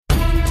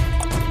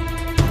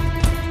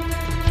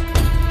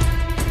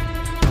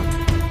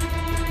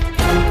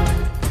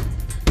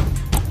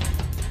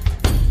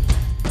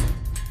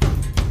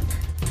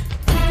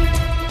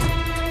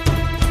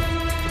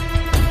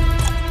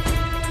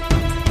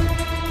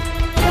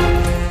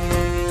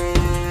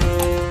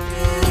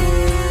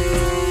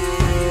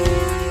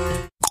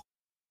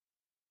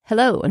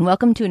Hello, and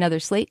welcome to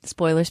another Slate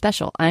Spoiler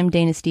Special. I'm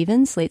Dana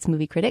Stevens, Slate's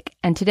movie critic,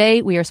 and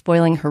today we are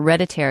spoiling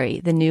Hereditary,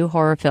 the new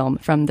horror film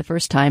from the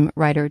first-time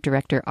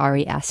writer-director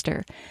Ari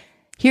Aster.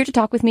 Here to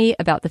talk with me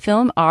about the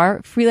film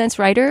are freelance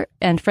writer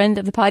and friend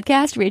of the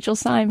podcast, Rachel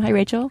Syme. Hi,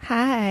 Rachel.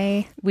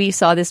 Hi. We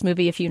saw this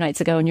movie a few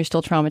nights ago, and you're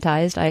still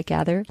traumatized, I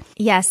gather.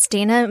 Yes,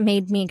 Dana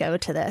made me go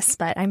to this,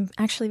 but I'm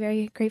actually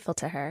very grateful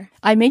to her.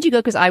 I made you go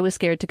because I was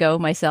scared to go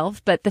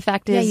myself, but the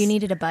fact is... Yeah, you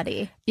needed a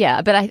buddy.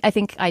 Yeah, but I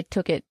think I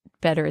took it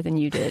better than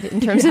you did in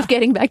terms of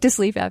getting back to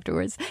sleep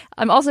afterwards.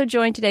 I'm also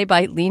joined today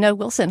by Lena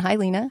Wilson. Hi,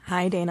 Lena.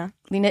 Hi, Dana.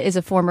 Lena is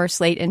a former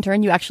Slate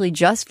intern. You actually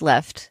just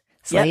left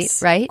Slate,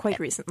 yes, right? Quite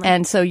recently.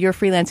 And so you're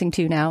freelancing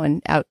too now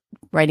and out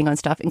writing on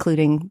stuff,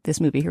 including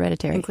this movie,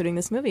 Hereditary. Including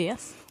this movie,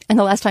 yes. And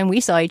the last time we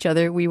saw each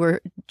other, we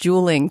were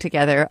jeweling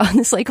together on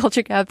the Slate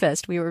Culture Gab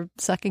Fest. We were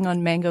sucking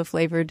on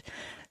mango-flavored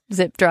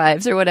zip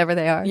drives or whatever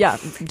they are. Yeah,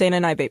 Dana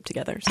and I vape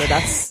together, so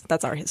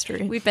that's our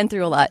history. We've been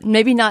through a lot.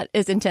 Maybe not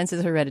as intense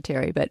as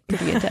Hereditary, but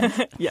pretty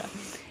intense. Yeah.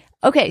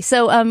 Okay,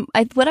 so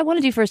what I want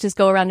to do first is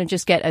go around and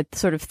just get a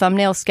sort of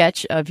thumbnail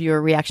sketch of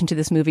your reaction to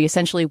this movie.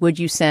 Essentially, would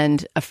you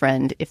send a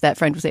friend if that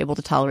friend was able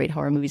to tolerate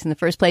horror movies in the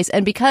first place?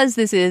 And because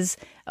this is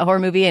a horror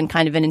movie and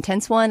kind of an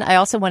intense one, I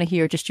also want to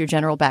hear just your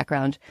general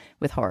background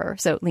with horror.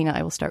 So, Lena,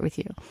 I will start with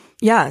you.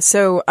 Yeah,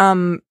 so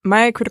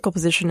my critical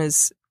position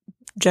is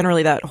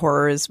generally that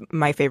horror is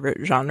my favorite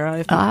genre,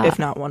 if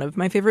not one of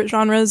my favorite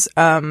genres,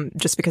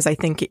 just because I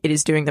think it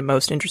is doing the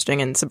most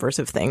interesting and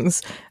subversive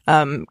things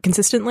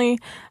consistently,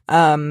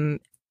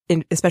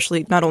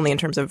 especially not only in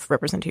terms of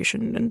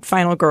representation and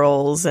final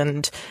girls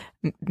and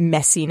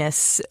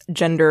messiness,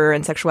 gender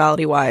and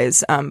sexuality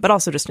wise, but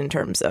also just in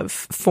terms of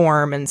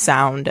form and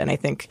sound. And I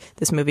think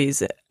this movie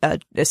is an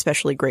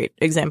especially great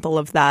example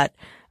of that.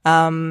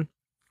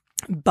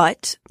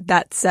 But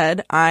that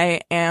said,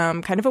 I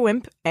am kind of a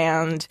wimp,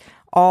 and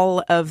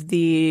all of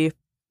the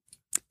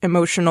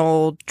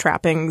emotional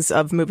trappings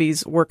of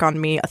movies work on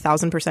me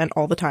 1,000%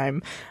 all the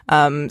time.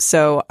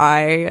 So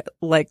I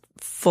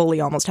fully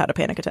almost had a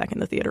panic attack in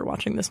the theater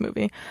watching this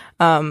movie.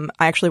 I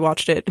actually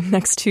watched it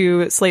next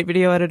to Slate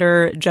video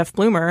editor Jeff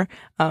Bloomer,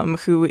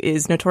 who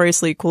is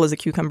notoriously cool as a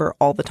cucumber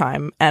all the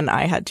time. And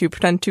I had to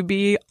pretend to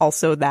be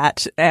also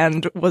that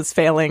and was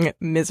failing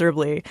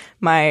miserably.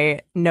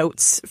 My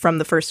notes from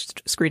the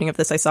first screening of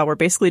this I saw were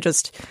basically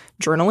just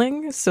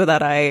journaling so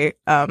that I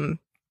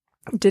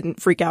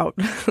didn't freak out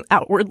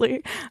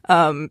outwardly.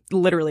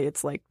 Literally,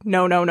 it's like,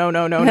 no.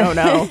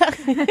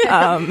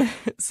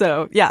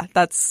 So yeah,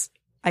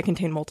 I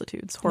contain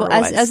multitudes. Well,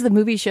 as the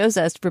movie shows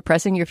us,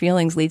 repressing your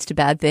feelings leads to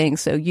bad things.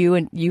 So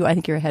I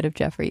think you're ahead of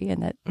Jeffrey in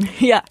that.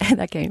 Yeah, in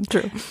that game.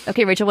 True.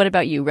 Okay, Rachel, what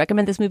about you?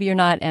 Recommend this movie or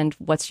not? And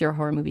what's your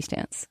horror movie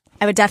stance?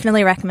 I would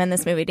definitely recommend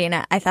this movie,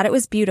 Dana. I thought it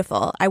was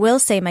beautiful. I will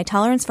say my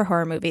tolerance for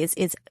horror movies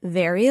is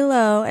very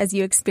low, as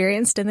you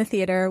experienced in the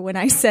theater when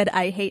I said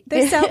I hate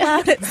this out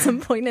loud at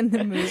some point in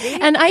the movie.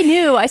 And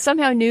I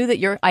somehow knew that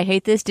your I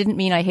hate this didn't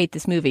mean I hate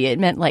this movie. It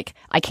meant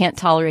I can't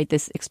tolerate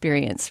this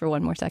experience for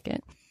one more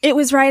second. It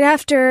was right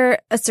after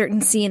a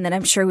certain scene that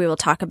I'm sure we will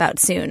talk about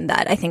soon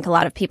that I think a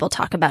lot of people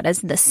talk about as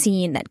the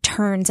scene that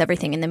turns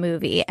everything in the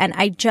movie. And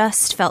I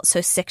just felt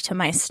so sick to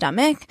my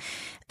stomach.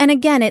 And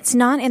again, it's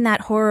not in that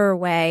horror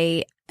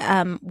way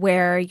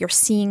where you're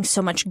seeing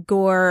so much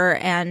gore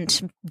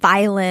and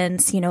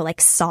violence, like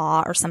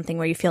Saw or something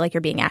where you feel like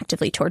you're being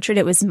actively tortured.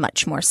 It was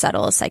much more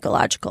subtle,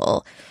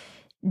 psychological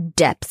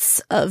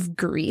depths of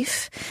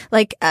grief.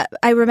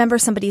 I remember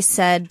somebody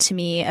said to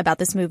me about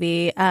this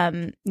movie,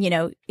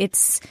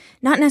 it's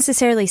not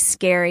necessarily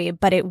scary,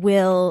 but it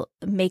will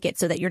make it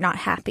so that you're not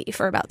happy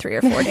for about 3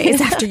 or 4 days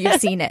after you've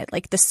seen it.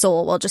 The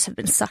soul will just have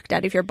been sucked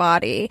out of your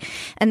body.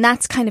 And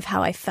that's kind of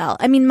how I felt.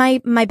 I mean,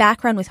 my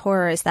background with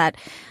horror is that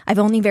I've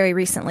only very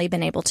recently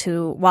been able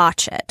to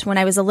watch it. When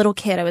I was a little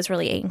kid, I was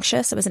really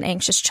anxious. I was an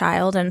anxious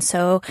child. And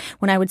so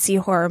when I would see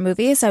horror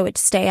movies, I would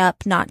stay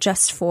up not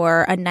just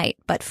for a night,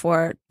 but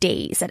for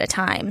days at a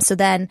time. So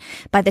then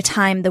by the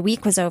time the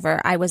week was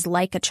over, I was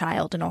like a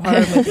child in a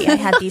horror movie. I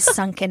had these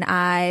sunken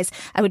eyes.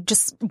 I would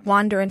just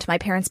wander into my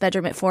parents'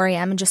 bedroom at 4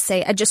 a.m. and just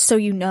say, just so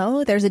you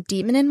know, there's a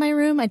demon in my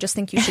room. I just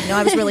think you should know.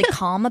 I was really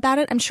calm about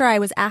it. I'm sure I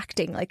was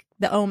acting like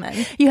The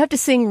Omen. You have to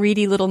sing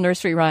reedy little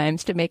nursery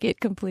rhymes to make it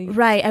complete.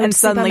 Right. I would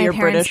sleep on my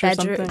parents'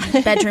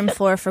 British bedroom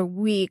floor for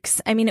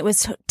weeks. I mean, it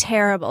was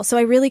terrible. So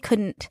I really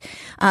couldn't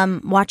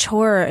watch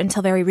horror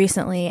until very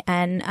recently.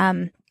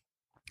 And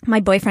my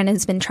boyfriend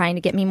has been trying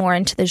to get me more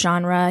into the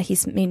genre.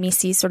 He's made me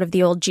see sort of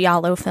the old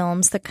giallo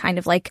films, the kind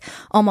of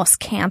almost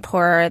camp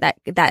horror that,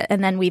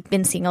 and then we've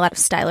been seeing a lot of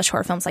stylish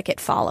horror films like It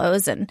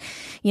Follows. And,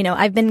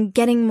 I've been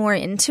getting more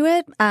into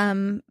it.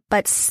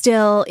 But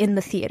still in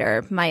the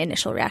theater, my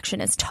initial reaction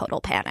is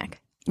total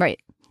panic. Right.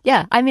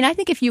 Yeah. I mean, I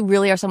think if you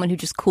really are someone who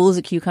just cool as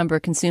a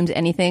cucumber, consumes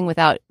anything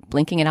without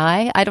blinking an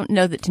eye, I don't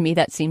know that to me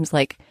that seems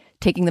like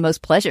taking the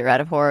most pleasure out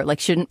of horror.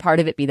 Shouldn't part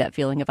of it be that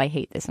feeling of I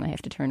hate this and I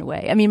have to turn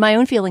away? I mean, my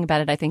own feeling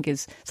about it, I think,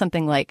 is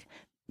something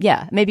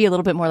maybe a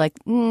little bit more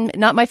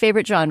not my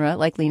favorite genre,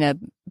 like Lena,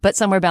 but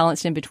somewhere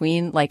balanced in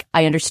between.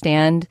 I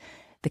understand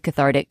the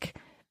cathartic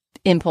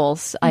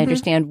impulse. I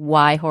understand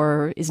why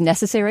horror is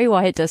necessary,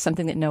 why it does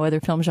something that no other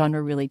film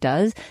genre really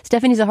does.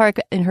 Stephanie Zahark,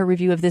 in her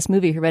review of this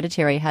movie,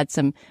 Hereditary, had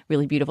some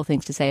really beautiful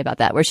things to say about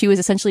that, where she was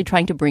essentially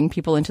trying to bring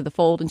people into the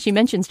fold. And she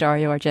mentions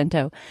Dario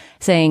Argento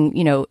saying,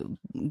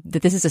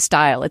 that this is a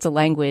style, it's a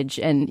language.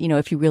 And,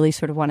 if you really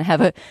sort of want to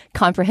have a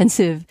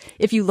comprehensive,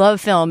 if you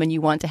love film and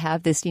you want to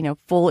have this,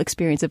 full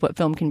experience of what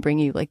film can bring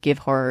you, like, give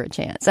horror a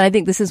chance. And I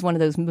think this is one of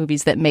those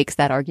movies that makes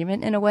that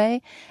argument in a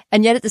way.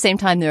 And yet at the same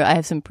time, I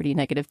have some pretty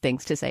negative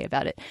things to say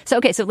about it. So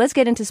let's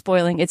get into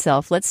spoiling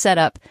itself. Let's set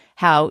up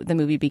how the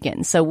movie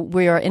begins. So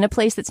we are in a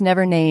place that's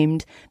never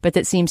named, but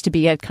that seems to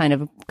be a kind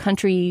of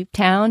country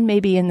town,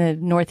 maybe in the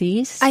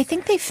Northeast. I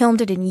think they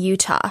filmed it in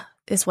Utah,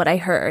 is what I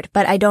heard,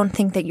 but I don't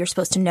think that you're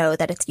supposed to know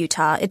that it's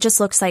Utah. It just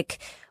looks like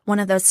one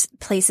of those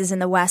places in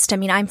the West. I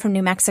mean, I'm from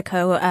New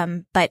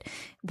Mexico, but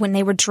when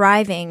they were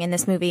driving in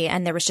this movie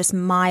and there was just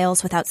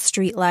miles without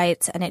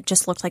streetlights and it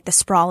just looked like the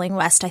sprawling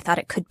West, I thought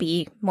it could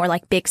be more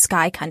like Big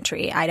Sky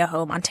country,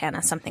 Idaho,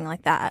 Montana, something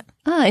like that.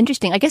 Ah,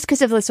 interesting. I guess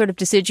because of the sort of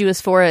deciduous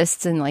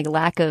forests and like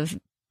lack of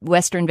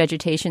Western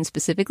vegetation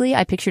specifically,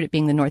 I pictured it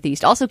being the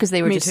Northeast. Also because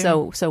they were just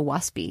so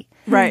waspy.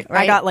 Right.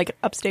 I got like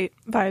upstate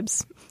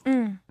vibes.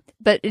 Mm.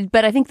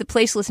 But I think the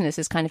placelessness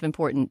is kind of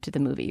important to the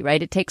movie,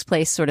 right? It takes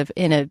place sort of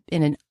in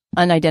an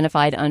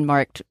unidentified,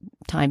 unmarked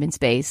time and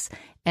space.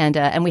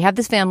 And we have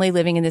this family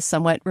living in this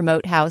somewhat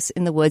remote house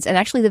in the woods. And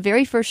actually, the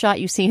very first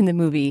shot you see in the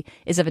movie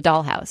is of a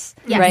dollhouse,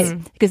 yes. right?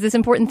 Mm-hmm. Because this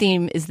important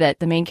theme is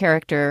that the main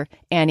character,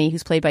 Annie,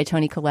 who's played by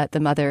Toni Collette, the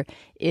mother,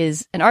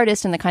 is an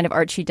artist. And the kind of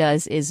art she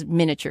does is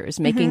miniatures,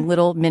 making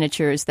little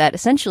miniatures that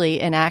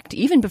essentially enact,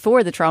 even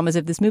before the traumas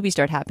of this movie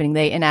start happening,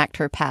 they enact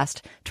her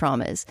past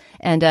traumas.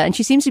 And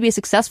she seems to be a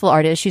successful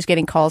artist. She's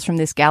getting calls from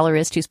this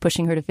gallerist who's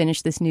pushing her to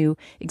finish this new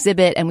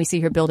exhibit. And we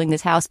see her building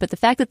this house. But the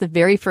fact that the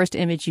very first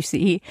image you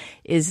see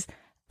is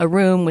a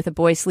room with a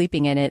boy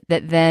sleeping in it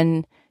that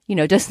then,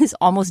 does this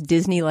almost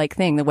Disney-like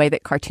thing, the way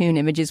that cartoon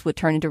images would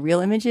turn into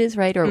real images,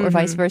 right? Or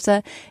vice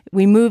versa.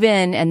 We move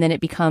in and then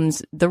it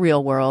becomes the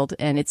real world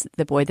and it's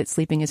the boy that's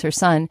sleeping is her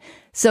son.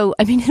 So,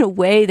 I mean, in a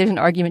way, there's an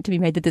argument to be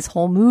made that this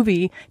whole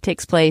movie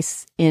takes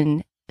place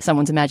in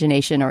someone's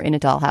imagination or in a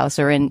dollhouse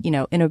or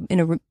in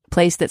a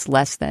place that's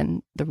less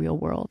than the real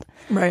world.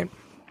 Right.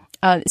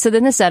 So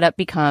then the setup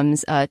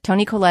becomes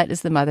Toni Collette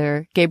is the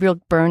mother,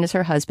 Gabriel Byrne is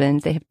her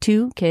husband. They have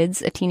two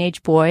kids, a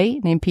teenage boy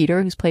named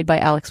Peter, who's played by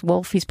Alex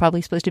Wolff. He's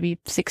probably supposed to be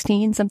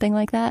 16, something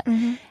like that.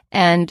 Mm-hmm.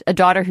 And a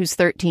daughter who's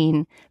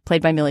 13,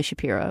 played by Millie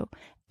Shapiro.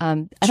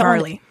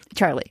 Charlie,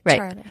 right.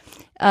 Charlie.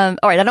 All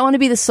right, I don't want to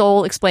be the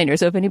sole explainer,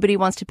 so if anybody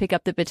wants to pick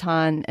up the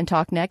baton and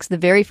talk next, the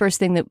very first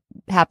thing that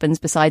happens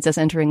besides us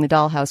entering the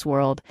dollhouse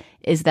world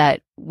is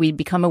that we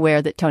become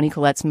aware that Toni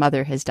Collette's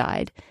mother has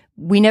died.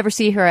 We never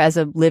see her as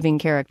a living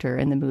character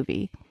in the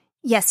movie.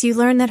 Yes, you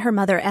learn that her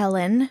mother,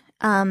 Ellen,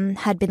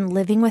 had been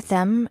living with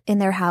them in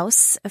their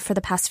house for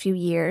the past few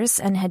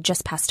years and had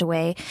just passed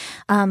away.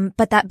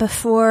 But that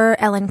before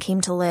Ellen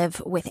came to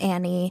live with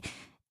Annie,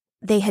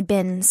 they had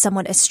been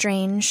somewhat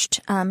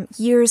estranged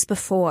years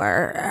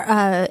before.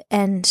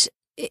 And,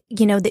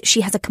 that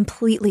she has a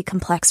completely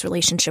complex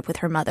relationship with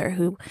her mother,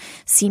 who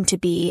seemed to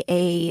be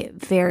a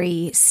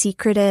very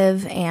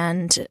secretive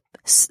and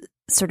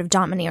sort of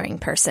domineering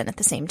person at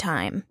the same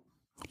time.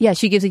 Yeah,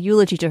 she gives a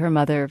eulogy to her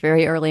mother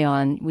very early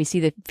on. We see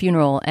the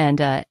funeral,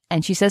 and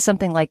she says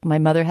something like, "My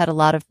mother had a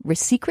lot of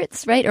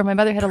secrets," right? Or "My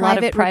mother had a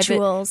lot of private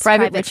rituals."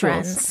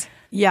 Friends.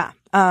 Yeah.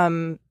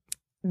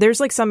 There's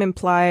like some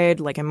implied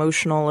like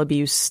emotional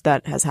abuse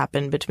that has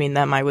happened between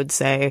them, I would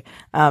say.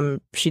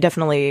 She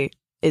definitely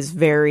is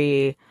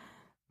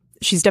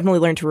she's definitely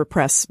learned to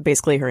repress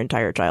basically her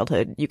entire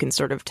childhood. You can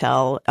sort of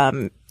tell.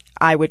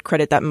 I would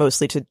credit that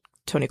mostly to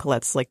Toni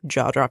Collette's like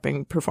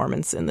jaw-dropping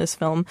performance in this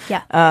film.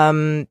 Yeah.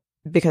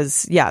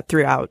 Because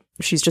throughout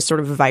she's just sort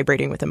of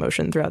vibrating with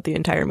emotion throughout the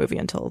entire movie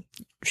until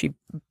she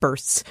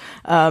bursts.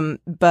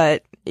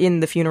 But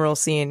in the funeral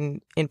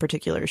scene in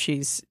particular,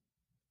 she's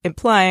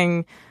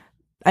implying,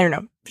 I don't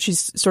know,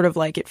 she's sort of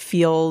like, it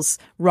feels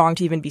wrong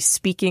to even be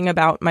speaking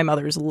about my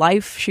mother's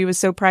life. She was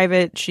so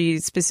private. She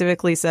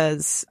specifically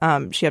says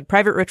she had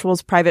private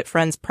rituals, private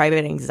friends,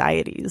 private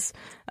anxieties.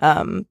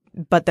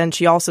 But then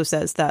she also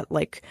says that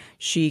like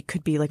she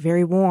could be like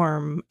very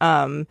warm.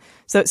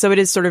 So it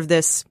is sort of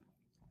this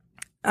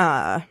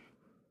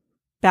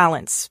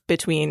balance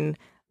between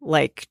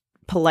like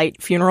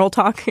polite funeral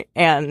talk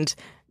and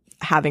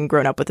having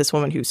grown up with this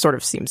woman who sort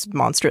of seems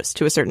monstrous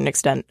to a certain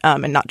extent,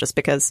 and not just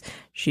because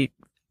she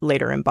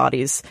later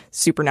embodies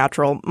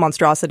supernatural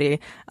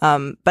monstrosity.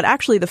 But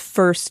actually the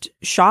first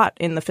shot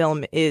in the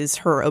film is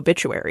her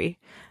obituary,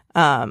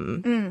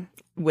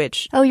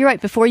 which... Oh, you're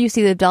right. Before you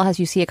see the dollhouse,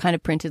 you see a kind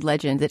of printed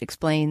legend that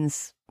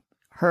explains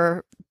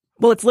her...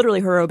 Well, it's literally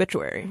her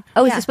obituary.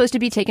 Oh, is it supposed to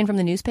be taken from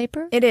the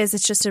newspaper? It is.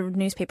 It's just a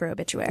newspaper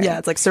obituary. Yeah,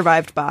 it's like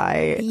survived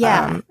by,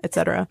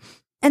 etc.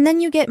 And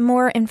then you get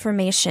more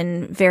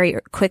information very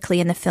quickly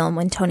in the film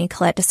when Toni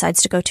Collette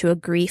decides to go to a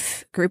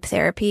grief group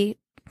therapy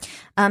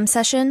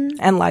session.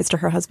 And lies to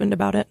her husband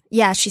about it.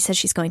 Yeah, she says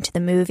she's going to the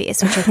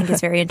movies, which I think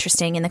is very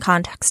interesting in the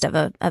context of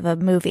a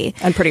movie.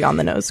 And pretty on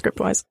the nose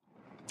script-wise.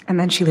 And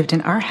then she lived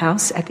in our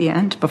house at the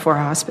end before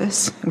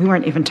hospice. We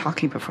weren't even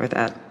talking before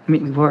that. I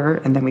mean, we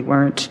were, and then we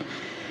weren't.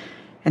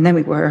 And then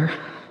we were.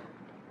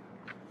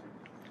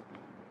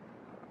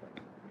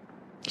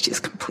 She's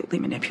completely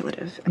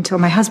manipulative until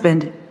my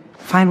husband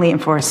finally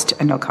enforced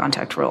a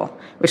no-contact rule,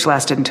 which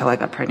lasted until I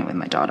got pregnant with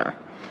my daughter.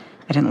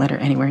 I didn't let her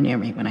anywhere near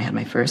me when I had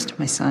my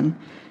son,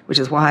 which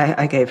is why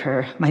I gave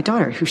her my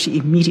daughter, who she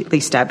immediately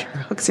stabbed her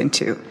hooks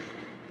into.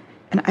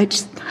 And I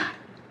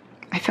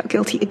felt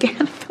guilty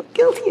again.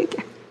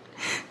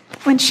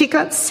 When she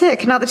got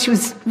sick, not that she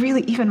was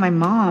really even my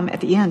mom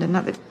at the end, and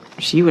not that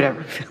she would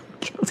ever feel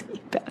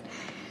guilty about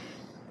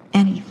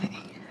anything.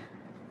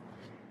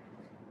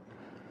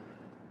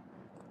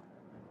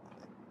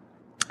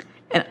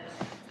 And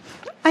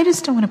I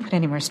just don't want to put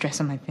any more stress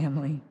on my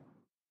family.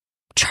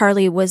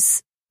 Charlie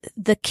was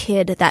the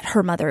kid that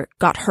her mother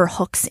got her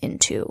hooks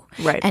into,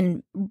 right,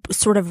 and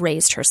sort of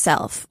raised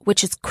herself,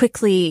 which is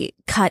quickly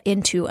cut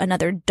into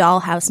another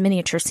dollhouse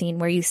miniature scene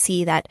where you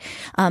see that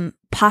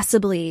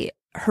possibly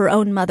her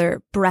own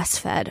mother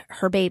breastfed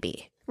her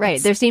baby.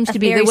 Right. There seems to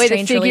be the way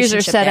the figures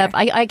are set up.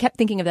 I kept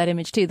thinking of that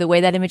image too. The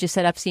way that image is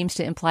set up seems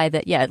to imply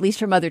that, yeah, at least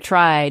her mother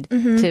tried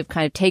to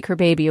kind of take her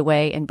baby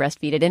away and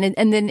breastfeed it.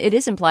 And then it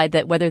is implied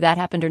that whether that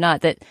happened or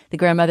not, that the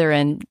grandmother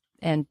and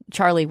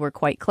Charlie were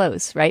quite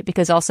close, right?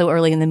 Because also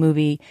early in the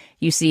movie,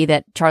 you see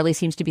that Charlie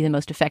seems to be the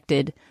most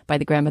affected by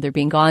the grandmother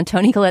being gone.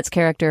 Toni Collette's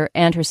character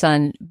and her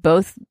son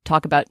both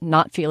talk about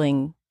not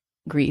feeling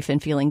grief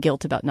and feeling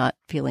guilt about not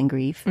feeling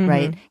grief,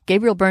 right?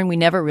 Gabriel Byrne, we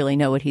never really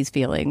know what he's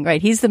feeling, right?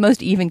 He's the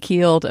most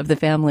even-keeled of the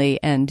family,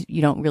 and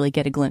you don't really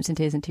get a glimpse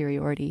into his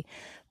interiority.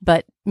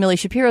 But Millie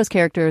Shapiro's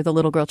character, the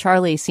little girl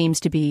Charlie, seems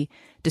to be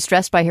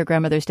distressed by her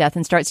grandmother's death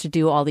and starts to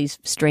do all these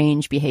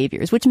strange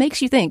behaviors, which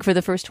makes you think for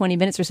the first 20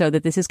 minutes or so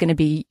that this is going to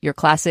be your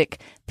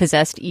classic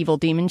possessed evil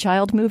demon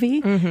child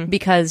movie,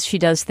 because she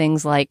does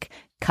things like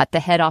cut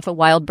the head off a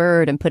wild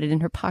bird and put it in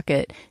her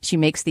pocket. She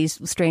makes these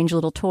strange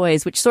little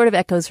toys, which sort of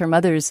echoes her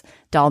mother's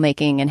doll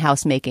making and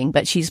house making,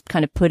 but she's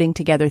kind of putting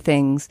together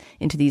things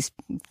into these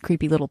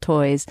creepy little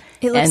toys.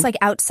 It looks like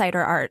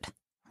outsider art,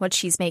 what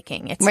she's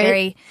making. It's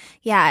right?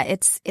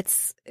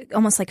 it's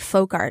almost like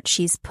folk art.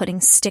 She's putting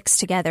sticks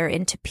together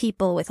into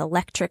people with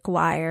electric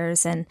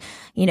wires and,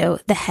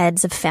 the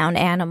heads of found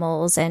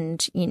animals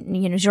and,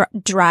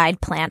 dried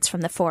plants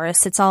from the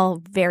forest. It's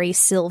all very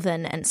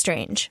sylvan and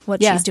strange,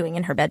 what she's doing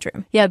in her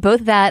bedroom. Yeah,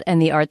 both that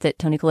and the art that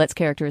Toni Collette's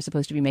character is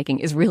supposed to be making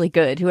is really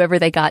good. Whoever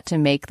they got to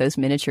make those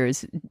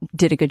miniatures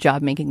did a good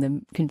job making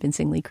them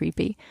convincingly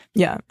creepy.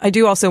 Yeah, I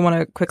do also want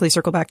to quickly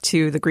circle back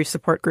to the grief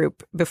support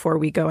group before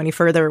we go any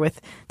further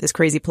with this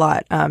crazy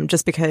plot,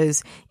 just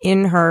because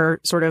in her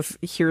sort of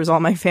here's all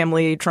my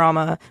family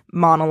trauma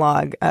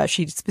monologue,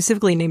 she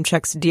specifically name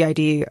checks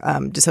DID,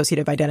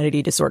 dissociative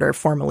identity disorder,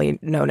 formerly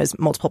known as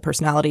multiple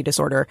personality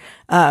disorder,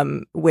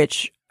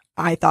 which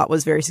I thought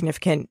was very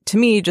significant to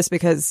me just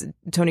because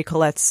Toni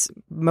Collette's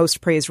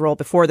most praised role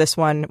before this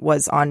one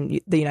was on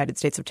The United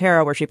States of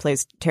Tara, where she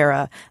plays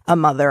Tara, a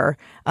mother,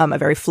 a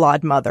very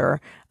flawed mother,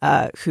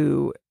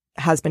 who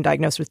has been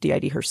diagnosed with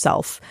DID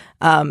herself.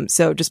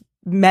 So just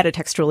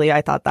metatextually,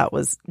 I thought that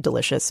was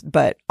delicious,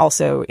 but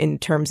also in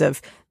terms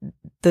of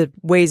the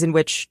ways in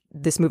which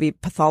this movie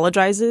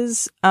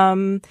pathologizes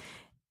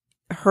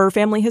her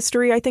family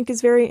history, I think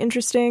is very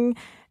interesting.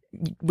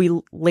 We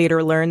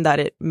later learn that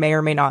it may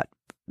or may not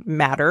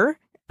matter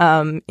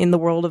in the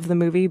world of the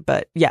movie,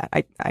 but yeah,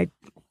 I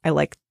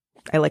like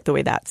the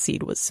way that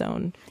seed was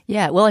sown.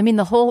 Yeah, well, I mean,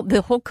 the whole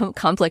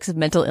complex of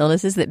mental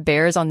illnesses that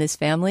bears on this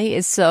family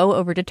is so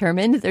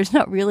overdetermined. There's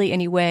not really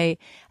any way.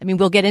 I mean,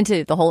 we'll get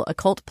into the whole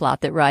occult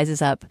plot that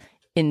rises up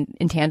in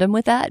tandem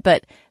with that,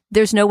 but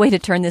there's no way to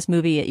turn this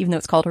movie, even though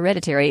it's called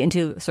Hereditary,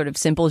 into sort of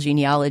simple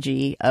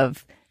genealogy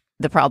of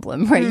the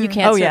problem, right? You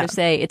can't sort of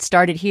say it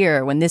started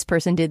here when this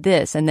person did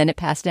this and then it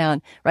passed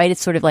down, right?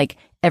 It's sort of like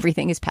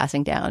everything is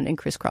passing down and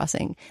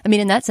crisscrossing. I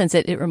mean, in that sense,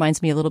 it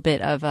reminds me a little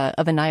bit of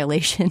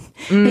Annihilation,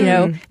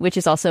 which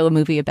is also a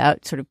movie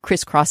about sort of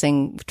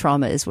crisscrossing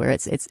traumas where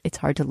it's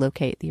hard to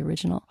locate the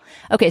original.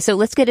 Okay, so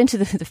let's get into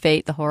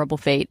the horrible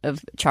fate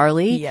of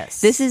Charlie.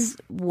 Yes. This is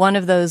one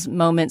of those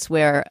moments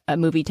where a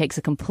movie takes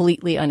a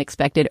completely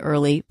unexpected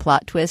early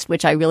plot twist,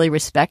 which I really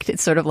respect.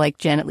 It's sort of like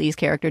Janet Leigh's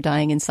character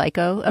dying in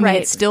Psycho. I mean,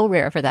 it's still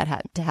rare for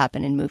that to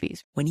happen in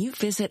movies. When you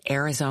visit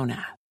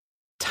Arizona,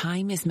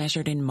 time is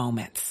measured in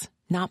moments,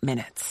 not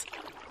minutes.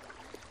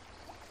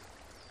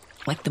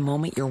 Like the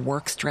moment your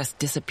work stress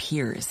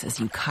disappears as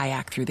you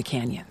kayak through the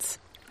canyons.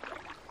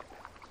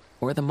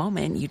 Or the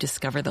moment you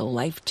discover the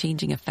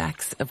life-changing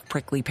effects of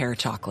prickly pear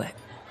chocolate.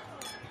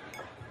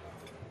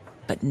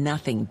 But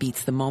nothing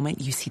beats the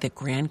moment you see the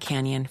Grand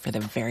Canyon for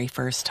the very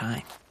first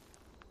time.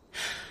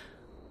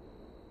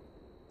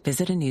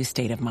 Visit a new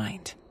state of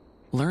mind.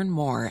 Learn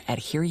more at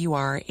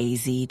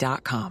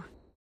hereyouareaz.com.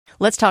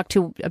 Let's talk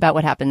about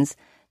what happens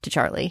to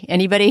Charlie.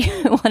 Anybody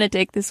want to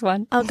take this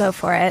one? I'll go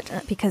for it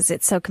because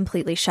it so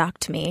completely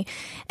shocked me.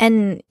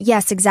 And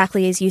yes,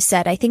 exactly as you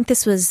said, I think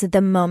this was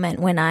the moment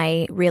when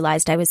I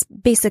realized I was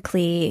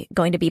basically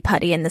going to be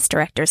putty in this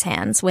director's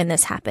hands when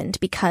this happened,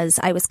 because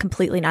I was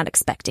completely not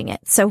expecting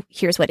it. So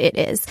here's what it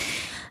is.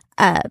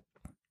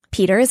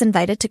 Peter is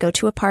invited to go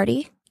to a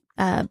party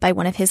by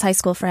one of his high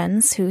school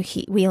friends who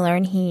we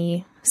learn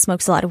he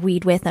smokes a lot of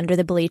weed with under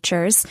the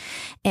bleachers.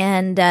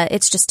 And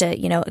it's just a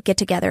get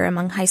together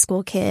among high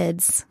school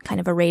kids,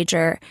 kind of a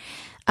rager.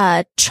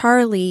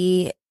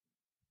 Charlie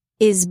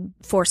is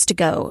forced to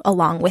go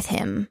along with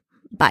him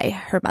by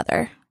her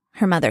mother.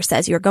 Her mother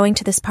says, "You're going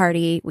to this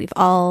party. We've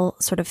all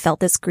sort of felt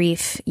this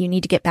grief. You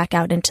need to get back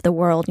out into the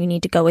world. You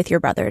need to go with your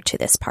brother to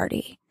this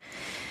party."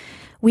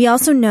 We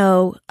also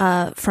know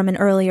from an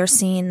earlier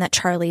scene that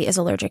Charlie is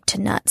allergic to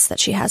nuts,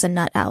 that she has a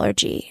nut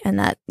allergy, and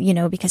that,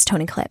 because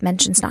Toni Collette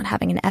mentions not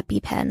having an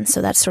EpiPen.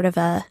 So that's sort of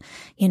a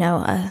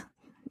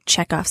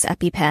Chekhov's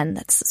EpiPen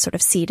that's sort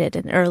of seated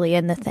and early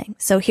in the thing.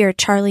 So here,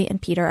 Charlie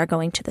and Peter are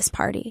going to this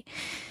party.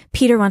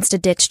 Peter wants to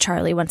ditch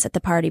Charlie once at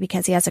the party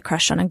because he has a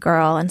crush on a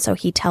girl, and so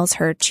he tells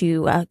her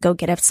to go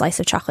get a slice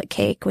of chocolate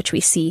cake, which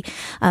we see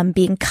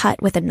being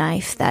cut with a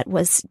knife that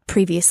was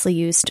previously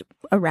used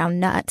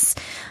around nuts.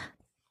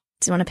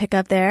 Do you want to pick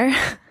up there?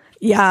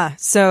 Yeah.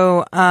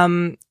 So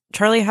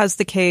Charlie has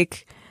the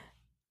cake.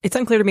 It's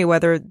unclear to me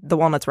whether the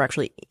walnuts were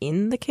actually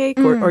in the cake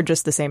or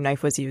just the same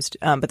knife was used.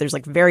 But there's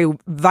like very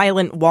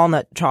violent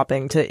walnut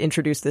chopping to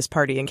introduce this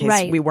party in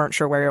case we weren't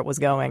sure where it was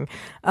going.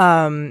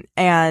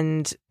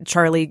 And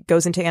Charlie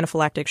goes into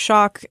anaphylactic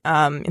shock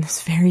in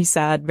this very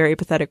sad, very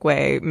pathetic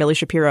way. Millie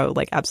Shapiro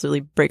absolutely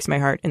breaks my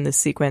heart in this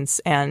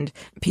sequence. And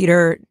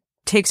Peter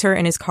takes her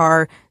in his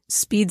car,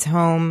 speeds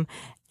home,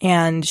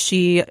 and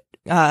she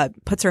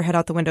puts her head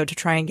out the window to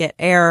try and get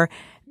air.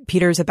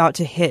 Peter's about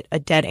to hit a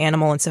dead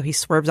animal, and so he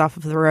swerves off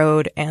of the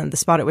road, and the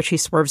spot at which he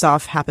swerves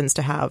off happens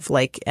to have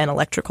an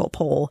electrical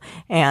pole,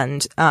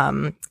 and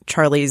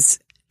Charlie's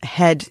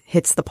head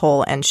hits the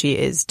pole, and she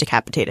is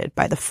decapitated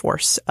by the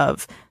force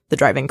of the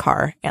driving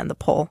car and the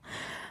pole.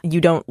 You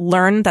don't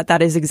learn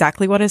that is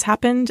exactly what has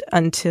happened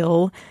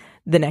until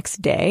the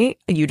next day.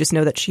 You just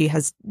know that she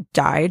has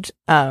died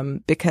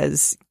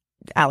because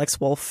Alex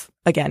Wolff,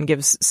 again,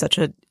 gives such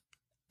a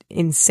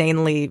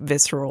insanely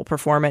visceral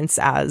performance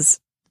as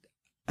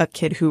a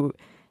kid who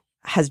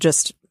has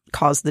just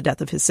caused the death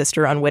of his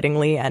sister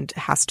unwittingly and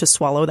has to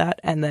swallow that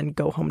and then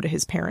go home to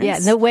his parents. Yeah,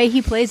 the way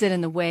he plays it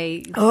and the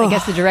way I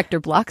guess the director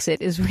blocks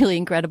it is really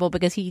incredible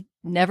because he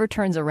never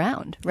turns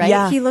around, right?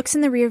 Yeah. He looks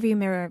in the rearview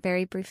mirror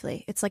very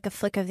briefly. It's like a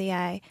flick of the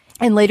eye.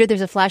 And later there's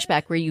a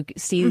flashback where you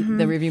see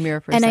the rearview mirror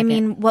for a second. And I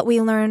mean, what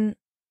we learn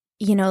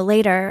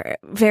later,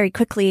 very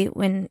quickly,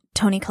 when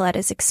Toni Collette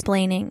is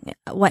explaining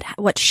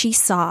what she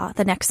saw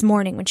the next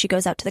morning when she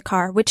goes out to the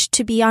car, which,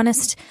 to be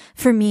honest,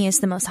 for me is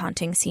the most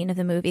haunting scene of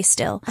the movie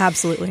still.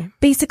 Absolutely.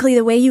 Basically,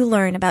 the way you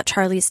learn about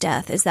Charlie's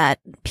death is that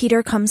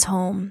Peter comes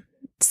home,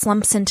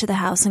 slumps into the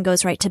house and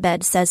goes right to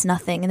bed, says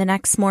nothing. And the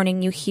next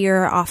morning you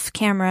hear off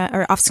camera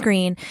or off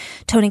screen,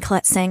 Toni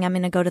Collette saying, "I'm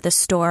going to go to the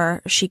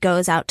store." She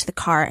goes out to the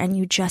car and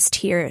you just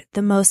hear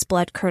the most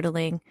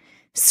blood-curdling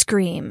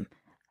scream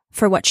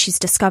for what she's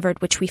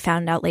discovered, which we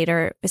found out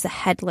later is a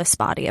headless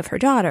body of her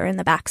daughter in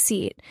the back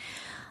seat.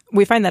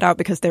 We find that out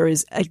because there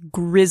is a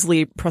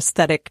grisly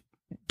prosthetic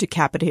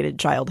decapitated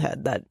child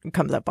head that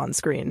comes up on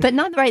screen. But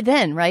not right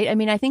then, right? I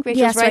mean, I think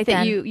Rachel's right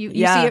that you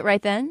see it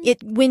right then.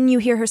 When you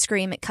hear her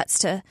scream, it cuts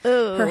to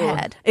her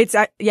head.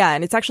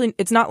 And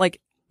it's not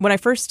like, when I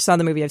first saw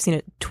the movie, I've seen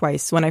it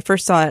twice. When I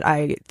first saw it,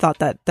 I thought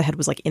that the head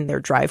was in their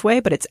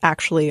driveway, but it's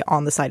actually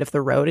on the side of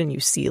the road, and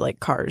you see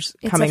cars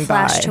coming by. It's a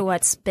flash to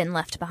what's been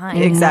left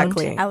behind.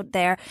 Exactly. Out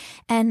there.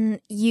 And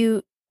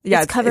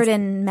it's covered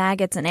in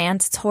maggots and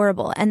ants. It's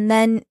horrible. And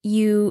then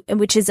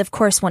which is of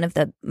course one of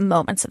the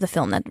moments of the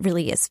film that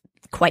really is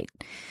quite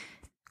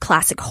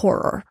classic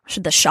horror.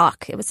 The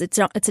shock. It's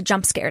a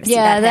jump scare to see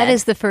that head. Yeah, that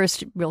is the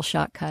first real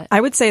shock cut. I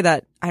would say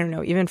that, I don't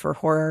know, even for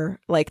horror,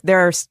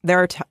 there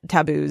are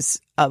taboos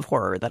of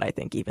horror that I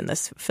think even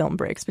this film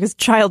breaks, because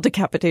child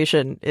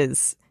decapitation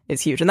is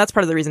huge. And that's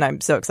part of the reason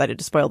I'm so excited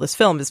to spoil this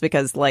film, is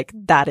because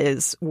that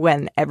is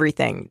when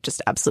everything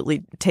just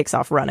absolutely takes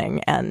off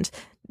running. And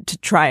to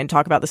try and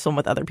talk about this film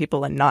with other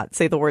people and not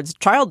say the words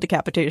child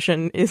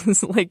decapitation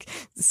is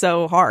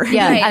so hard.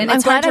 Yeah, right.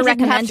 I'm glad I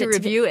didn't have to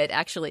review it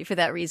actually for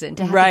that reason,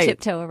 to have to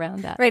tiptoe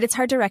around that. Right, it's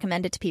hard to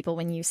recommend it to people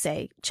when you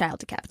say child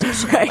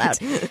decapitation out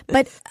loud.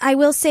 But I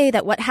will say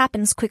that what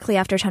happens quickly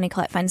after Toni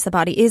Collette finds the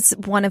body is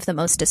one of the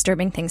most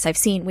disturbing things I've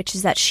seen, which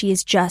is that she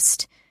is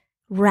just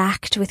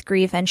racked with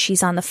grief, and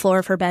she's on the floor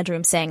of her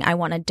bedroom saying, "I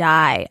want to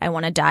die. I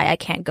want to die. I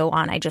can't go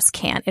on. I just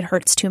can't. It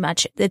hurts too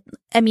much."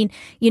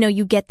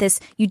 You get this.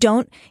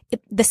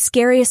 The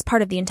scariest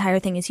part of the entire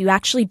thing is you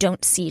actually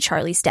don't see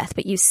Charlie's death,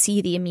 but you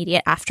see the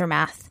immediate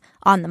aftermath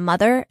on the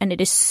mother, and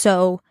it is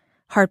so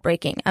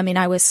heartbreaking. I mean,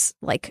 I was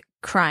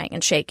crying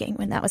and shaking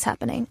when that was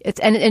happening. It's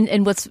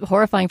and what's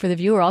horrifying for the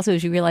viewer also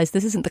is you realize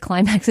this isn't the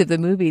climax of the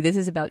movie. This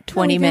is about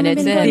 20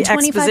 minutes in. The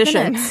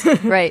exposition.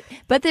 Right.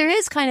 But there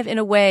is kind of, in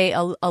a way,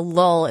 a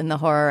lull in the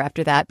horror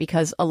after that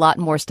because a lot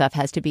more stuff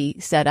has to be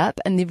set up.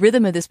 And the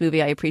rhythm of this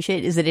movie I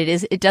appreciate is that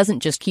it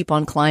doesn't just keep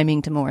on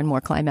climbing to more and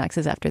more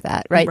climaxes after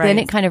that. Right. Then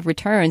it kind of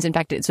returns. In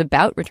fact, it's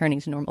about returning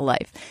to normal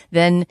life.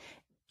 Then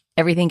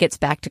everything gets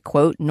back to,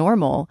 quote,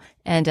 normal.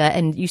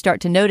 And you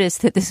start to notice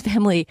that this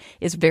family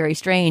is very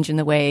strange in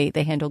the way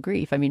they handle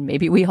grief. I mean,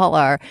 maybe we all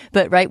are.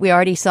 But, right, we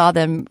already saw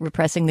them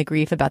repressing the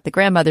grief about the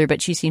grandmother,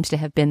 but she seems to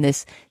have been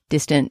this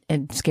distant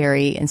and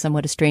scary and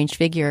somewhat estranged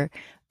figure.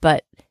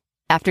 But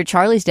after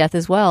Charlie's death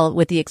as well,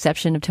 with the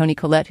exception of Toni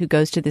Collette, who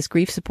goes to this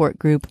grief support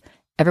group,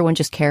 everyone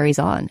just carries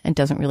on and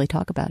doesn't really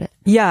talk about it.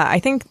 Yeah, I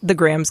think the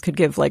Grahams could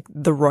give like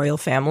the royal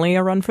family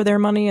a run for their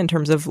money in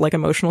terms of like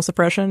emotional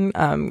suppression.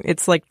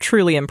 It's like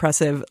truly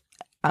impressive.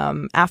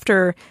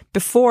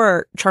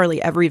 Before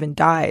Charlie ever even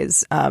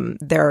dies,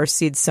 there are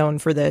seeds sown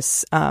for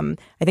this. I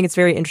think it's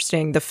very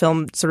interesting. The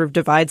film sort of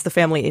divides the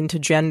family into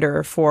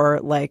gender for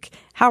like,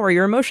 how are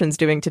your emotions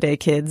doing today,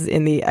 kids,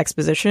 in the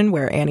exposition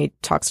where Annie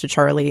talks to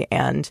Charlie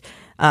and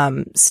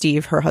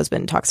Steve, her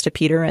husband, talks to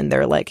Peter, and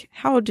they're like,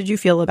 how did you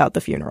feel about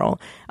the funeral?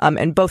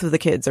 And both of the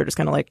kids are just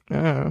kind of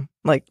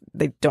like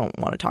they don't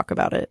want to talk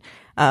about it.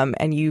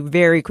 And you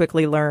very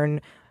quickly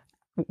learn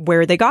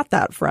where they got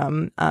that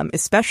from,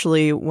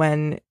 especially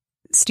when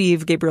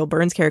Steve, Gabriel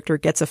Byrne's character,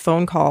 gets a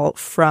phone call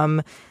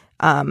from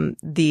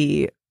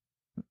the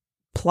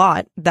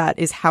plot that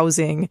is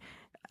housing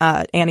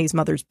Annie's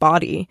mother's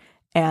body.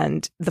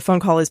 And the phone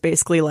call is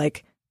basically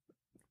like,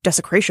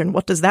 desecration,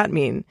 what does that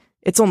mean?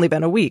 It's only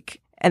been a week.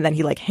 And then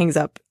he like hangs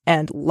up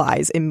and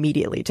lies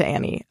immediately to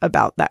Annie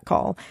about that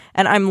call.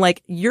 And I'm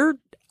like, you're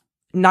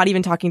not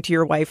even talking to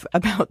your wife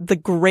about the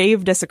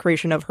grave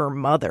desecration of her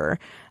mother.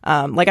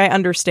 Like, I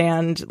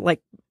understand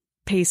like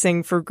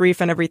pacing for grief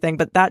and everything,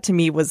 but that to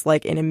me was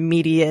like an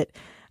immediate,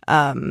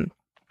 like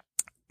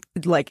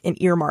an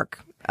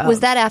earmark.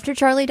 Was that after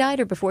Charlie died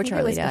or before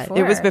Charlie died?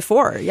 Before. It was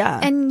before, yeah.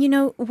 And you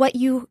know, what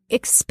you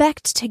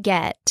expect to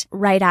get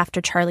right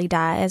after Charlie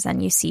dies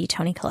and you see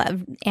Toni Collette,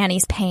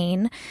 Annie's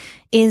pain,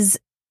 is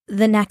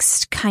the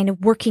next kind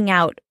of working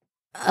out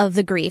of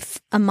the grief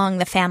among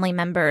the family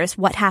members.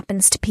 What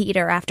happens to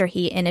Peter after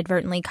he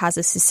inadvertently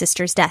causes his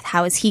sister's death?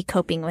 How is he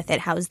coping with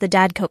it? How is the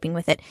dad coping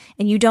with it?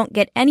 And you don't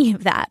get any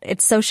of that.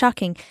 It's so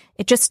shocking.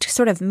 It just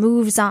sort of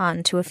moves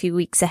on to a few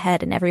weeks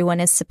ahead and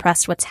everyone is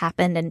suppressed what's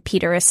happened and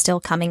Peter is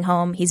still coming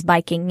home. He's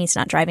biking. He's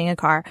not driving a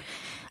car.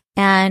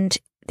 And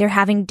they're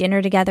having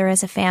dinner together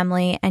as a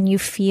family and you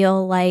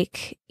feel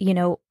like, you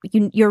know,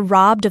 you're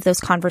robbed of those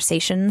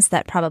conversations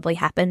that probably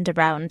happened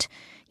around,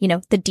 you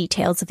know, the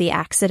details of the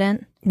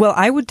accident. Well,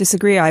 I would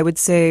disagree. I would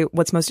say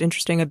what's most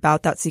interesting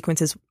about that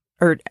sequence is,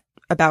 or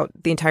about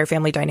the entire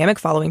family dynamic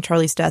following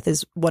Charlie's death,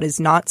 is what is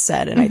not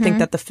said. And I think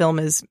that the film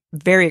is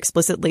very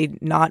explicitly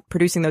not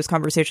producing those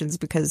conversations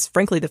because,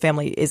 frankly, the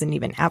family isn't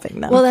even having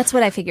them. Well, that's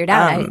what I figured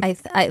out.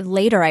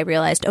 Later I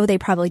realized, they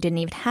probably didn't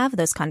even have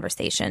those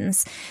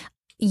conversations.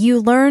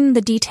 You learn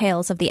the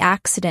details of the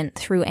accident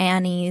through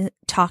Annie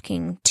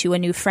talking to a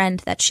new friend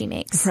that she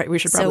makes. Right, we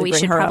should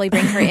probably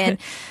bring her in.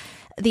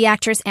 The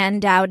actress Ann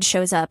Dowd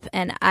shows up,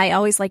 and I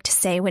always like to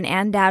say when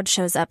Ann Dowd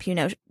shows up, you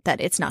know that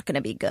it's not going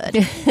to be good.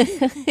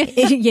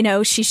 You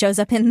know, she shows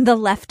up in The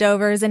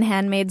Leftovers and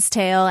Handmaid's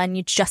Tale,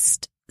 and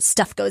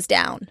stuff goes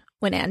down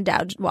when Ann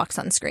Dowd walks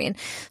on screen.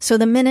 So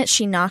the minute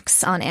she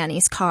knocks on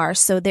Annie's car,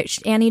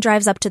 Annie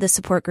drives up to the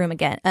support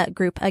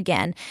group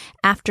again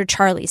after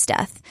Charlie's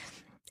death,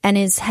 and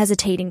is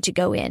hesitating to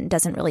go in,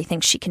 doesn't really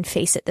think she can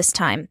face it this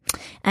time.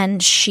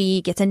 And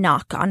she gets a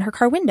knock on her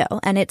car window.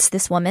 And it's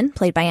this woman,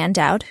 played by Ann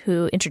Dowd,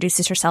 who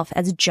introduces herself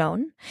as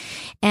Joan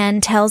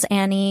and tells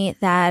Annie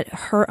that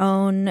her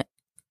own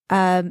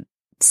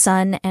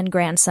son and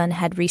grandson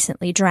had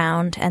recently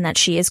drowned and that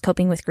she is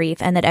coping with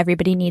grief and that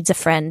everybody needs a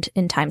friend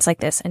in times like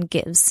this, and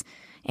gives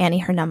Annie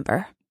her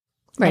number.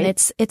 Right.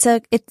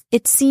 And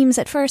it seems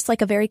at first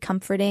like a very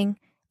comforting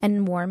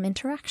and warm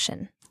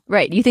interaction.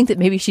 Right. You think that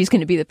maybe she's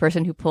going to be the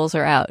person who pulls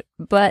her out,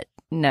 but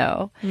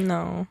no.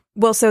 No.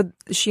 Well, so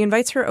she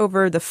invites her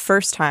over the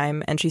first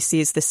time and she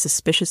sees this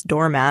suspicious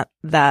doormat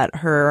that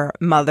her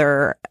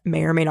mother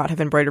may or may not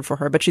have embroidered for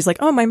her. But she's like,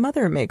 oh, my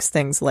mother makes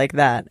things like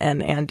that.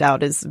 And Ann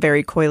Dowd is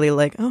very coyly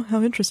like, oh,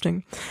 how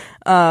interesting.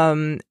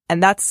 And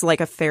that's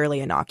like a fairly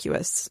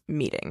innocuous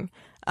meeting.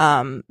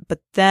 But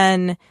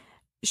then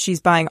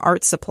she's buying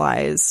art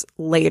supplies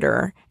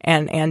later,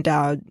 and Ann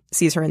Dowd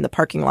sees her in the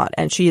parking lot,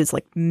 and she is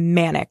like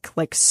manic,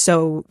 like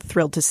so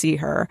thrilled to see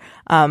her,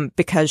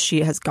 because she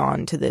has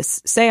gone to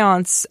this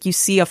seance. You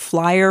see a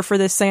flyer for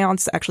this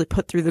seance actually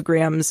put through the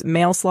Graham's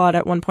mail slot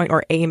at one point,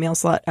 or a mail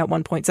slot at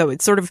one point. So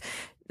it's sort of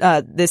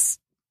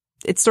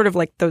it's sort of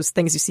like those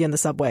things you see in the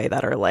subway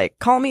that are like,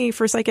 call me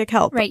for psychic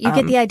help. Right. You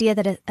get the idea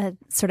that a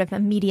sort of a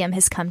medium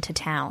has come to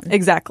town.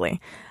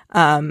 Exactly.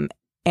 And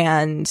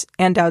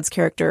Ann Dowd's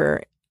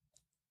character,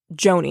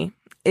 Joni,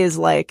 is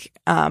like,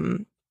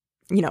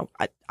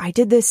 I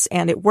did this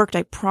and it worked.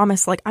 I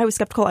promise. Like, I was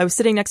skeptical. I was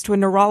sitting next to a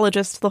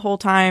neurologist the whole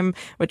time,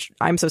 which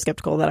I'm so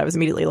skeptical that I was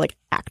immediately like,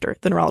 actor.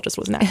 The neurologist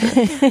was an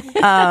actor.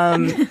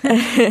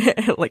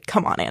 Like,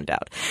 come on, Ann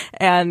Dowd.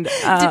 And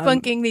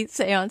debunking the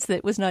seance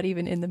that was not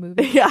even in the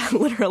movie. Yeah,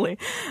 literally.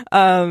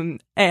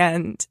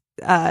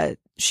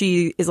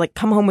 She is like,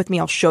 come home with me.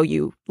 I'll show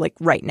you, like,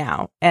 right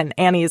now. And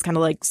Annie is kind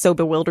of like so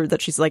bewildered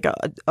that she's like,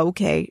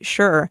 okay,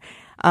 sure.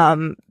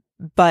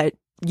 But,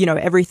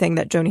 everything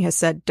that Joni has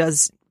said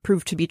does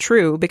prove to be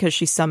true, because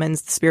she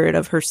summons the spirit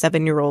of her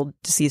 7-year-old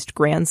deceased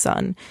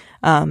grandson.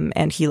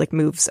 And he like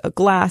moves a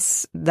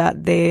glass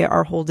that they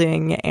are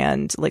holding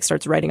and like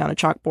starts writing on a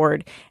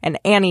chalkboard. And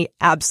Annie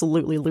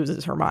absolutely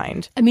loses her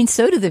mind. I mean,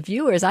 so do the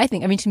viewers, I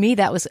think. I mean, to me,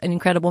 that was an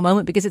incredible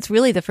moment, because it's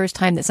really the first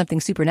time that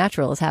something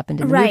supernatural has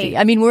happened in the movie.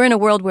 I mean, we're in a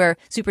world where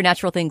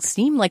supernatural things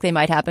seem like they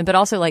might happen, but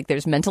also like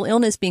there's mental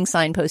illness being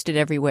signposted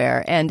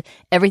everywhere. And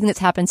everything that's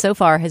happened so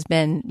far has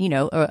been,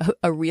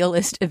 a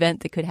realist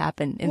event that could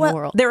happen in the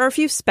world. There are a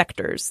few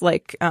specters.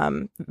 Like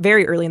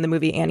very early in the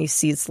movie, Annie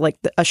sees like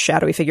a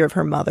shadowy figure of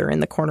her mother in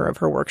the corner of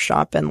her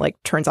workshop and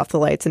like turns off the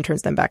lights and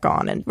turns them back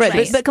on. And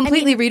but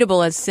completely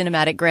readable as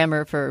cinematic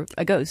grammar for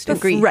a ghost of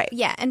grief. Right.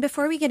 Yeah. And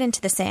before we get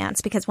into the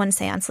seance, because one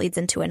seance leads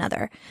into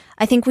another,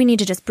 I think we need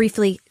to just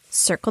briefly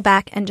circle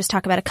back and just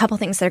talk about a couple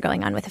things that are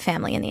going on with the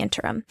family in the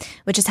interim,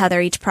 which is how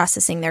they're each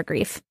processing their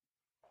grief.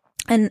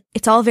 And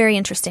it's all very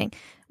interesting.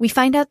 We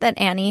find out that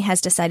Annie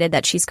has decided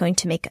that she's going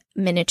to make a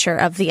miniature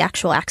of the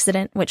actual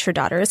accident, which her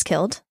daughter is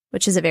killed,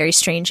 which is a very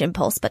strange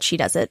impulse, but she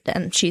does it,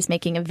 and she's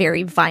making a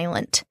very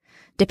violent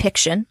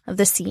depiction of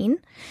the scene.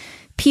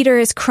 Peter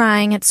is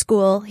crying at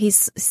school.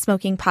 He's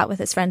smoking pot with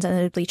his friends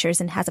under the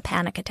bleachers and has a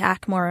panic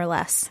attack, more or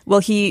less.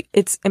 Well,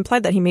 it's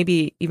implied that he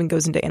maybe even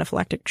goes into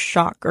anaphylactic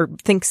shock, or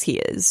thinks he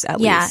is,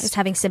 at least. Yeah, is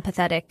having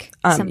sympathetic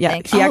something.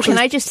 Yeah, can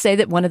I just say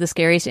that one of the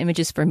scariest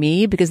images for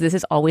me, because this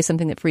is always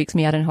something that freaks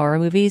me out in horror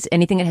movies,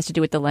 anything that has to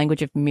do with the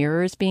language of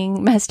mirrors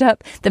being messed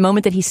up, the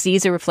moment that he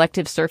sees a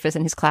reflective surface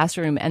in his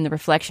classroom and the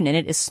reflection in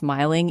it is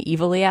smiling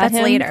evilly at him.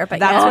 That's later. But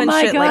that's when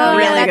shit like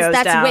really goes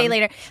down. That's way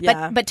later.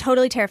 Yeah. But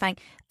totally terrifying.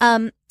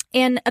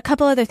 And a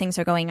couple other things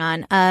are going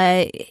on.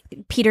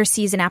 Peter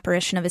sees an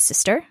apparition of his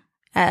sister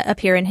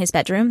appear in his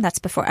bedroom. That's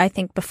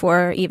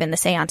before even the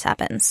seance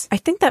happens. I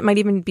think that might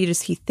even be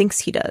just he thinks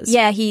he does.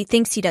 Yeah, he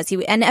thinks he does.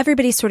 And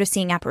everybody's sort of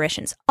seeing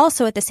apparitions.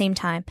 Also, at the same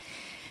time,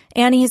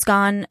 Annie has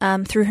gone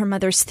through her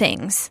mother's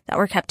things that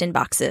were kept in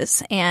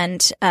boxes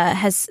and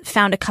has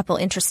found a couple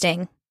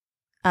interesting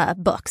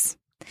books.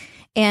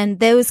 And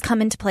those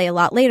come into play a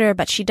lot later,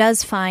 but she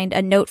does find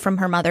a note from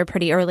her mother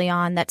pretty early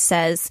on that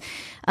says,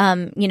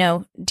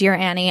 dear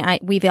Annie,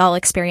 we've all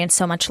experienced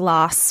so much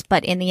loss,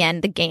 but in the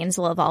end, the gains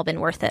will have all been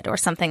worth it, or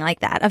something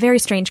like that. A very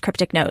strange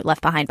cryptic note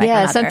left behind by her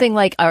mother. Yeah, something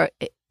like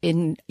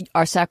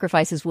our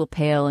sacrifices will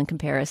pale in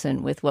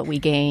comparison with what we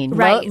gain.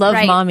 Right, Love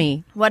right.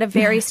 mommy. What a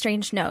very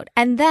strange note.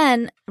 And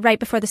then right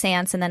before the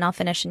seance, and then I'll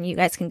finish and you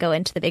guys can go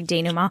into the big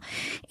denouement,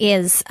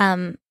 is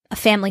a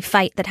family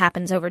fight that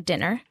happens over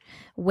dinner,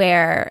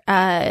 where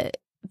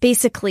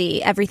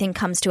basically everything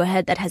comes to a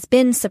head that has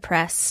been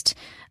suppressed,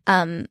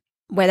 where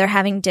they're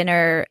having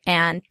dinner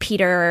and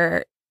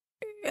Peter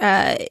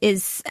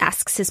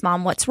asks his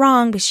mom what's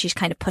wrong, because she's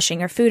kind of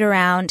pushing her food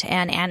around,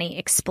 and Annie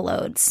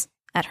explodes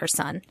at her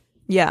son.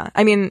 Yeah.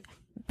 I mean,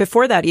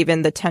 before that,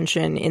 even the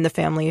tension in the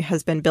family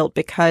has been built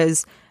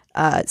because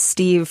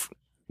Steve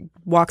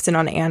walks in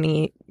on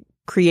Annie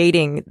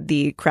creating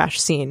the crash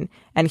scene,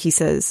 and he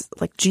says,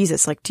 like,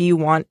 Jesus, like, do you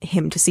want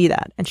him to see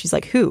that? And she's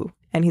like, who?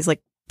 And he's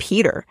like,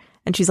 Peter.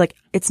 And she's like,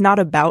 it's not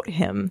about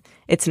him.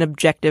 It's an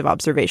objective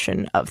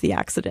observation of the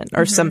accident,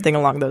 or something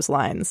along those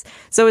lines.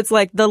 So it's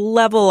like the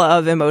level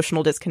of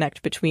emotional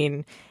disconnect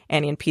between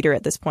Annie and Peter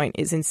at this point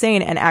is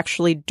insane. And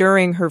actually,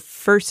 during her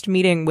first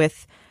meeting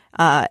with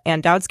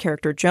Ann Dowd's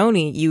character,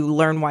 Joni, you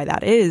learn why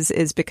that is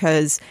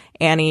because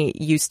Annie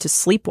used to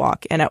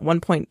sleepwalk. And at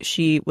one point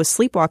she was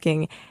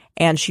sleepwalking,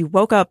 and she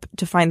woke up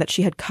to find that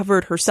she had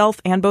covered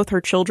herself and both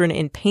her children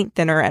in paint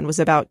thinner and was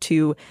about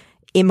to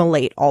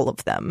immolate all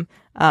of them,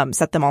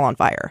 set them all on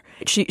fire.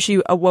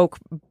 She awoke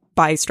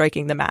by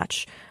striking the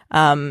match.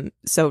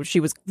 So she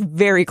was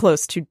very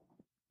close to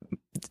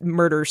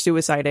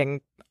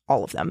suiciding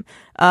all of them.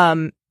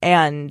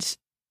 And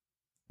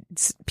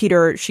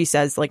Peter, she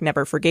says, like,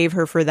 never forgave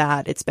her for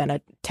that. It's been a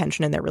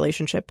tension in their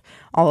relationship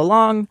all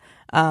along.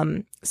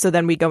 So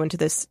then we go into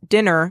this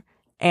dinner,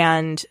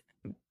 and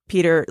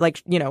Peter,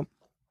 like,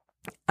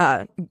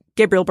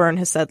 Gabriel Byrne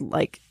has said,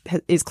 like,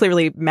 is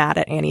clearly mad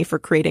at Annie for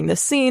creating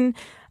this scene,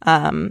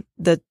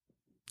 the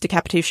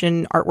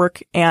decapitation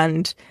artwork,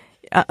 and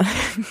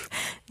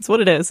it's what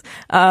it is.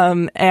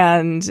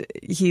 And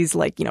he's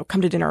like,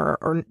 come to dinner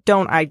or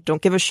don't. I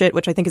don't give a shit,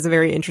 which I think is a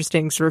very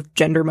interesting sort of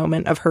gender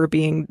moment of her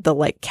being the,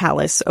 like,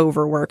 callous,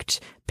 overworked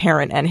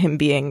parent, and him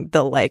being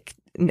the, like,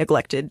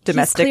 neglected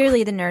domestic. He's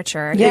clearly the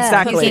nurturer. Yeah,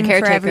 exactly. He's in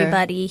for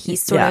everybody.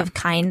 He's sort of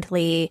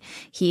kindly.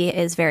 He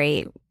is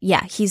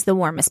he's the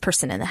warmest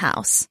person in the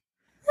house.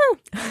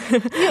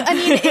 I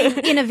mean,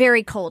 in a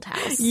very cold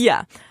house.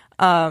 Yeah.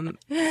 But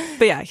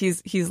yeah,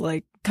 he's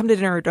like come to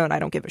dinner or don't, I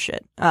don't give a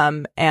shit.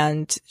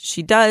 And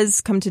she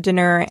does come to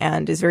dinner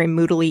and is very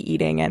moodily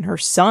eating. And her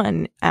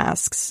son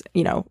asks,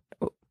 you know,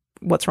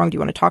 what's wrong? Do you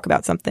want to talk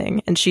about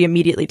something? And she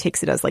immediately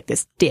takes it as like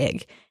this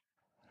dig.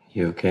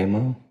 You okay,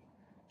 Mom?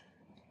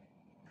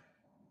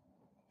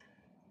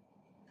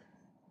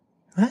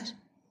 What? Is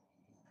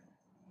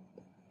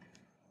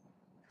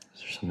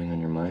there something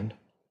on your mind?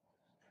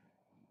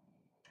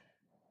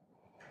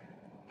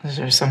 Is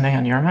there something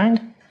on your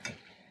mind?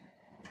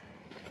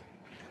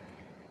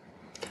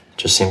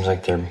 Just seems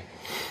like there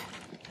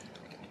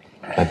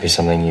might be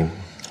something you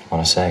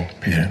want to say.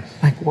 Peter.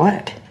 Like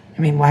what?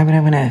 I mean, why would I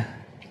want to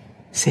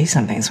say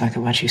something so I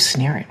could watch you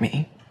sneer at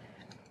me?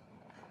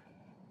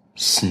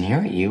 Sneer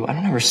at you? I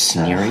don't ever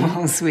sneer at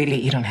you. Oh, sweetie,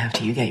 you don't have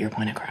to. You get your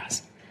point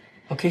across.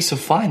 Okay, so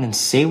fine, then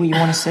say what you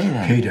want to say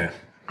then. Peter.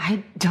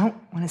 I don't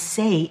want to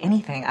say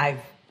anything. I've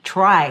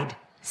tried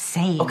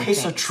saying Okay,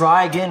 so things.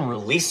 try again.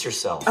 Release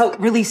yourself. Oh,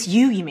 release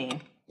you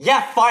mean?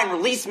 Yeah, fine,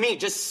 release me.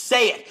 Just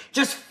say it.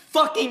 Just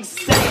fucking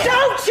say it.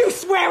 Don't you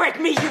swear at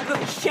me, you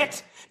little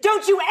shit!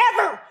 Don't you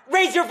ever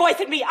raise your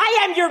voice at me!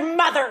 I am your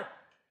mother!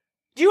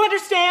 Do you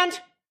understand?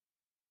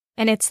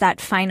 And it's that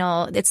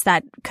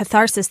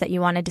catharsis that you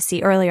wanted to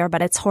see earlier,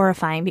 but it's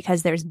horrifying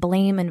because there's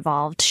blame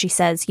involved. She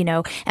says, you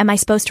know, am I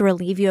supposed to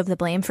relieve you of the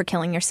blame for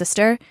killing your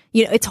sister?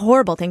 You know, it's a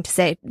horrible thing to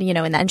say, you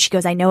know, and then she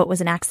goes, I know it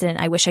was an accident.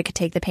 I wish I could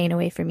take the pain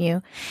away from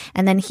you.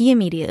 And then he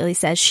immediately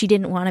says, she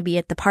didn't want to be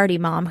at the party,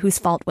 Mom. Whose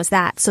fault was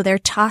that? So they're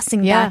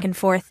tossing back and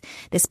forth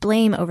this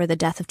blame over the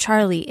death of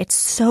Charlie. It's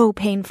so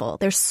painful.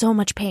 There's so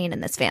much pain in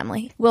this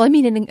family. Well, I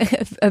mean,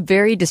 a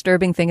very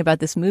disturbing thing about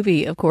this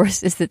movie, of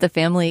course, is that the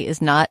family is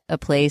not a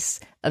place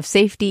of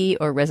safety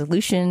or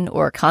resolution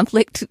or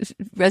conflict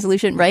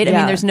resolution, right? I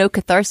mean, there's no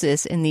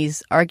catharsis in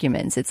these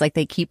arguments. It's like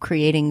they keep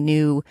creating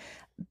new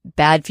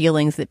bad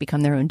feelings that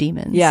become their own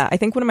demons. Yeah, I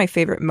think one of my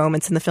favorite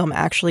moments in the film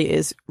actually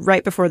is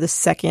right before the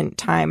second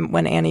time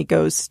when Annie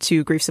goes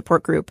to grief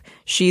support group.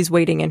 She's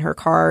waiting in her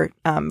car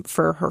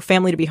for her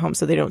family to be home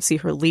so they don't see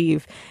her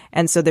leave.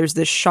 And so there's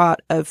this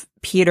shot of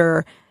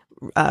Peter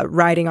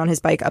riding on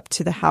his bike up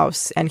to the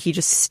house, and he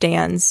just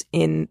stands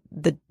in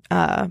the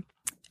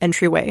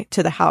entryway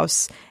to the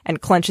house and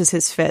clenches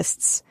his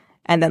fists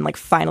and then like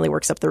finally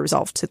works up the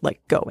resolve to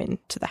like go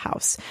into the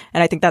house.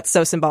 And I think that's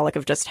so symbolic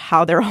of just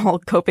how they're all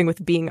coping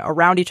with being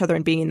around each other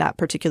and being in that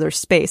particular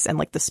space. And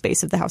like the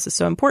space of the house is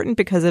so important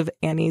because of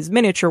Annie's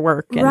miniature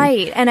work.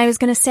 Right. And I was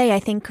going to say, I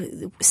think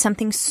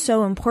something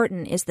so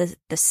important is the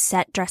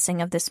set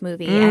dressing of this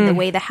movie and the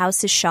way the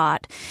house is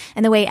shot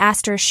and the way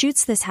Astor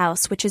shoots this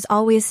house, which is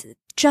always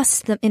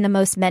just in the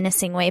most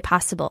menacing way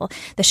possible.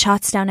 The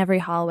shots down every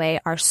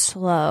hallway are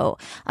slow.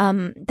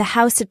 The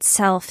house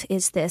itself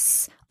is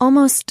this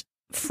almost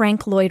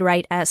Frank Lloyd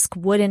Wright-esque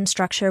wooden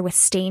structure with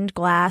stained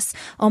glass,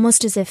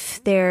 almost as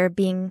if they're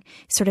being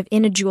sort of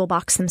in a jewel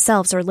box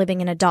themselves or living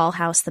in a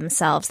dollhouse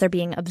themselves. They're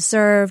being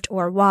observed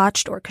or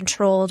watched or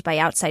controlled by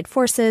outside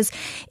forces.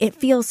 It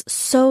feels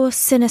so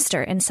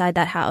sinister inside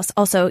that house.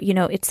 Also, you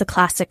know, it's the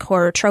classic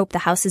horror trope. The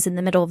house is in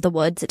the middle of the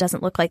woods. It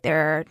doesn't look like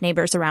there are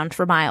neighbors around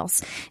for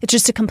miles. It's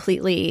just a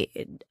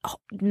completely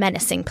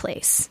menacing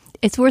place.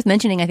 It's worth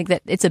mentioning, I think,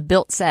 that it's a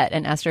built set,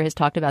 and Astor has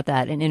talked about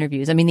that in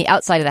interviews. I mean, the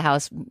outside of the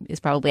house is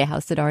probably a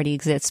house that already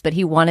exists, but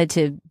he wanted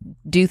to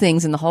do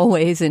things in the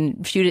hallways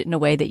and shoot it in a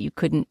way that you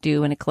couldn't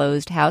do in a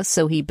closed house.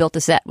 So he built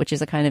a set, which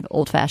is a kind of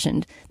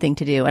old-fashioned thing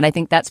to do. And I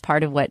think that's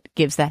part of what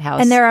gives that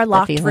house. And there are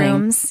locked feeling.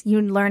 rooms.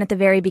 You learn at the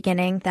very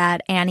beginning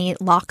that Annie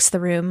locks the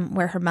room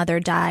where her mother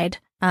died.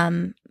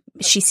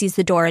 She sees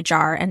the door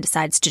ajar and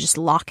decides to just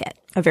lock it.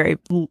 A very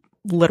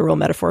literal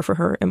metaphor for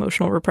her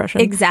emotional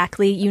repression.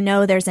 Exactly. You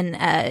know, there's an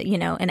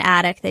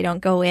attic. They don't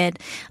go in.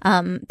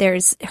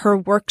 There's her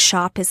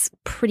workshop is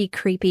pretty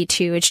creepy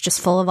too. It's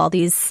just full of all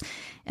these,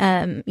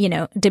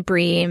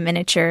 debris,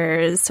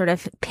 miniatures, sort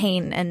of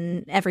paint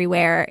and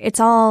everywhere.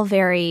 It's all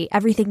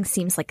everything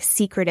seems like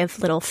secretive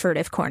little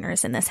furtive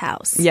corners in this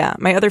house. Yeah.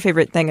 My other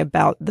favorite thing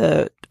about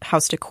the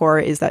house decor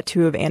is that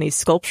two of Annie's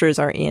sculptures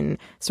are in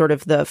sort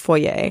of the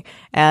foyer.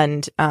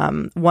 And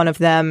one of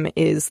them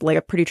is like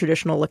a pretty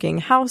traditional looking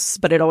house,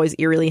 but it always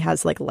eerily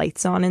has like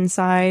lights on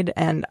inside.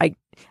 And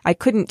I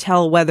couldn't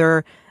tell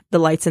whether the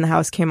lights in the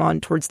house came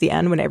on towards the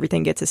end when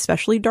everything gets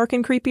especially dark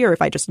and creepy, or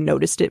if I just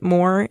noticed it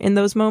more in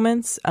those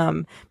moments.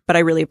 But I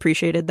really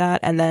appreciated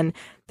that. And then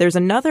there's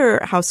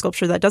another house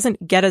sculpture that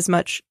doesn't get as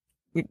much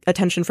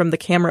attention from the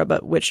camera,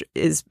 but which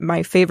is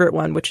my favorite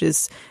one, which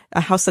is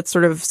a house that's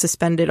sort of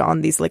suspended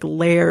on these like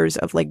layers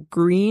of like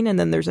green. And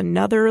then there's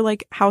another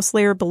like house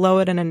layer below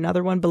it and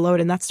another one below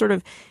it. And that's sort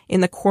of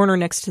in the corner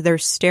next to their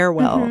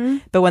stairwell. Mm-hmm.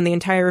 But when the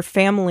entire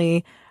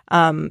family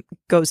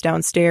goes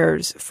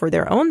downstairs for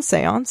their own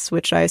seance,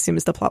 which I assume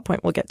is the plot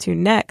point we'll get to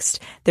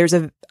next, there's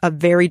a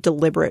very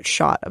deliberate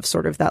shot of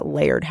sort of that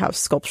layered house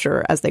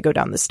sculpture as they go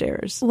down the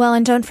stairs. Well,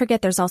 and don't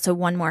forget there's also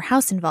one more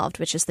house involved,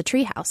 which is the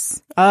tree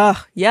house.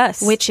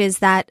 Yes. Which is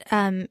that,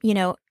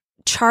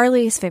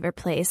 Charlie's favorite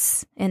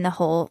place in the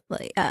whole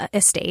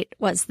estate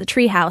was the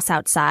tree house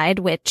outside,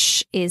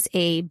 which is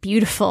a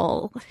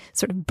beautiful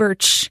sort of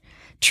birch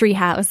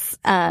treehouse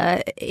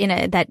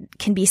that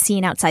can be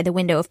seen outside the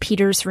window of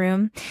Peter's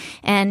room.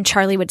 And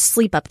Charlie would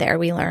sleep up there,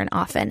 we learn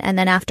often. And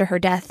then after her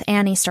death,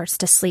 Annie starts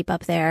to sleep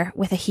up there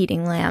with a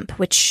heating lamp,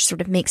 which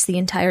sort of makes the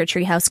entire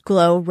treehouse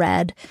glow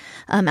red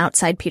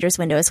outside Peter's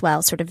window as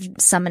well, sort of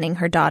summoning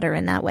her daughter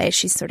in that way.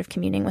 She's sort of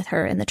communing with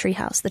her in the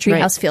treehouse. The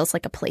treehouse feels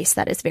like a place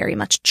that is very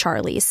much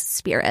Charlie's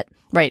spirit.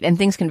 Right, and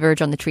things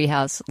converge on the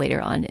treehouse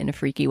later on in a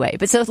freaky way.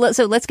 But so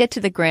let's get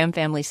to the Graham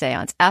family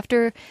seance.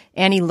 After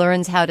Annie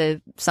learns how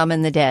to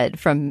summon the dead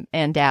from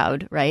Ann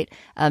Dowd, right?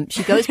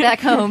 She goes back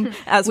home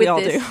as we all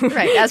do,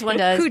 right? As one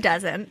does. Who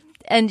doesn't?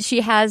 And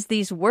she has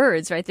these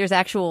words, right? There's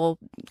actual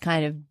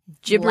kind of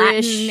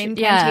gibberish Latin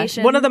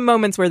incantation. Yeah. One of the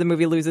moments where the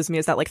movie loses me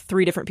is that like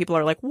 3 different people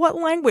are like, "What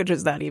language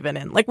is that even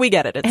in?" Like, we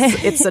get it.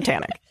 It's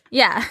satanic.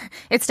 Yeah,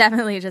 it's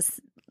definitely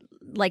just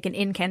like an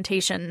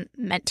incantation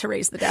meant to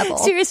raise the devil.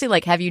 Seriously,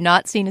 like, have you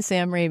not seen a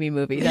Sam Raimi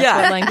movie? That's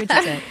what language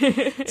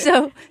is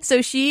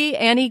in. So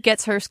Annie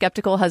gets her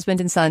skeptical husband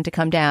and son to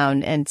come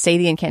down and say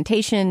the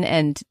incantation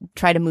and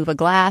try to move a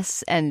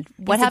glass. And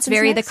what happens? It's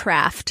very next? The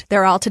Craft.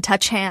 They're all to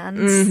touch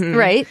hands.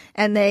 Right.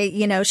 And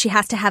she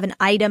has to have an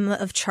item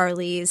of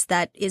Charlie's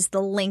that is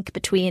the link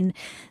between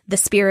the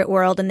spirit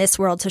world and this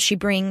world. So she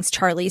brings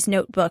Charlie's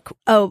notebook.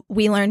 Oh,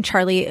 we learn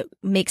Charlie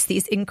makes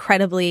these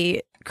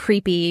incredibly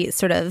creepy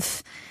sort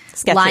of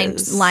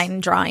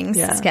line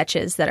drawings,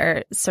 sketches that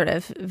are sort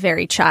of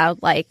very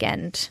childlike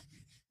and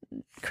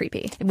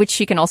creepy. Which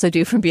she can also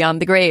do from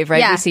beyond the grave, right?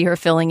 Yeah. We see her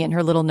filling in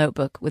her little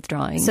notebook with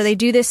drawings. So they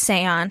do this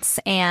seance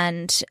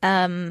and,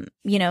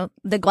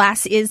 the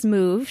glass is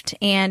moved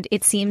and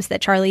it seems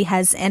that Charlie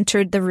has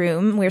entered the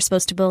room, we're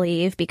supposed to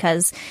believe,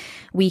 because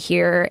we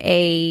hear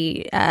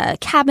a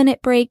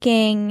cabinet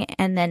breaking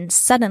and then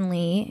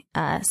suddenly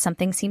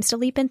something seems to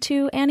leap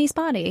into Annie's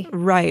body.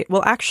 Right.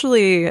 Well,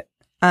 actually,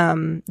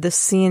 the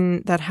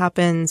scene that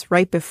happens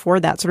right before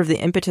that, sort of the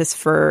impetus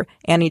for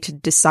Annie to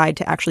decide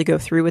to actually go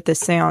through with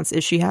this seance,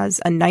 is she has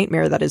a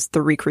nightmare that is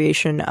the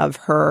recreation of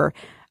her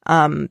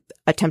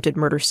attempted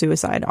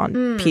murder-suicide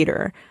on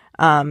Peter,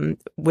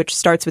 which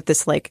starts with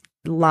this like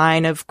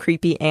line of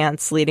creepy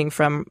ants leading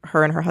from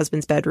her and her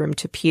husband's bedroom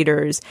to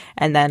Peter's,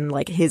 and then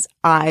like his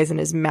eyes and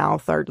his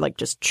mouth are like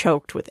just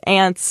choked with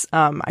ants.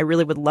 I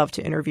really would love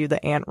to interview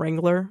the ant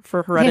wrangler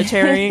for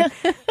Hereditary.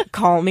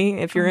 Call me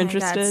if you're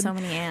interested. God, so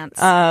many ants.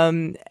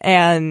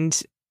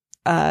 And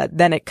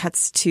then it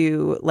cuts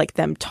to like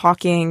them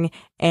talking,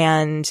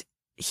 and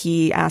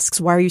he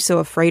asks, "Why are you so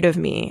afraid of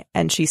me?"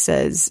 And she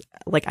says,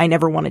 like, "I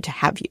never wanted to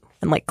have you,"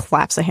 and like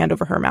claps a hand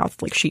over her mouth.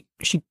 Like she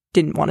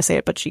didn't want to say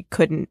it, but she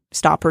couldn't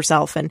stop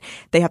herself. And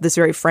they have this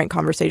very frank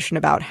conversation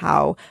about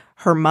how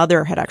her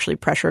mother had actually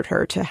pressured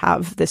her to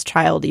have this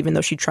child, even though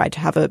she tried to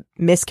have a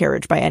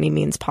miscarriage by any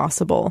means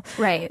possible.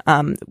 Right.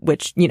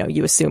 Which,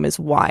 you assume is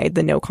why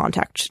the no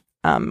contact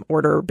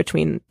order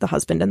between the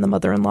husband and the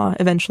mother-in-law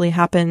eventually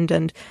happened.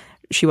 And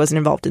she wasn't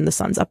involved in the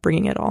son's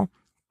upbringing at all.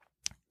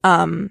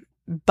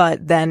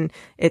 But then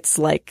it's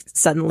like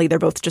suddenly they're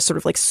both just sort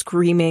of like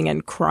screaming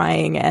and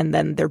crying, and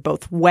then they're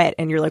both wet,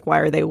 and you're like, why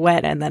are they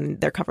wet? And then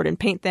they're covered in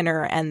paint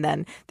thinner, and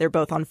then they're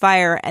both on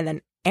fire, and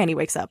then Annie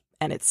wakes up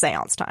and it's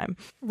seance time.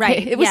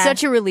 Right. It was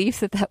such a relief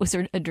that was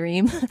a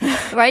dream,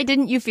 right?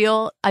 Didn't you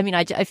feel,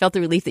 I felt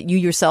the relief that you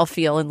yourself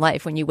feel in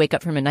life when you wake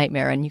up from a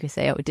nightmare and you can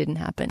say, oh, it didn't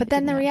happen. But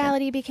then the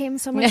reality became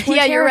so much more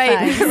you're right.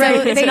 terrifying.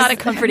 Right. It's not a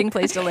comforting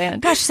place to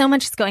land. Gosh, so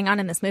much is going on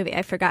in this movie.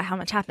 I forgot how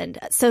much happened.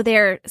 So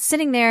they're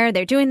sitting there,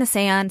 they're doing the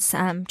seance.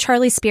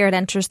 Charlie's spirit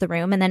enters the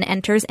room and then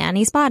enters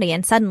Annie's body.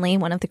 And suddenly,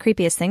 one of the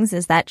creepiest things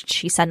is that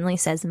she suddenly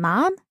says,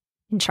 "Mom?"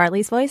 in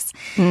Charlie's voice.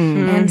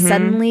 And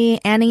suddenly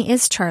Annie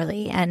is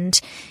Charlie. And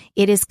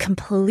it is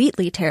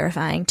completely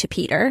terrifying to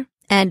Peter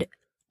and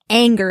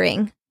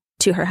angering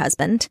to her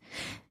husband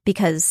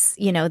because,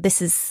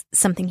 this is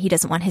something he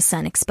doesn't want his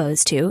son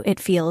exposed to.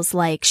 It feels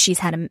like she's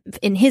had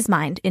in his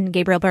mind, in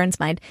Gabriel Byrne's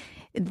mind,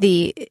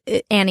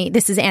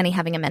 this is Annie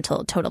having a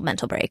total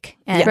mental break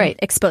and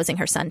exposing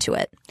her son to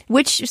it.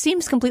 Which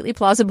seems completely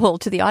plausible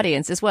to the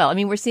audience as well. I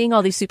mean, we're seeing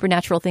all these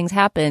supernatural things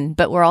happen,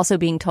 but we're also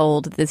being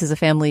told this is a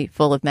family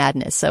full of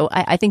madness. So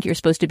I think you're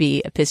supposed to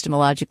be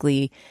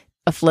epistemologically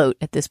afloat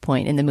at this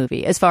point in the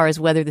movie as far as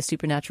whether the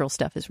supernatural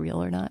stuff is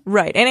real or not.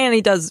 Right. And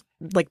Annie does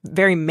like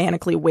very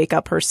manically wake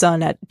up her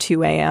son at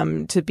 2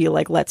 a.m. to be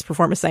like, let's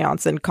perform a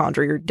seance and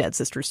conjure your dead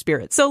sister's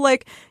spirit. So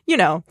like,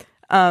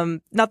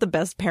 not the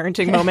best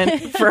parenting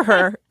moment for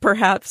her,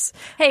 perhaps.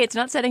 Hey, it's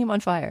not setting him on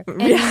fire.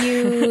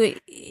 And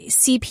you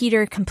see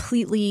Peter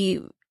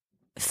completely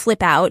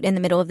flip out in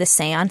the middle of this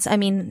seance. I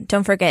mean,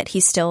 don't forget,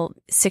 he's still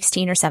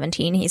 16 or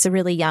 17. He's a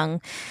really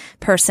young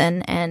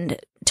person and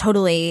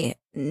totally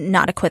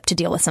not equipped to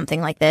deal with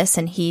something like this.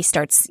 And he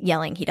starts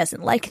yelling, he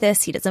doesn't like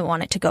this. He doesn't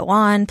want it to go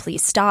on.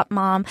 Please stop,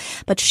 Mom.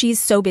 But she's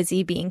so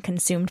busy being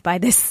consumed by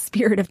this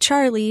spirit of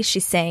Charlie.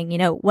 She's saying,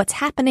 what's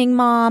happening,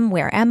 Mom?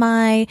 Where am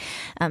I?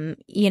 And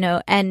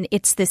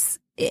it's this,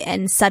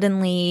 and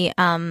suddenly,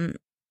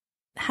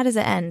 how does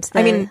it end?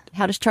 I mean,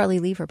 how does Charlie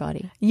leave her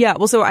body? Yeah,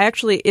 well, so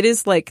it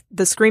is like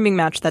the screaming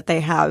match that they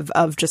have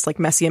of just like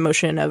messy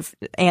emotion of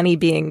Annie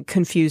being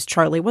confused,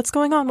 Charlie, what's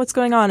going on? What's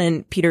going on?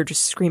 And Peter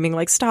just screaming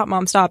like, stop,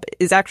 Mom, stop,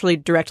 is actually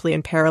directly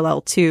in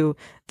parallel to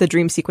the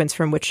dream sequence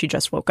from which she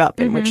just woke up,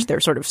 in which they're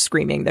sort of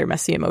screaming their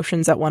messy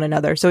emotions at one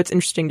another. So it's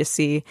interesting to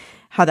see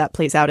how that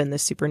plays out in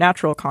this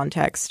supernatural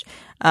context.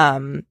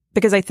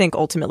 Because I think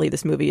ultimately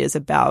this movie is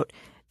about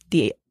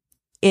the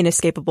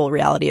inescapable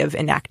reality of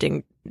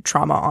enacting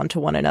trauma onto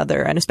one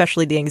another, and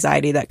especially the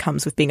anxiety that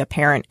comes with being a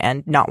parent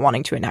and not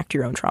wanting to enact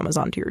your own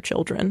traumas onto your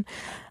children.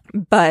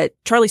 But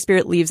Charlie's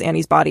spirit leaves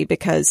Annie's body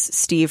because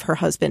Steve, her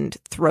husband,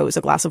 throws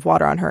a glass of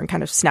water on her and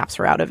kind of snaps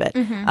her out of it,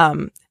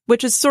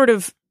 which is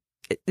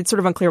it's sort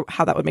of unclear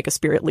how that would make a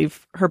spirit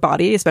leave her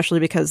body, especially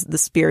because the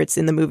spirits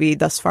in the movie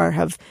thus far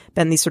have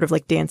been these sort of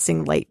like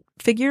dancing light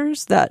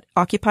figures that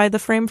occupy the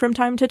frame from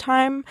time to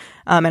time.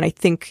 And I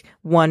think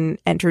one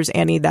enters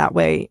Annie that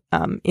way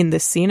in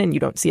this scene, and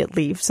you don't see it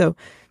leave. So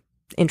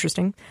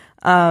interesting.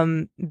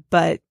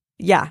 But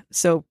yeah,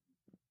 so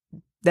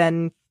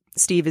then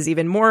Steve is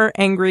even more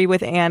angry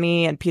with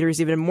Annie, and Peter's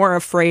even more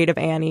afraid of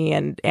Annie,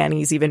 and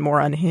Annie's even more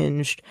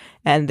unhinged,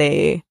 and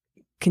they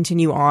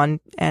continue on,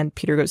 and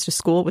Peter goes to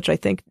school, which I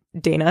think,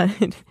 Dana,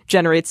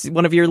 generates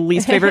one of your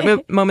least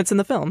favorite moments in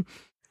the film.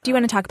 Do you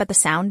want to talk about the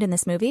sound in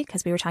this movie?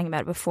 Because we were talking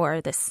about it before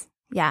this.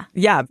 Yeah.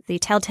 The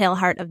telltale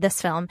heart of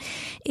this film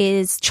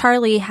is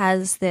Charlie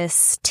has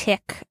this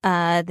tick,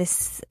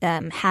 this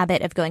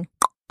habit of going.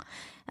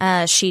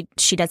 She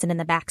does it in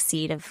the back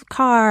seat of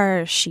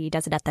car. She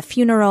does it at the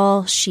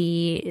funeral.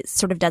 She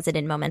sort of does it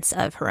in moments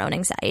of her own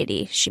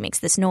anxiety. She makes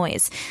this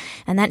noise,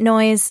 and that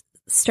noise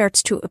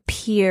starts to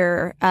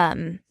appear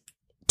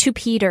to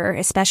Peter,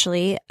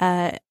 especially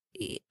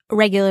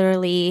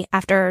regularly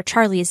after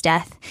Charlie's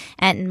death,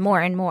 and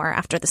more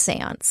after the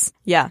seance.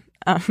 Yeah.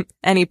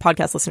 Any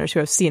podcast listeners who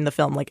have seen the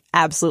film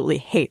absolutely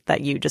hate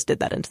that you just did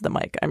that into the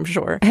mic, I'm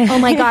sure. Oh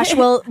my gosh.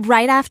 Well,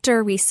 right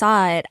after we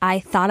saw it, I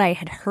thought I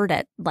had heard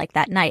it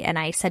that night, and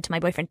I said to my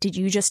boyfriend, did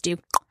you just do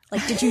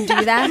did you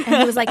do that? And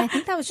he was like, I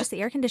think that was just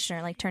the air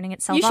conditioner turning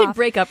itself off. You should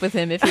break up with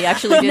him if he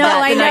actually did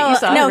that. I know. Night you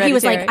saw no, Hereditary. He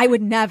was like, I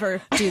would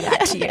never do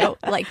that to you.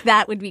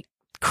 That would be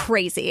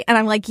crazy. And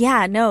I'm like,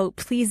 yeah, no,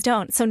 please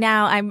don't. So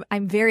now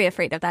I'm very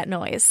afraid of that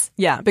noise.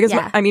 Yeah, because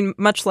I mean,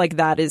 much like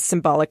that is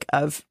symbolic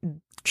of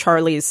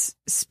Charlie's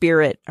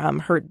spirit,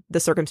 the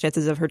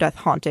circumstances of her death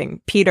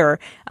haunting Peter.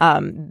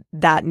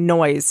 That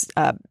noise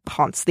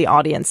haunts the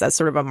audience as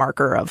sort of a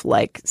marker of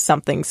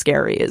something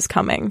scary is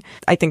coming.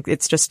 I think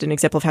it's just an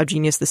example of how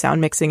genius the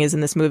sound mixing is in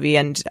this movie,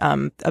 and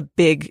a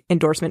big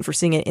endorsement for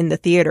seeing it in the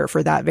theater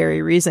for that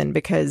very reason,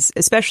 because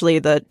especially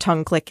the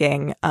tongue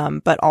clicking,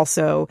 but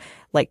also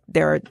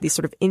there are these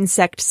sort of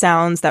insect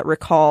sounds that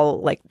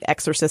recall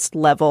Exorcist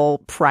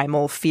level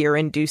primal fear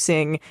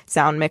inducing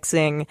sound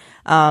mixing.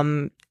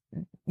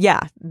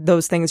 Yeah,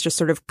 those things just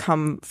sort of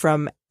come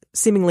from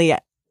seemingly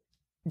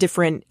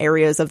different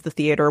areas of the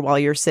theater while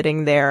you're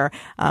sitting there.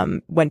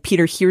 When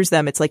Peter hears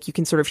them, it's you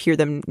can sort of hear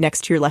them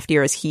next to your left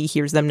ear as he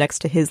hears them next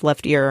to his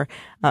left ear.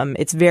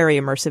 It's very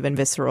immersive and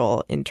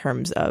visceral in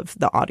terms of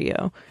the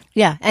audio.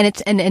 Yeah, and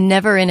it's and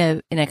never in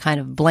a kind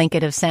of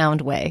blanket of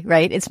sound way,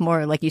 right? It's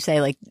more like you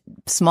say,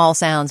 small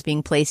sounds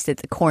being placed at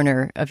the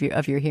corner of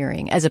your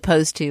hearing, as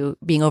opposed to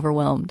being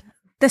overwhelmed.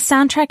 The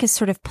soundtrack is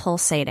sort of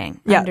pulsating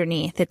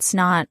underneath. It's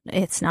not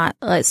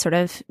sort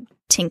of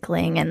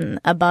tinkling and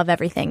above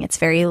everything.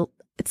 It's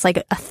like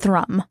a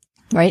thrum.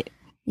 Right.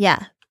 Yeah.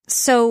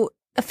 So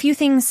a few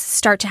things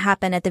start to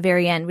happen at the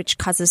very end, which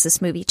causes this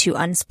movie to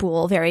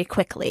unspool very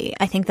quickly.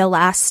 I think the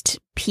last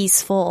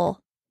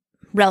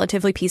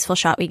relatively peaceful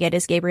shot we get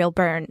is Gabriel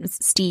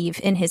Byrne's Steve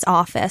in his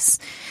office.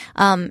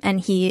 And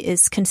he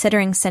is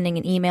considering sending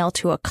an email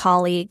to a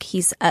colleague.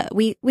 He's,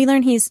 we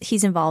learn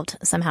he's involved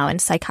somehow in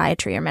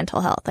psychiatry or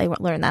mental health. I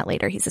learned that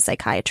later. He's a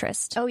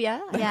psychiatrist. Oh,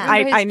 yeah? Yeah.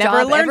 I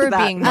never learned that.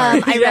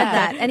 I read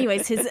that.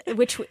 Anyways,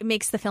 which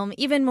makes the film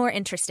even more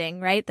interesting,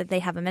 right? That they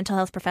have a mental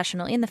health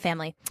professional in the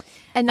family.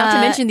 And not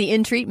to mention the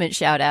in treatment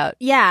shout out.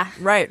 Yeah.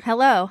 Right.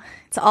 Hello.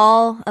 It's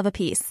all of a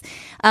piece.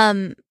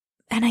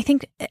 And I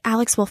think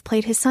Alex Wolff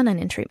played his son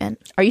in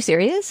treatment. Are you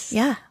serious?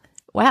 Yeah.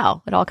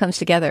 Wow. It all comes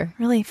together.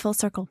 Really full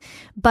circle.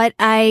 But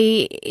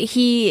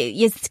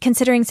he is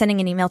considering sending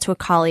an email to a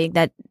colleague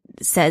that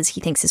says he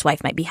thinks his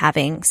wife might be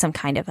having some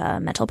kind of a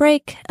mental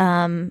break.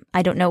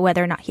 I don't know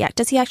whether or not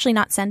does he actually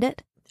not send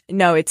it?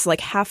 No, it's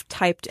half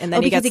typed, and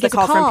then he gets the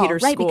call from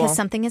Peter's right, school. Because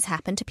something has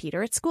happened to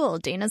Peter at school.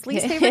 Dana's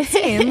least favorite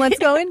scene. Let's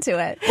go into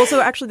it. Well,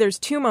 so actually there's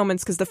two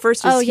moments, because the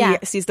first is he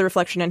sees the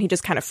reflection and he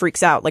just kind of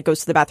freaks out,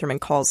 goes to the bathroom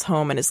and calls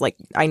home and is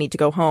I need to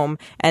go home.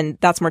 And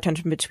that's more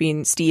tension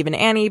between Steve and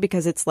Annie,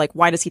 because it's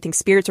why does he think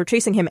spirits are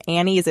chasing him?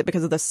 Annie, is it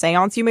because of the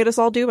seance you made us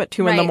all do at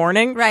 2 in the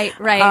morning? Right.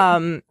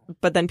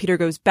 But then Peter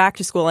goes back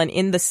to school, and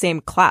in the same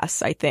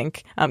class, I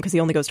think, because he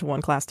only goes to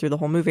one class through the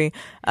whole movie,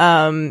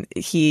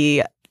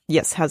 he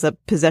has a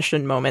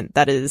possession moment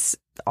that is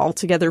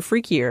altogether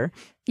freakier.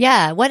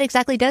 Yeah, what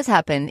exactly does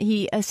happen?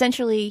 He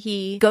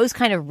goes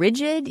kind of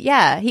rigid.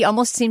 Yeah, he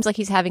almost seems like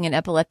he's having an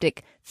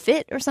epileptic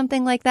fit or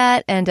something like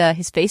that. And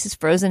his face is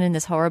frozen in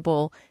this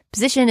horrible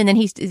position. And then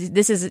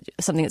this is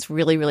something that's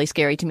really, really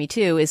scary to me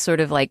too, is sort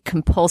of like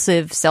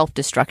compulsive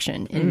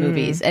self-destruction in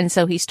movies. And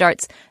so he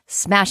starts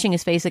smashing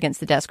his face against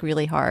the desk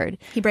really hard.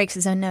 He breaks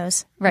his own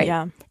nose. Right.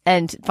 Yeah.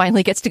 And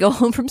finally gets to go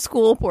home from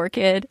school, poor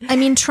kid. I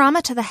mean,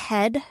 trauma to the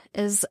head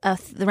is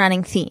the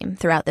running theme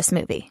throughout this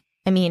movie.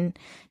 I mean,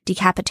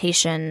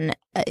 decapitation,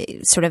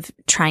 sort of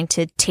trying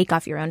to take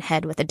off your own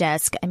head with a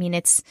desk. I mean,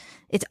 it's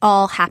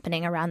all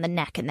happening around the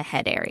neck and the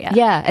head area.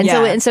 Yeah.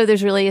 And so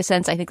there's really a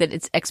sense, I think, that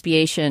it's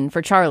expiation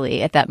for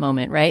Charlie at that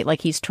moment, right? Like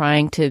he's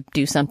trying to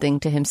do something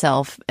to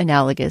himself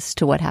analogous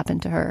to what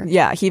happened to her.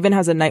 Yeah. He even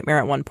has a nightmare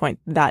at one point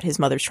that his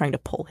mother's trying to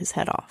pull his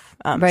head off.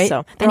 Right.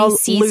 So and he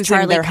sees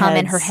Charlie come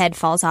and her heads. head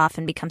falls off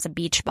and becomes a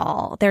beach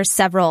ball. There's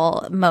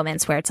several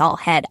moments where it's all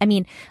head. I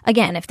mean,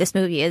 again, if this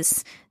movie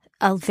is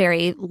a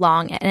very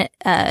long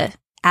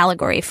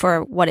allegory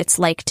for what it's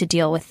like to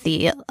deal with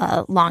the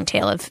long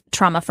tail of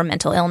trauma from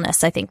mental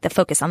illness, I think the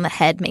focus on the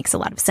head makes a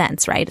lot of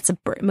sense, right? It's a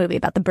movie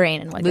about the brain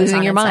and what losing goes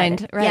on your inside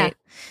mind, it. right? Yeah,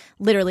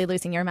 literally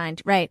losing your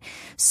mind, right?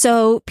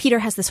 So Peter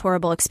has this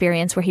horrible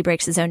experience where he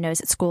breaks his own nose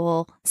at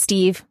school.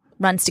 Steve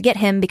runs to get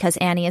him because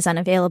Annie is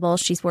unavailable.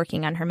 She's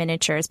working on her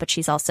miniatures, but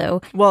she's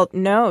also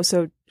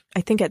So I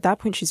think at that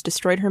point she's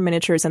destroyed her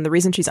miniatures, and the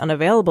reason she's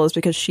unavailable is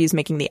because she's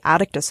making the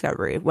attic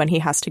discovery when he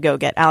has to go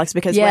get Alex.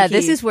 Because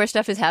this is where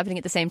stuff is happening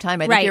at the same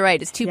time. I think you're right.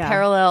 It's two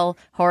parallel,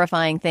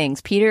 horrifying things.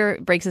 Peter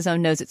breaks his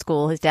own nose at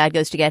school. His dad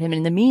goes to get him. And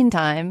in the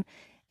meantime,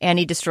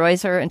 Annie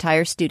destroys her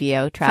entire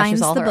studio, trashes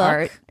finds all the her book,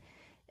 art.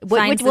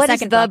 What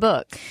is the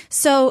book?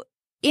 So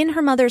in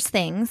her mother's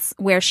things,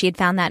 where she had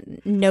found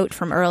that note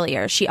from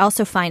earlier, she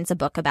also finds a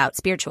book about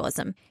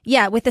spiritualism.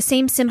 Yeah, with the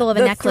same symbol of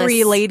a necklace.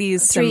 Three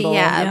ladies symbol.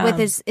 Yeah,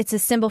 it's a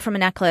symbol from a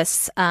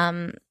necklace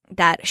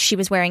that she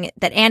was wearing,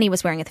 that Annie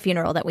was wearing at the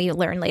funeral, that we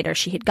learn later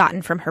she had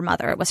gotten from her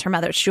mother. It was her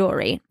mother's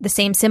jewelry. The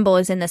same symbol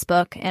is in this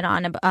book and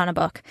on a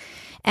book.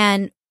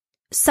 And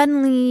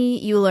suddenly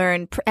you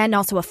learn, and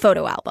also a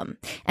photo album.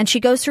 And she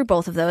goes through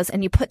both of those,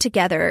 and you put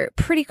together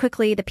pretty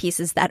quickly the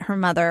pieces that her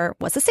mother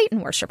was a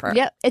Satan worshiper.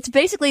 Yeah, it's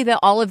basically the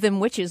all of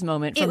them witches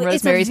moment from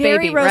Rosemary's Baby, It's a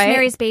very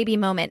Rosemary's Baby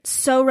moment.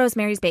 So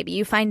Rosemary's Baby.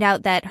 You find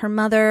out that her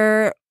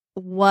mother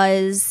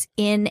was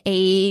in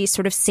a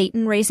sort of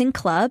Satan-raising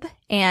club,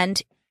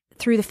 and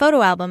through the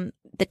photo album,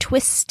 the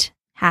twist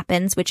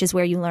happens, which is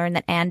where you learn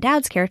that Ann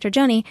Dowd's character,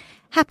 Joni,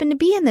 happened to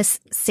be in this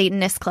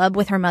Satanist club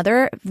with her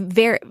mother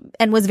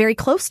and was very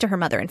close to her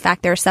mother. In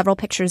fact, there are several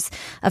pictures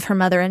of her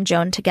mother and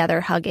Joan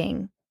together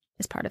hugging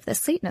as part of this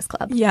Satanist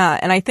club. Yeah,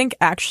 and I think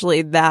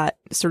actually that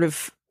sort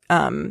of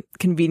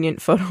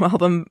convenient photo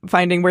album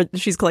finding where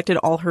she's collected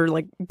all her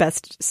like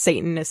best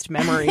Satanist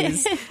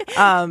memories.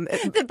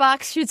 The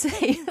box should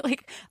say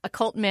like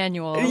occult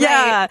manual.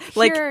 Yeah, Right.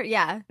 like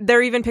Here, there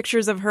are even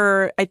pictures of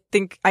her.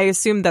 I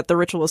assume that the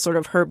ritual is sort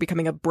of her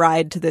becoming a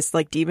bride to this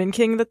like demon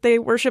king that they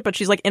worship, but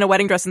she's like in a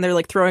wedding dress and they're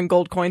like throwing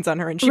gold coins on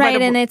her, and she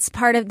right, and it's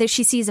part of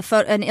she sees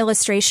an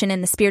illustration in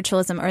the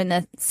spiritualism or in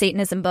the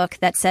Satanism book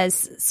that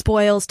says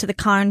spoils to the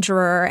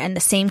conjurer, and the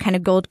same kind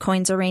of gold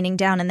coins are raining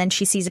down, and then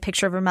she sees a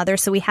picture of her mother.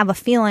 So we have a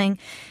feeling,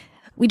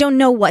 we don't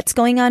know what's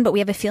going on, but we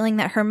have a feeling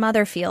that her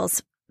mother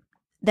feels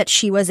that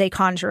she was a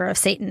conjurer of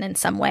Satan in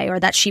some way, or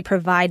that she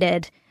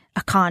provided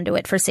a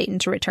conduit for Satan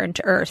to return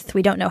to Earth.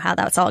 We don't know how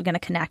that's all going to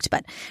connect,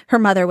 but her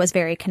mother was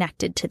very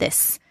connected to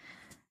this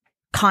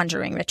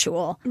conjuring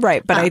ritual.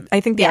 Right, but I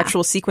think the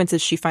actual sequence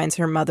is she finds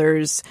her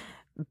mother's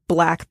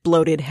black,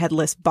 bloated,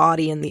 headless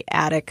body in the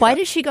attic. Why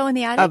does she go in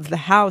the attic? Of the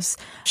house.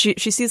 She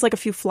sees like a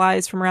few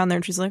flies from around there,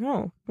 and she's like,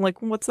 oh,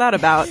 like, what's that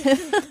about?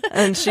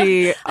 And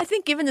I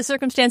think given the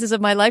circumstances of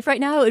my life right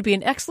now, it would be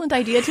an excellent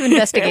idea to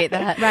investigate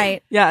that.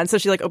 Right. Yeah, and so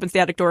she like opens the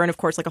attic door, and of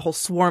course like a whole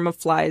swarm of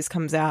flies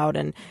comes out,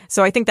 and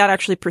so I think that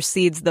actually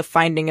precedes the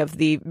finding of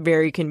the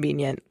very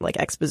convenient like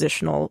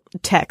expositional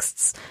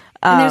texts.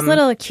 And there's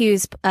little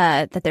cues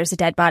that there's a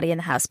dead body in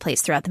the house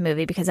placed throughout the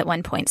movie, because at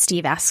one point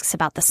Steve asks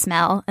about the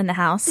smell in the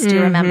house. Do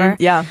you remember?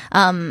 Yeah.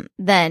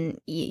 Then,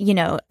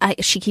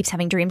 she keeps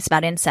having dreams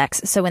about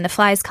insects. So when the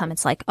flies come,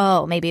 it's like,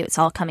 oh, maybe it's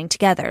all coming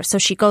together. So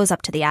she goes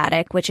up to the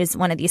attic, which is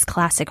one of these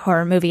classic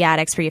horror movie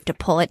attics where you have to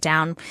pull it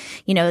down.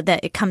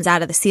 That it comes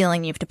out of the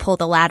ceiling. You have to pull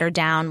the ladder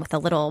down with a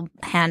little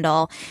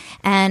handle.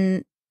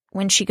 And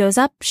when she goes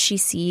up, she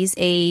sees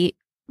a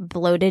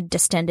bloated,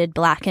 distended,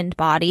 blackened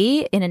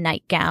body in a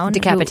nightgown.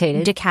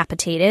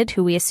 Decapitated,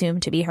 who we assume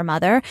to be her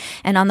mother.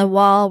 And on the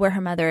wall where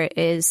her mother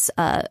is,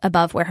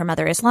 above where her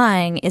mother is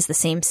lying, is the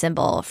same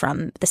symbol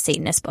from the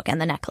Satanist book and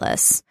the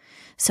necklace.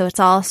 So it's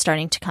all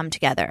starting to come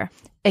together.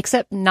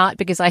 Except not,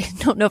 because I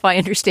don't know if I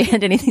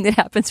understand anything that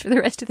happens for the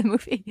rest of the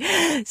movie.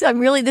 So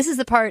this is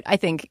the part, I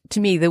think,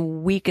 to me, the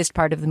weakest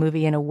part of the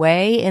movie in a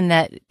way, in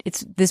that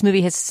this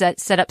movie has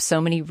set up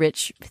so many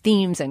rich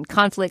themes and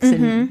conflicts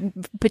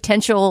and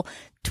potential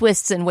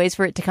twists and ways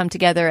for it to come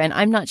together. And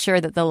I'm not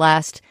sure that the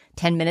last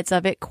 10 minutes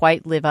of it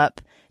quite live up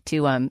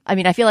to, I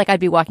mean, I feel like I'd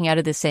be walking out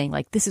of this saying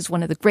like, this is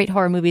one of the great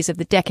horror movies of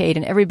the decade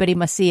and everybody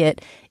must see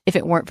it if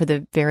it weren't for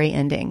the very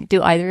ending.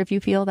 Do either of you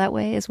feel that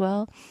way as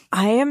well?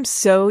 I am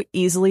so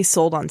easily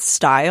sold on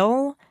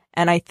style.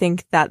 And I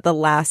think that the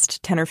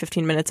last 10 or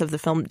 15 minutes of the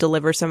film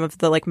deliver some of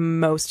the like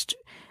most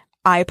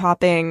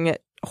eye-popping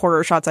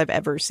horror shots I've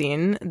ever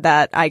seen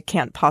that I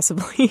can't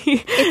possibly.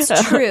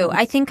 It's true.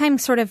 I think I'm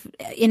sort of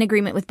in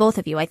agreement with both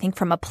of you. I think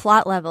from a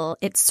plot level,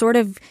 it sort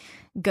of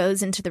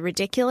goes into the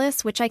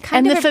ridiculous, which I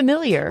kind and of the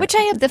familiar, which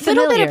I the a little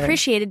familiar. bit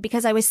appreciated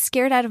because I was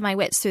scared out of my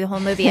wits through the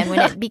whole movie. And when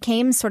it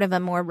became sort of a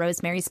more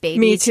Rosemary's Baby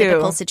Me too.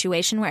 typical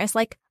situation where I was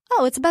like,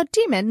 oh, it's about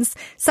demons.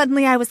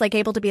 Suddenly I was like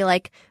able to be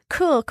like,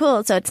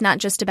 cool. So it's not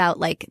just about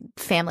like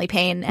family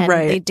pain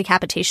and the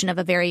decapitation of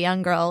a very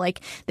young girl. Like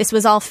this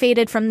was all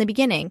fated from the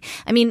beginning.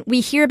 I mean, we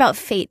hear about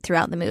fate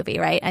throughout the movie,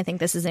 right? I think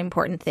this is an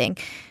important thing.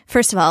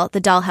 First of all,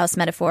 the dollhouse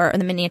metaphor or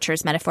the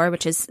miniatures metaphor,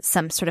 which is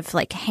some sort of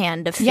like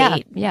hand of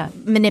fate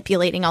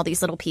manipulating all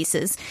these little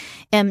pieces.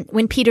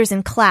 When Peter's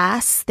in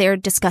class, they're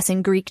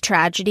discussing Greek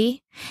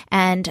tragedy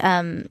and,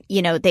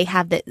 they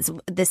have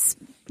this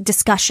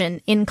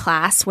discussion in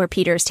class where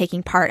Peter is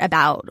taking part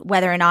about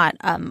whether or not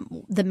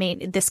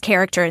this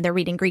character, they're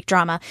reading Greek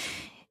drama,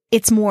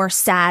 it's more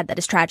sad that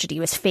his tragedy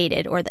was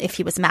fated or if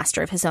he was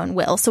master of his own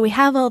will. So we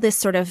have all this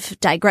sort of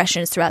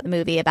digressions throughout the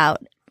movie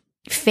about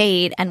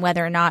fate and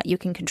whether or not you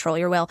can control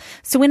your will.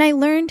 So when I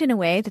learned in a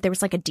way that there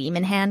was like a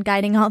demon hand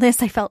guiding all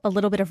this, I felt a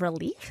little bit of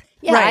relief.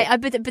 Yeah,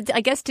 but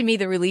I guess to me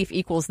the relief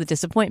equals the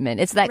disappointment.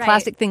 It's that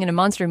classic thing in a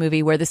monster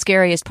movie where the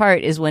scariest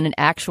part is when an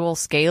actual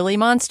scaly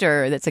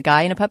monster that's a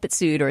guy in a puppet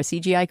suit or a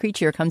CGI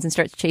creature comes and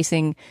starts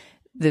chasing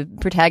the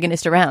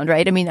protagonist around,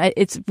 right? I mean,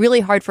 it's really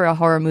hard for a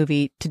horror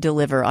movie to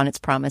deliver on its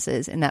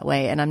promises in that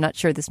way. And I'm not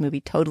sure this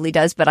movie totally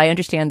does, but I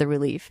understand the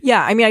relief.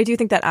 Yeah, I mean, I do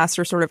think that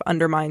Astor sort of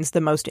undermines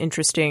the most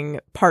interesting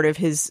part of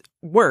his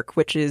work,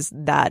 which is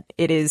that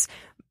it is,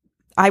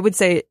 I would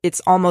say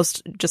it's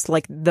almost just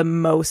like the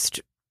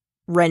most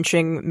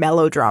wrenching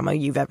melodrama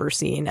you've ever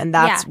seen. And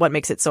that's what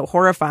makes it so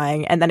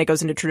horrifying. And then it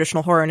goes into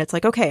traditional horror and it's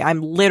like, okay,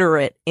 I'm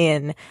literate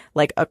in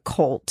like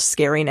occult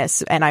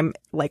scariness and I'm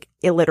like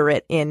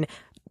illiterate in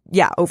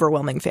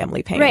overwhelming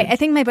family pain. Right. I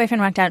think my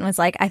boyfriend walked out and was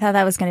like, I thought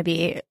that was going to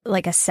be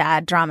like a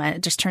sad drama.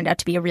 It just turned out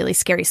to be a really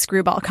scary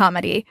screwball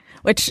comedy,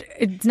 which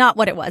it's not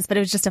what it was, but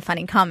it was just a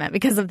funny comment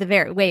because of the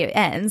very way it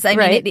ends. I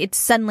mean, it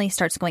suddenly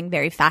starts going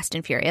very fast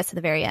and furious at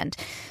the very end.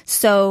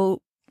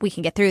 So we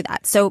can get through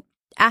that. So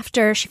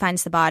after she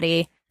finds the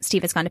body,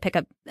 Steve has gone to pick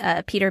up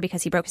Peter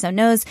because he broke his own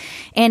nose.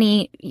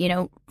 Annie,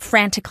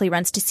 frantically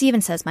runs to Steve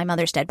and says, my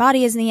mother's dead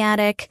body is in the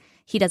attic.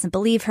 He doesn't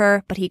believe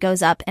her, but he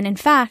goes up. And in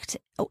fact,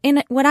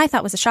 in what I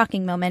thought was a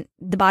shocking moment,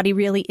 the body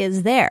really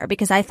is there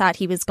because I thought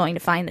he was going to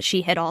find that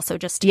she had also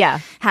just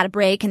had a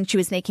break and she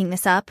was making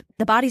this up.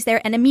 The body's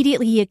there. And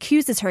immediately he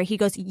accuses her. He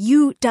goes,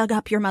 you dug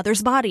up your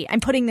mother's body. I'm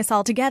putting this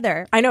all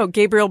together. I know.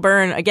 Gabriel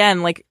Byrne,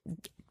 again, like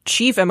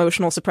chief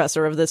emotional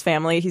suppressor of this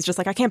family. He's just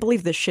like, I can't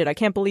believe this shit. I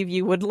can't believe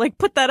you would like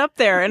put that up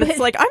there. And it's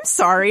like, I'm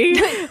sorry.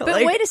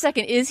 But wait a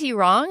second. Is he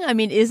wrong? I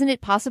mean, isn't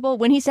it possible?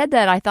 When he said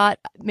that, I thought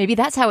maybe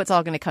that's how it's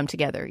all going to come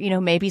together.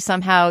 Maybe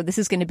somehow this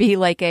is going to be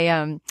like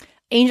a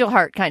Angel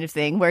Heart kind of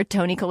thing where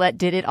Toni Collette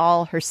did it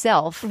all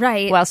herself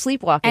while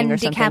sleepwalking or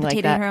something like that. And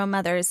decapitated her own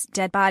mother's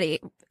dead body.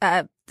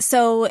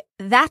 So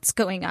that's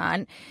going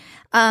on.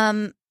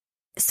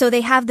 So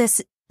they have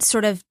this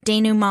sort of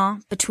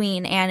denouement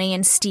between Annie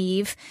and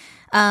Steve,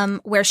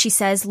 where she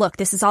says, look,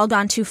 this has all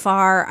gone too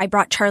far. I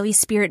brought Charlie's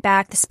spirit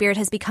back. The spirit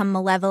has become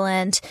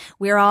malevolent.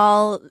 We're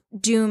all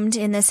doomed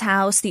in this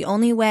house. The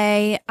only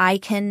way I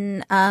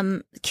can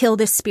kill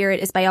this spirit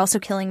is by also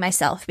killing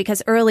myself.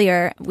 Because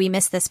earlier, we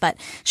missed this, but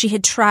she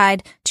had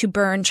tried to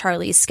burn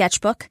Charlie's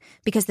sketchbook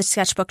because the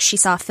sketchbook she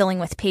saw filling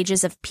with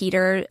pages of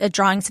Peter,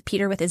 drawings of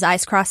Peter with his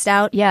eyes crossed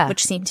out,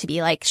 which seemed to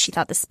be like she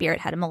thought the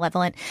spirit had a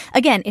malevolent.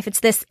 Again, if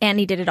it's this,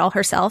 Annie did it all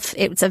herself.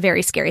 It's a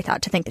very scary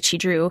thought to think that she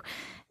drew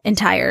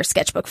entire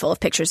sketchbook full of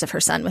pictures of her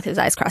son with his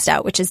eyes crossed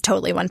out, which is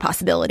totally one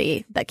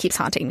possibility that keeps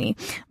haunting me.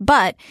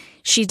 But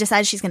she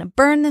decides she's going to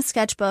burn the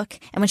sketchbook,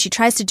 and when she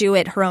tries to do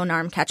it, her own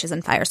arm catches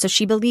on fire. So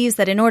she believes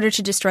that in order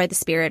to destroy the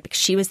spirit, because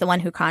she was the one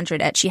who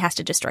conjured it, she has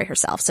to destroy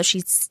herself. So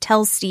she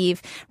tells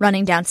Steve,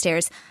 running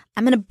downstairs,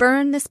 I'm going to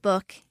burn this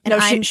book.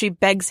 And she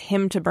begs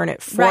him to burn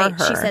it for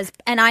her. She says,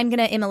 and I'm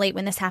going to immolate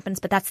when this happens,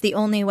 but that's the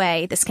only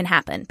way this can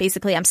happen.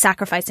 Basically, I'm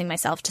sacrificing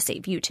myself to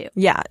save you two.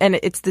 Yeah, and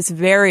it's this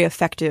very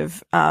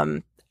effective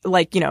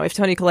if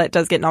Toni Collette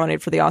does get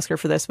nominated for the Oscar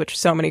for this, which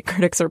so many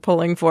critics are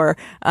pulling for,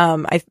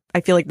 I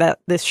feel like that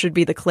this should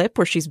be the clip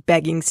where she's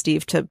begging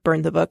Steve to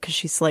burn the book because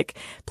she's like,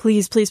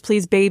 please, please,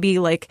 please, baby,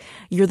 like,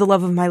 you're the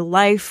love of my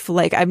life.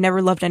 Like, I've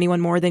never loved anyone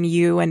more than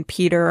you and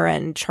Peter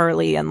and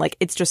Charlie. And like,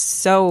 it's just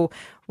so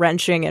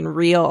wrenching and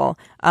real.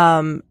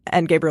 And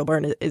Gabriel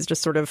Byrne is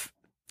just sort of,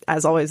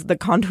 as always, the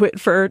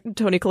conduit for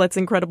Toni Collette's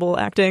incredible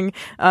acting.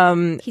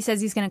 He says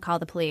he's going to call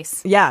the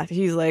police. Yeah,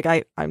 he's like,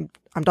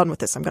 I'm done with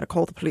this. I'm going to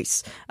call the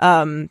police.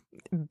 But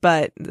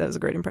that was a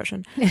great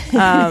impression.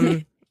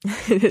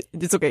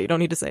 It's okay. You don't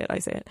need to say it. I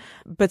say it.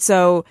 But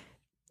so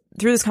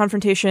through this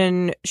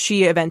confrontation,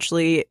 she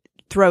eventually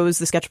throws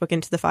the sketchbook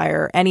into the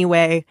fire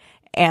anyway.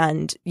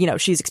 And, you know,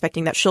 she's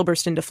expecting that she'll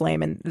burst into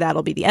flame and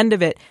that'll be the end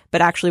of it.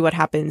 But actually what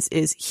happens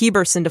is he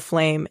bursts into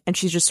flame and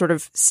she's just sort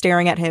of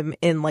staring at him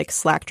in like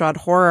slack-jawed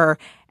horror.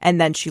 And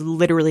then she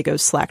literally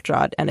goes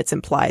slack-jawed, and it's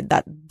implied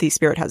that the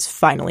spirit has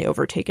finally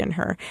overtaken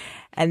her.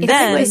 And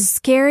then the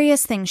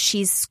scariest thing,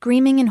 she's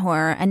screaming in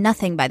horror, and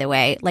nothing, by the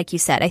way, like you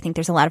said, I think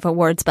there's a lot of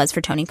awards buzz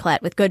for Toni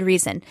Collette with good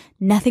reason.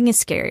 Nothing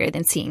is scarier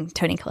than seeing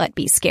Toni Collette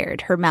be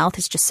scared. Her mouth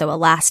is just so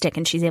elastic,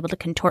 and she's able to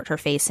contort her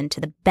face into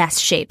the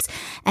best shapes.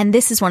 And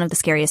this is one of the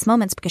scariest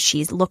moments because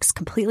she looks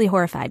completely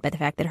horrified by the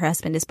fact that her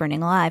husband is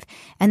burning alive.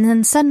 And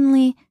then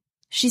suddenly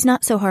she's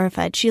not so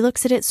horrified. She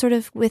looks at it sort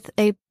of with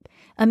a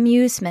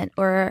amusement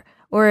or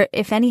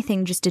if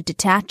anything, just a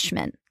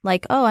detachment.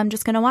 Like, oh, I'm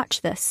just going to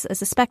watch this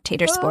as a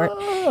spectator sport.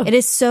 It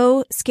is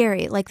so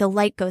scary. Like the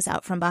light goes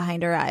out from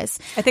behind her eyes.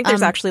 I think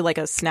there's actually like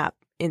a snap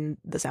in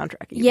the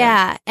soundtrack. Even.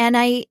 Yeah.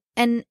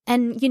 And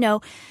you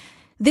know,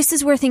 this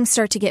is where things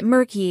start to get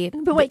murky.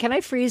 But wait, can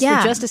I freeze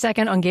for just a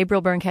second on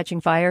Gabriel Byrne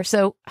catching fire?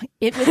 So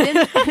it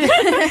within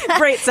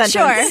great sentence.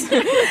 Sure.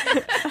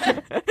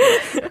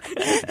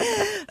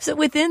 So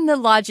within the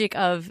logic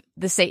of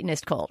the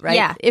Satanist cult, right?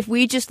 Yeah. If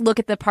we just look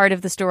at the part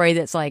of the story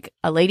that's like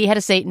a lady had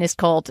a Satanist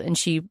cult and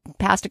she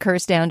passed a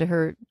curse down to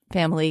her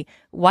family,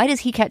 why does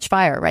he catch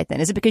fire right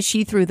then? Is it because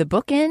she threw the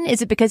book in?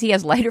 Is it because he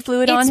has lighter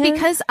fluid on him? It's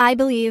because I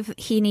believe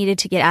he needed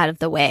to get out of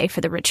the way for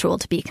the ritual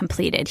to be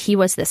completed. He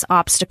was this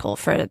obstacle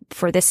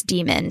for this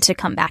demon to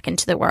come back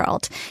into the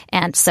world.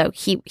 And so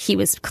he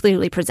was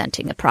clearly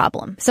presenting a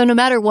problem. So no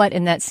matter what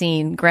in that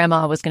scene,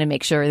 Grandma was going to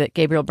make sure that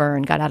Gabriel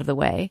Byrne got out of the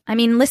way. I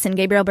mean, listen,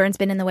 Gabriel Byrne's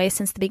been in the way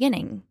since the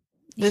beginning.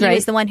 He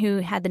was the one who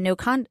had the no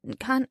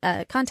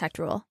contact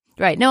rule.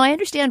 Right. No, I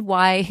understand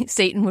why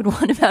Satan would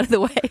want him out of the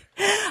way.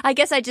 I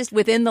guess I just,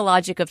 within the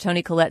logic of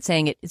Toni Collette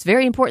saying it's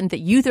very important that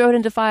you throw it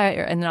into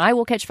fire and then I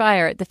will catch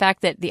fire, the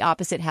fact that the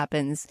opposite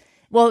happens.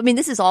 Well, I mean,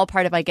 this is all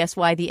part of, I guess,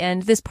 why the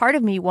end. This part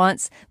of me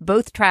wants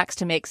both tracks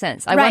to make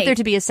sense. I want there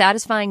to be a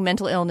satisfying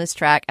mental illness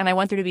track, and I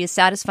want there to be a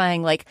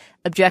satisfying, like,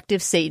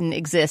 objective Satan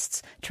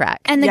exists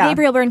track. And the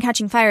Gabriel Byrne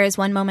catching fire is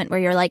one moment where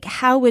you're like,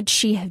 how would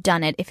she have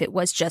done it if it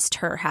was just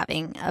her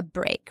having a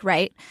break,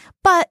 right?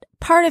 But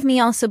part of me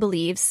also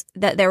believes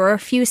that there were a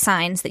few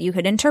signs that you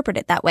could interpret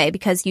it that way,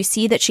 because you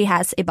see that she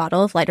has a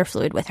bottle of lighter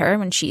fluid with her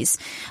when she's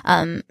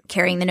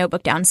carrying the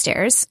notebook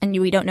downstairs, and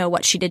we don't know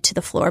what she did to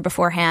the floor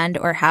beforehand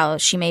or how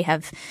she may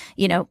have,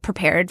 you know,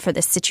 prepared for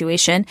this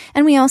situation.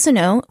 And we also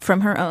know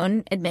from her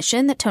own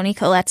admission that Toni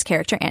Collette's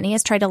character Annie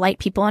has tried to light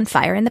people on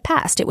fire in the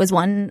past. It was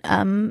one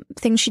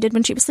thing she did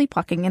when she was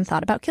sleepwalking and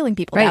thought about killing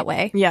people that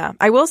way. Yeah,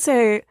 I will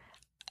say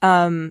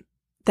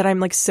that I'm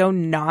like so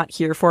not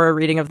here for a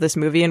reading of this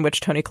movie in which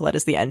Toni Collette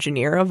is the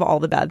engineer of all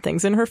the bad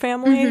things in her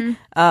family.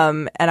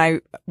 And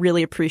I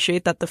really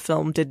appreciate that the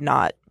film did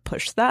not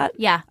push that.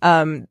 Yeah.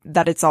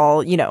 That it's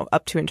all, you know,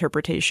 up to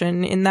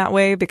interpretation in that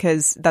way,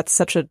 because that's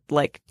such a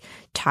like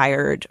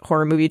tired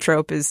horror movie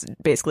trope, is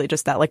basically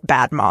just that like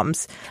bad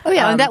moms. Oh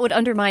yeah, and that would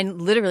undermine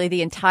literally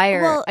the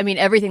entire, I mean,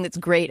 everything that's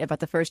great about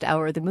the first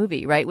hour of the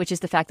movie, right? Which is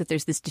the fact that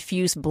there's this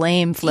diffuse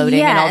blame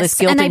floating and all this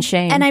guilt and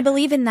shame. And I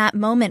believe in that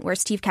moment where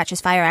Steve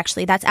catches fire,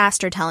 actually, that's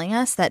Aster telling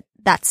us that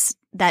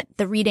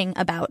the reading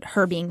about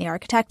her being the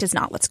architect is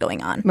not what's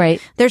going on.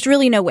 Right. There's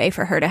really no way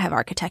for her to have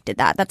architected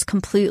that. That's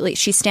completely,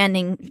 she's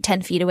standing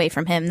 10 feet away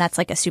from him. That's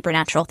like a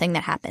supernatural thing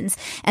that happens.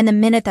 And the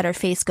minute that her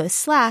face goes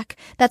slack,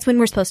 that's when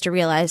we're supposed to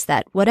realize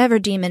that whatever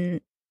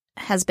demon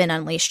has been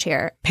unleashed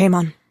here.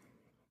 Paimon.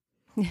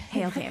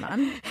 Hail Paimon.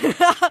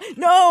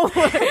 No!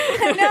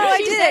 No,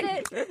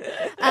 I didn't.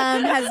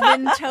 Has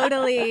been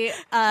totally,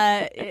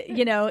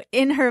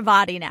 in her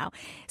body now.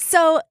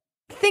 So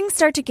things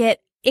start to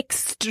get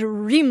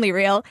extremely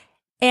real.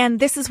 And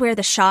this is where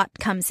the shot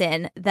comes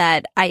in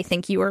that I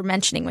think you were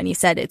mentioning when you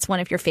said it's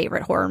one of your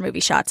favorite horror movie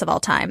shots of all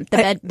time,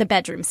 the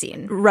bedroom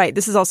scene. Right.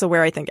 This is also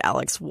where I think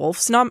Alex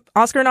Wolff's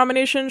Oscar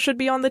nomination should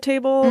be on the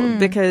table,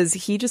 because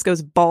he just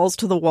goes balls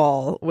to the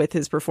wall with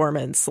his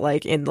performance,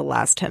 like in the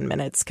last 10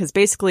 minutes. Because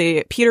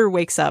basically Peter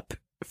wakes up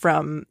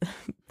from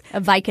a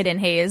Vicodin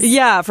haze.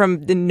 Yeah,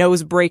 from the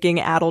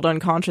nose-breaking addled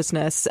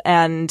unconsciousness.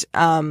 And,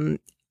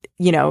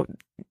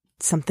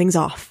 something's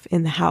off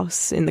in the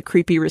house, in the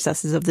creepy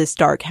recesses of this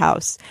dark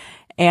house.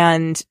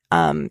 And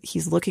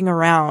he's looking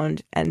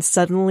around, and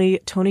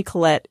suddenly Toni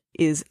Collette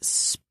is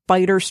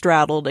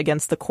spider-straddled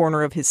against the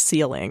corner of his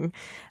ceiling.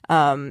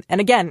 And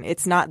again,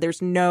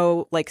 there's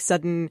no like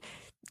sudden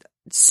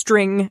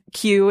string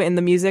cue in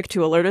the music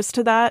to alert us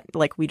to that.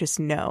 Like, we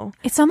just know.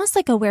 It's almost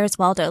like a Where's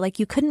Waldo. Like,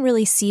 you couldn't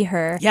really see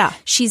her. Yeah.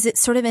 She's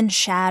sort of in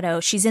shadow.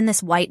 She's in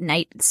this white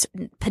night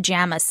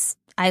pajamas,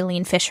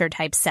 Eileen Fisher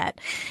type set,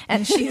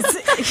 and she's for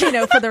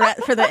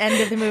the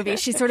end of the movie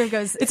she sort of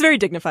goes, it's very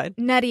dignified,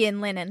 nutty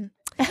in linen,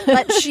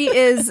 but she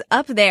is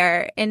up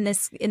there in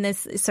this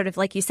sort of,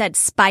 like you said,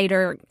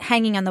 spider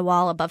hanging on the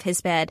wall above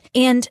his bed.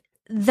 And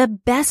the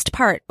best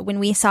part when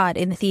we saw it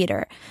in the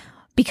theater,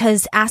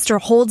 because Aster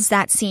holds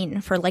that scene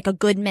for like a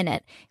good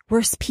minute,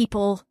 were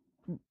people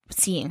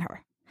seeing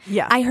her.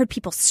 Yeah. I heard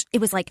people, it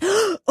was like,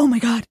 oh my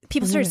God,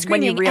 people started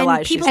screaming. When you realize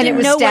and people she's didn't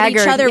dead. know what each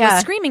Staggered, other yeah.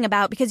 was screaming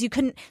about because you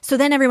couldn't. So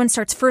then everyone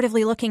starts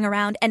furtively looking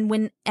around,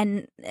 and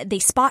they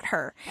spot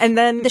her. And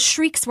then The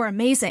shrieks were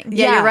amazing.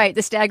 Yeah, you're right.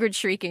 The staggered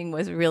shrieking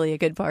was really a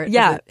good part of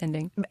the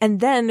ending. And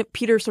then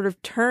Peter sort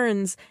of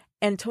turns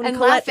and Toni And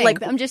Collette,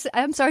 laughing.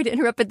 I'm sorry to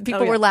interrupt, but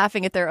people were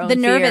laughing at their own The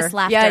nervous fear.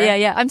 laughter.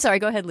 Yeah. I'm sorry.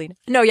 Go ahead, Lena.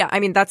 No, yeah. I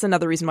mean, that's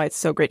another reason why it's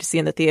so great to see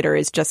in the theater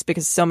is just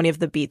because so many of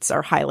the beats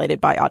are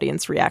highlighted by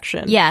audience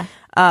reaction. Yeah.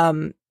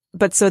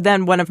 But so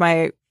then one of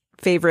my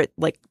favorite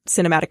like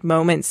cinematic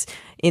moments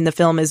in the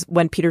film is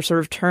when Peter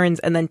sort of turns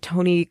and then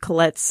Toni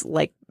Collette's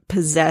like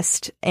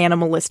possessed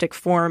animalistic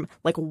form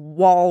like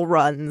wall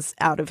runs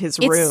out of his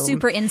room. It's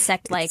super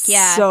insect-like.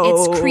 Yeah.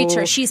 so- It's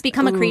creature. She's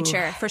become a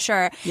creature for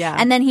sure. Yeah.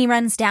 And then he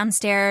runs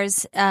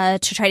downstairs to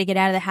try to get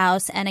out of the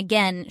house. And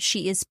again,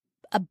 she is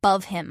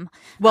above him.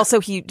 Well, so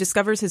he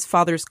discovers his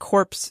father's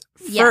corpse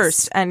first,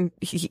 Yes. and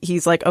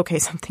he's like, okay,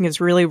 something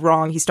is really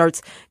wrong. He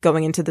starts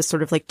going into this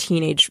sort of like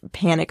teenage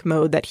panic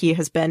mode that he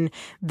has been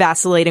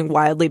vacillating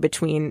wildly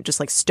between just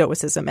like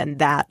stoicism and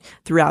that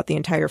throughout the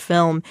entire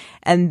film.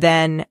 And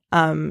then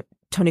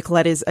Toni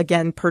Collette is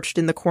again perched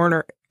in the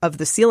corner of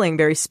the ceiling,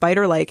 very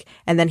spider-like,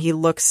 and then he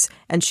looks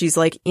and she's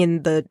like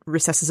in the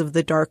recesses of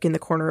the dark in the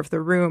corner of the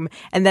room.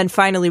 And then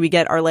finally we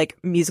get our like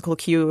musical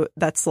cue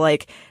that's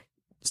like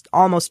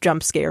almost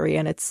jump scary,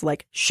 and it's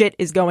like shit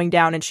is going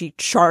down and she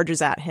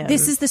charges at him.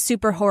 This is the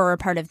super horror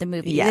part of the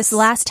movie. Yes. This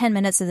last 10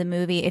 minutes of the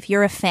movie, if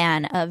you're a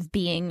fan of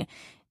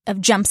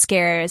jump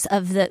scares,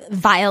 of the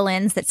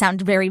violins that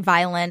sound very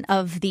violent,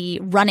 of the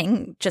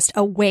running just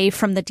away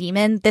from the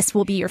demon, this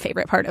will be your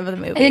favorite part of the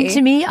movie. And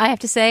to me, I have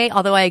to say,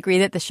 although I agree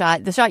that the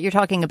shot you're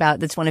talking about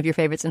that's one of your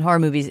favorites in horror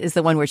movies is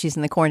the one where she's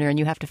in the corner and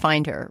you have to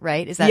find her,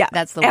 right? Is that yeah,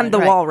 that's the one, and the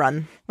right? wall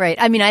run. Right.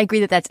 I mean, I agree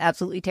that that's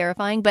absolutely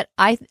terrifying, but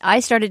I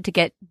started to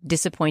get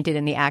disappointed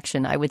in the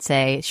action, I would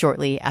say,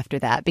 shortly after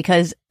that,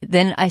 because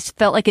then I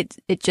felt like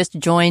it just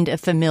joined a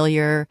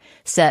familiar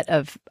set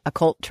of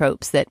occult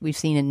tropes that we've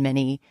seen in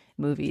many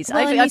movies.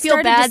 Well, and I we feel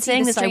started to bad see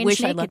saying the this. I strange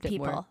wish I naked loved it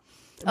people. more.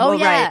 Oh, Well,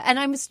 yeah. right. And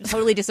I'm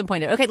totally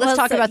disappointed. Okay, let's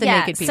talk about the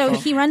naked people. So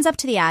he runs up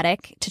to the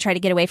attic to try to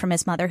get away from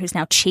his mother, who's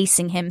now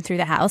chasing him through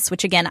the house,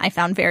 which again, I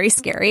found very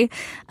scary,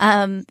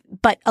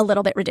 but a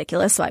little bit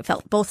ridiculous. So I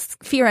felt both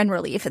fear and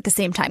relief at the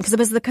same time because it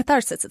was the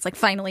catharsis. It's like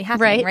finally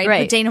happening,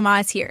 right? The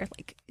denouement is here.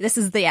 Like this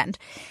is the end.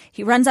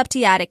 He runs up to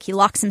the attic. He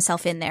locks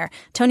himself in there.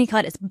 Toni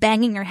Collette is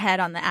banging her head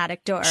on the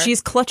attic door.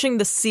 She's clutching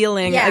the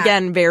ceiling, Yeah.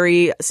 again,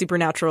 very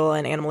supernatural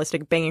and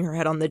animalistic, banging her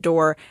head on the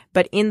door.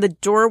 But in the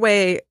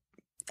doorway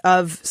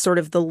of sort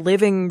of the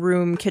living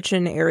room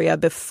kitchen area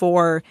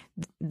before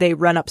they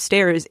run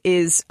upstairs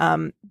is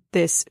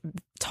this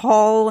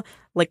tall,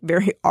 like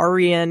very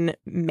Aryan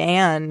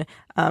man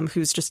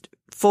who's just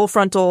full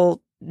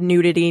frontal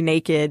nudity,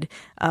 naked,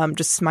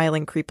 just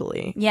smiling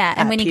creepily. Yeah,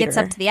 and when he gets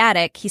Peter. up to the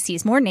attic, he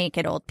sees more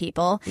naked old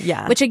people.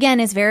 Yeah. Which again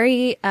is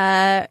very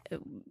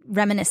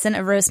reminiscent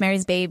of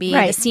Rosemary's Baby,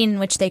 Right. the scene in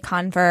which they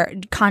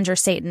conjure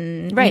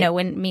Satan, Right.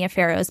 when Mia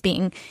Farrow's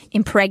being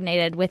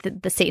impregnated with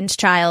the Satan's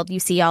child, you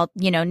see all,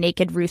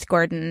 naked Ruth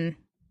Gordon.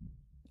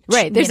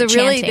 Right. There's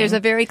chanting. a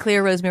very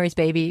clear Rosemary's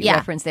Baby Yeah.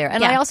 reference there.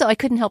 And Yeah. I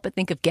couldn't help but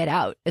think of Get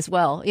Out as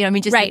well.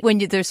 Just Right. when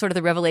there's sort of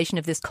the revelation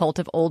of this cult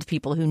of old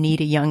people who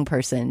need a young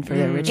person for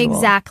their ritual.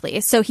 Exactly.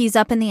 So he's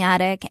up in the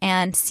attic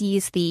and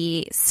sees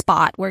the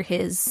spot where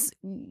his,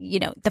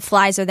 the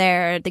flies are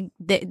there.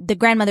 The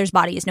grandmother's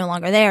body is no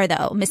longer there,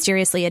 though.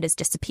 Mysteriously, it has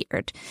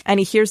disappeared. And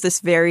he hears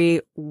this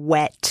very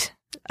wet,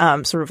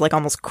 sort of like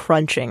almost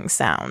crunching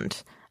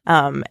sound.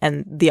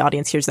 And the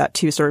audience hears that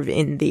too, sort of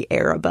in the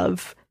air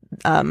above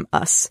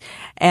us.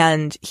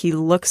 And he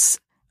looks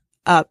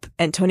up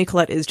and Toni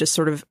Collette is just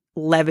sort of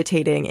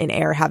levitating in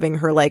air, having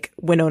her like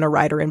Winona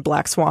Ryder in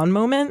Black Swan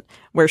moment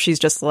where she's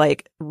just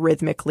like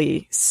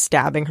rhythmically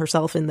stabbing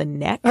herself in the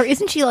neck. Or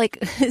isn't she like,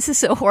 this is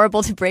so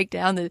horrible to break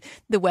down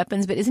the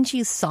weapons, but isn't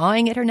she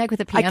sawing at her neck with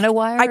a piano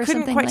wire I or couldn't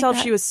something quite like tell that?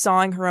 if she was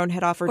sawing her own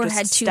head off or Or just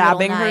had two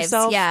stabbing little knives.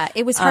 herself. Yeah,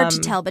 it was hard to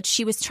tell, but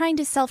she was trying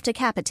to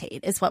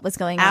self-decapitate is what was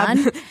going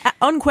on.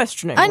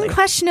 Unquestionably.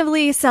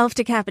 Unquestionably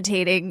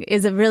self-decapitating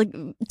is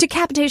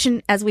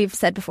decapitation, as we've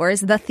said before,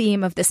 is the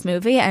theme of this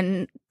movie,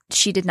 and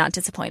she did not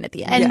disappoint at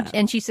the end.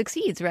 And she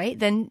succeeds, right?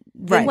 Then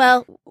Right.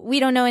 Well, we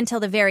don't know until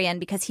the very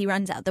end because he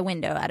runs out the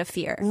window out of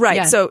fear. Right.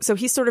 Yeah. So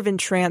he's sort of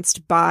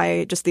entranced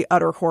by just the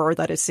utter horror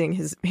that is seeing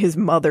his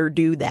mother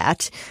do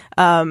that.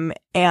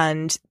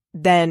 And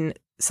then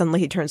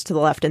suddenly he turns to the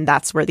left and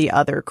that's where the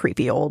other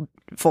creepy old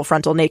full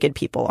frontal naked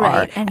people are.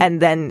 Right.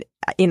 And then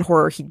in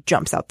horror, he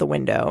jumps out the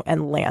window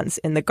and lands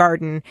in the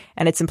garden.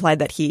 And it's implied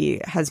that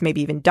he has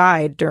maybe even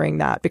died during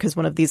that because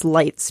one of these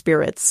light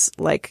spirits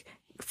like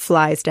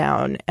flies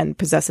down and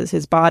possesses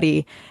his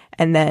body.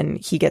 And then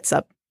he gets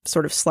up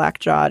sort of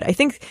slack-jawed. I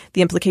think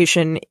the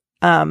implication,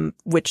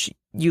 which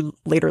you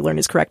later learn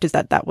is correct, is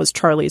that was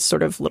Charlie's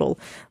sort of little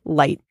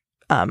light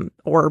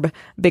orb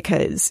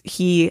because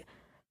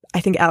I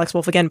think Alex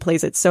Wolff again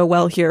plays it so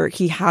well here.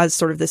 He has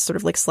sort of this sort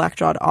of like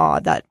slack-jawed awe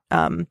that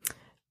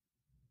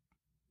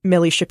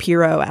Millie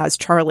Shapiro as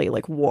Charlie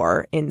like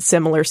wore in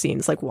similar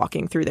scenes, like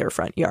walking through their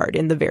front yard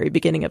in the very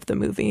beginning of the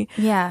movie.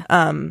 Yeah.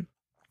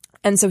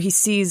 And so he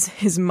sees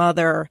his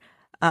mother.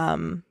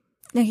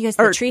 No, he goes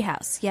to the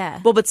treehouse.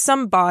 Yeah. Well, but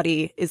some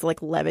body is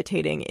like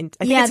levitating. I think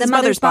it's the his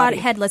mother's body.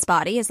 Headless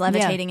body is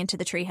levitating into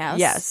the treehouse.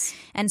 Yes.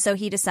 And so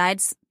he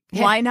decides,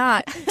 why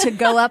not, to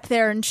go up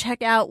there and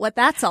check out what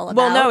that's all about.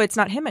 Well, no, it's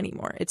not him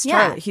anymore. It's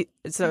Charlie. She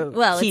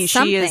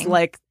is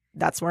like,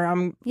 that's where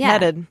I'm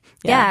headed.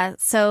 Yeah.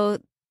 So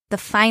the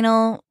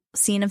final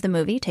scene of the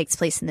movie takes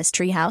place in this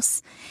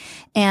treehouse,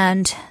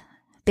 and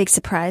big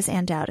surprise,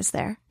 Ann Dowd is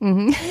there.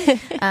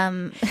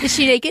 Mm-hmm. Is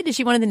she naked? Is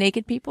she one of the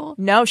naked people?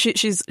 No,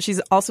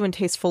 she's also in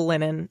tasteful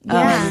linen.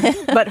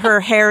 But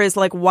her hair is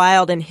like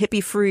wild and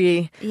hippie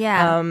free.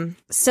 Yeah.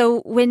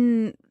 So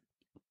when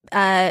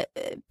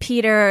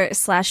Peter /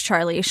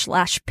 Charlie /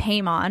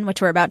 Paimon,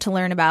 which we're about to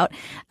learn about,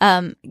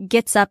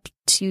 gets up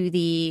to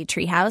the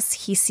treehouse,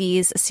 he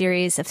sees a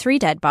series of 3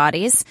 dead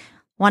bodies.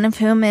 One of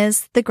whom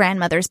is the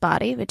grandmother's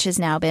body, which has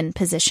now been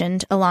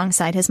positioned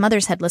alongside his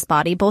mother's headless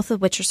body, both of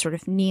which are sort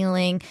of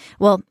kneeling,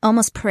 well,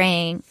 almost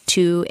praying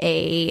to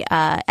an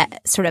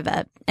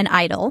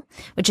idol,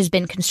 which has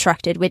been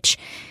constructed, which,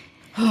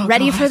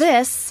 for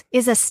this,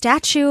 is a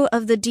statue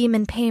of the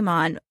demon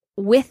Paimon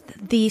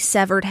with the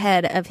severed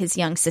head of his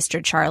young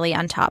sister Charlie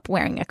on top,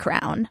 wearing a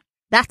crown.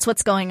 That's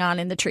what's going on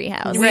in the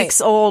treehouse.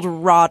 Weeks old,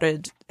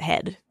 rotted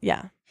head.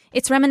 Yeah.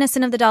 It's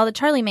reminiscent of the doll that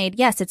Charlie made.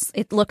 Yes,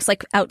 it looks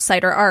like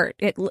outsider art.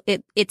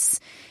 It's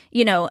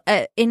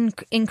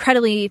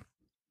incredibly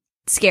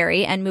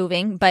scary and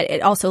moving, but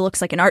it also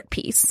looks like an art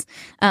piece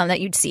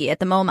that you'd see at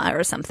the MoMA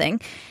or something.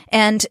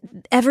 And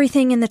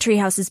everything in the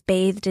treehouse is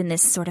bathed in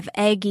this sort of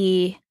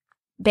eggy,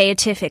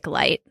 beatific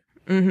light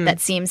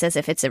that seems as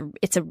if it's a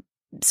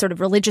sort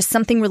of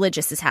something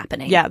religious is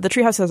happening. Yeah, the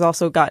treehouse has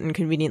also gotten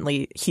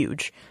conveniently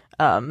huge.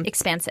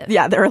 Expansive.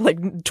 Yeah, there are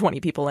like 20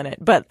 people in it.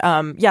 But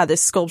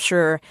this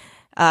sculpture,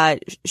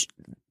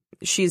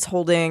 she's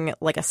holding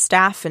like a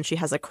staff and she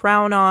has a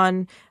crown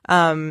on.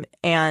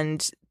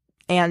 And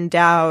Ann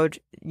Dowd,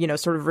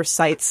 sort of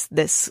recites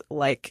this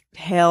like,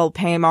 "Hail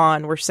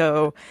Paimon, we're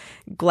so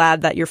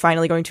glad that you're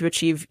finally going to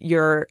achieve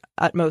your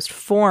utmost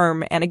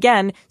form." And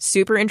again,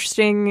 super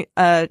interesting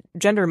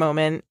gender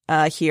moment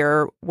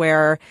here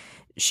where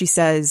she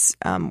says,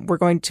 "We're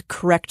going to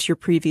correct your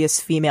previous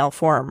female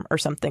form," or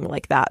something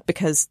like that,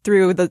 because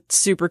through the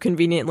super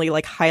conveniently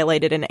like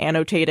highlighted and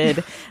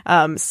annotated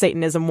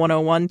Satanism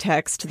 101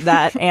 text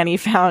that Annie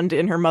found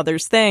in her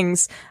mother's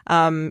things,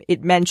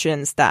 it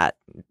mentions that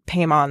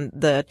Paimon,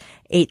 the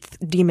 8th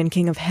demon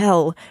king of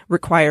hell,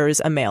 requires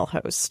a male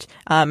host,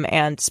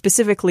 and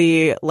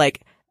specifically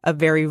like a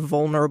very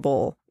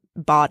vulnerable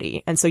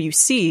body. And so you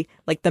see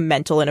like the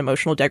mental and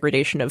emotional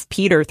degradation of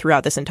Peter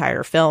throughout this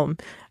entire film,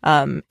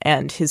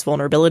 and his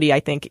vulnerability,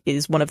 I think,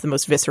 is one of the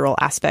most visceral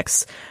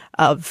aspects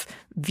of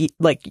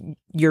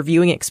your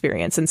viewing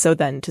experience. And so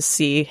then to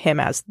see him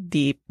as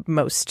the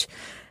most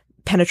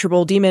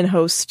penetrable demon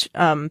host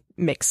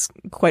makes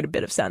quite a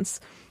bit of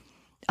sense.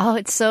 Oh,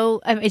 it's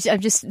so. I'm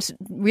just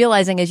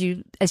realizing as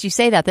you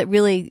say that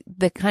really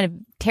the kind of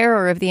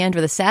terror of the end,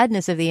 or the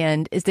sadness of the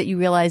end, is that you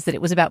realize that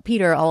it was about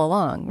Peter all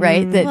along,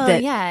 right?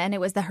 And it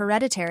was the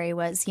Hereditary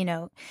was,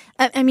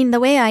 I mean, the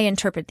way I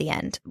interpret the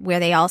end,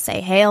 where they all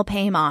say "Hail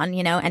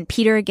Paimon," and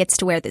Peter gets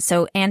to wear this.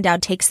 So Ann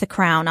Dowd takes the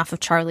crown off of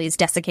Charlie's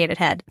desiccated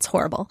head. It's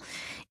horrible,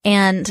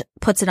 and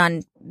puts it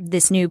on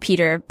this new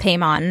Peter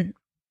Paimon.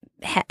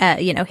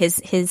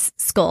 His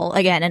skull.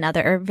 Again,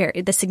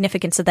 the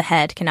significance of the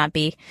head cannot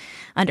be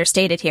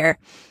overstated here.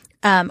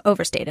 And,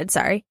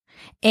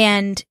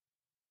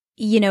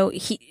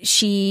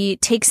 she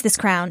takes this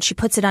crown, she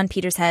puts it on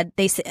Peter's head.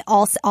 They say,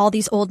 all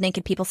these old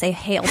naked people say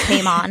 "Hail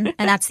Paimon,"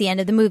 and that's the end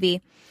of the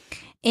movie.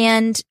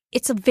 And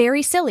it's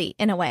very silly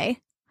in a way,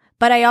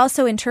 but I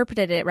also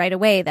interpreted it right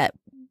away that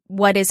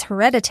what is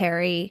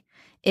hereditary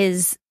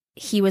is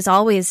he was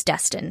always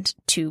destined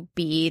to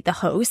be the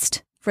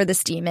host for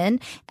this demon,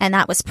 and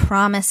that was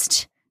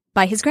promised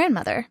by his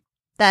grandmother.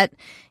 That,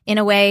 in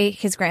a way,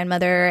 his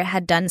grandmother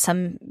had done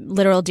some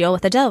literal deal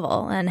with the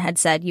devil and had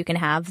said, "You can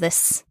have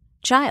this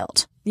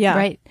child." Yeah.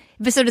 Right.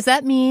 But so does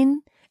that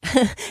mean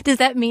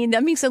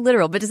that means so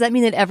literal, but does that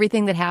mean that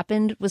everything that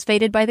happened was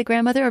fated by the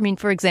grandmother? I mean,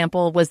 for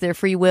example, was there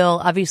free will?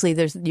 Obviously, you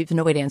have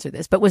no way to answer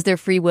this, but was there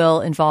free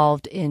will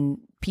involved in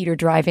Peter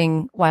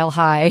driving while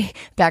high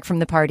back from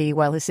the party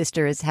while his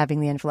sister is having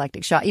the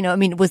anaphylactic shock?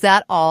 Was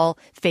that all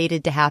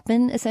fated to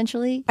happen,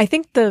 essentially? I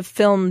think the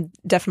film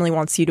definitely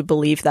wants you to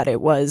believe that it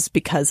was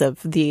because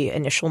of the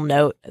initial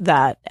note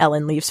that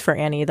Ellen leaves for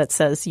Annie that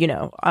says,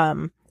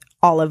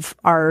 all of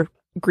our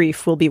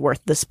grief will be worth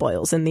the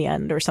spoils in the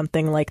end, or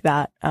something like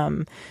that.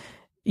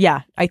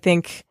 I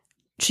think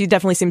she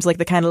definitely seems like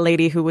the kind of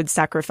lady who would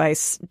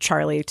sacrifice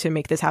Charlie to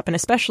make this happen,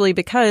 especially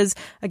because,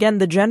 again,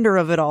 the gender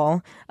of it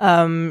all.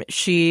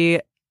 It's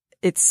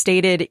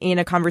stated in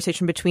a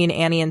conversation between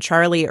Annie and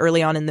Charlie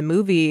early on in the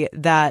movie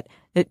that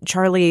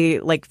Charlie,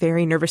 like,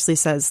 very nervously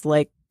says,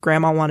 like,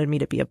 "Grandma wanted me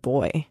to be a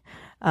boy."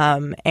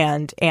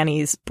 And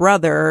Annie's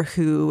brother,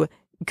 who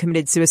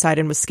committed suicide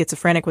and was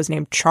schizophrenic was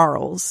named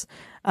Charles.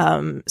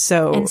 And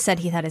said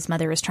he thought his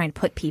mother was trying to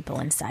put people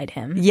inside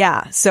him.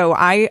 Yeah. So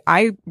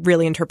I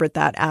really interpret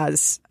that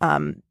as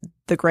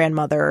the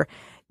grandmother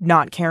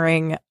not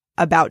caring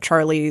about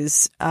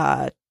Charlie's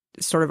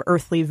sort of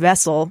earthly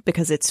vessel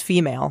because it's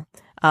female,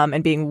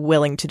 and being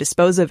willing to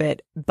dispose of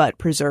it, but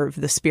preserve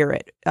the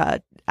spirit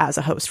as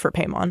a host for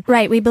Paimon.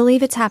 Right. We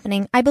believe it's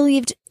happening. I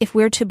believed, if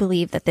we're to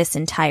believe that this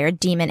entire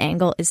demon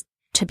angle is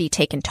to be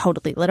taken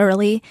totally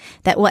literally,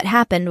 that what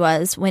happened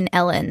was when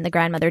Ellen, the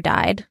grandmother,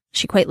 died,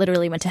 she quite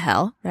literally went to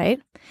hell,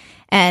 right?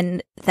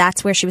 And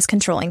that's where she was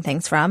controlling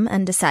things from,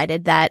 and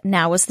decided that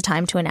now was the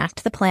time to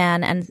enact the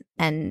plan,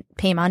 and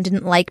Paimon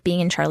didn't like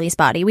being in Charlie's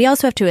body. We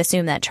also have to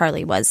assume that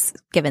Charlie was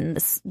given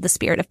the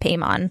spirit of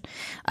Paimon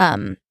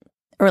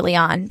early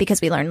on,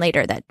 because we learned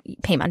later that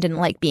Paimon didn't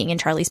like being in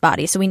Charlie's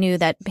body. So we knew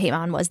that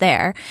Paimon was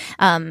there,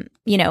 and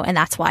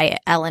that's why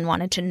Ellen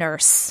wanted to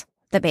nurse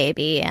the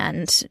baby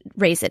and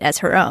raise it as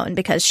her own,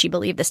 because she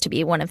believed this to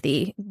be one of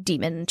the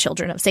demon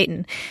children of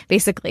Satan,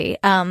 basically.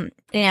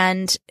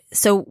 And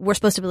so we're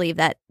supposed to believe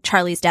that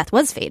Charlie's death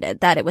was fated,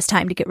 that it was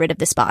time to get rid of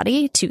this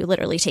body, to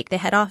literally take the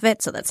head off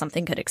it so that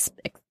something could,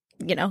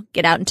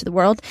 get out into the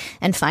world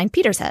and find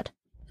Peter's head,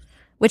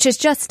 which is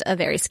just a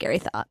very scary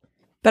thought.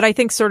 But I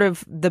think sort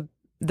of the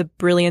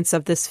brilliance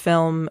of this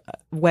film,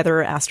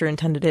 whether Aster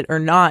intended it or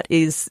not,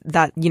 is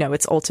that,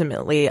 it's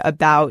ultimately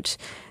about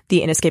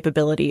the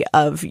inescapability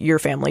of your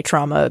family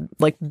trauma,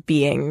 like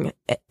being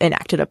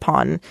enacted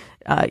upon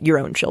your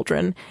own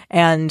children.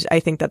 And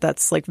I think that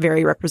that's like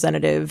very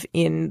representative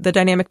in the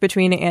dynamic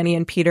between Annie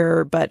and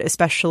Peter, but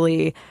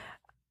especially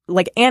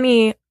like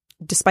Annie,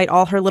 despite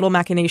all her little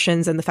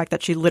machinations and the fact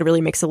that she literally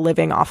makes a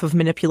living off of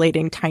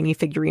manipulating tiny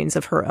figurines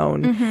of her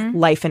own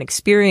life and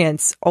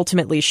experience,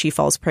 ultimately she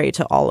falls prey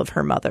to all of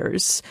her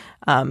mother's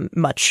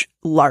much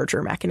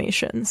larger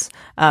machinations.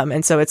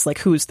 And so it's like,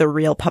 who's the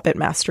real puppet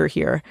master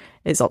here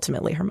is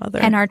ultimately her mother.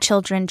 And our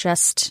children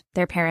just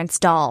their parents'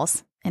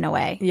 dolls, in a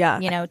way. Yeah.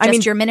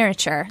 Your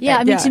miniature.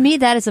 Yeah. To me,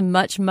 that is a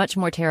much, much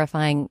more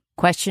terrifying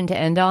question to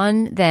end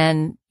on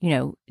than,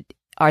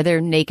 are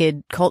there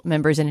naked cult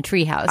members in a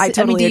treehouse? I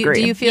totally agree.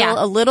 Do you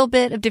feel a little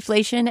bit of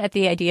deflation at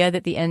the idea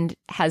that the end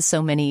has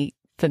so many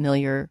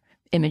familiar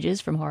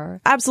images from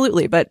horror?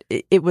 Absolutely. But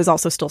it was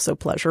also still so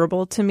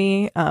pleasurable to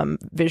me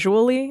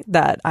visually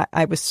that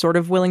I was sort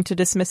of willing to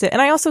dismiss it.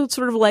 And I also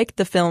sort of like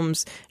the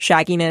film's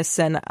shagginess,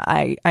 and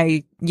I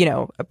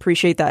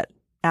appreciate that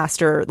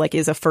Aster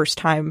is a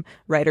first-time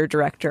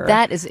writer-director.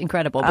 That is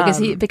incredible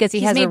because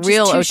he has a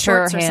real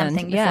auteur hand. Or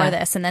something before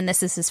this, and then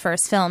this is his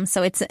first film,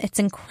 so it's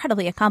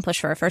incredibly accomplished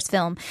for a first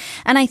film.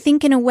 And I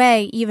think in a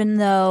way, even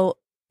though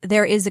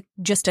there is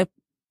just a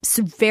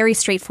very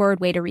straightforward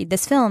way to read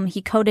this film,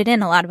 he coded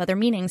in a lot of other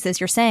meanings, as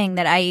you're saying,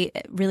 that I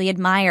really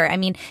admire. I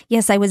mean,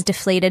 yes, I was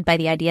deflated by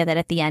the idea that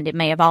at the end it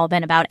may have all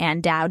been about Ann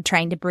Dowd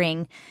trying to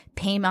bring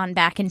Paimon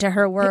back into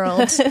her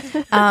world.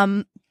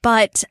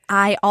 But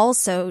I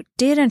also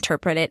did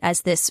interpret it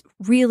as this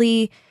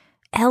really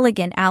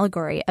elegant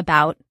allegory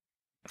about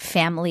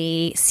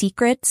family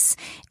secrets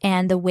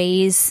and the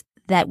ways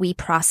that we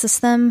process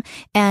them.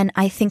 And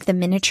I think the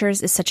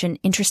miniatures is such an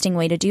interesting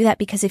way to do that,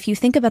 because if you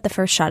think about the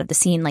first shot of the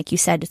scene, like you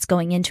said, it's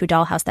going into a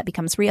dollhouse that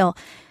becomes real.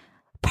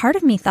 Part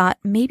of me thought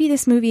maybe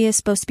this movie is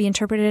supposed to be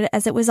interpreted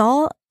as it was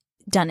all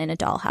done in a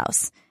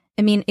dollhouse.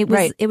 I mean, it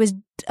was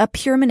a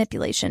pure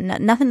manipulation.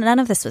 None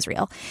of this was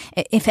real.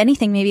 If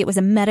anything, maybe it was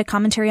a meta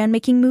commentary on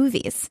making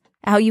movies,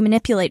 how you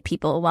manipulate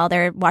people while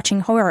they're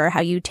watching horror,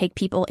 how you take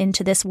people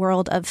into this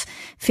world of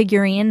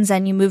figurines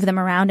and you move them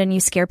around and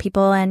you scare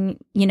people, and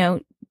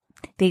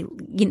they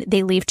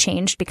leave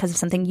changed because of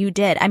something you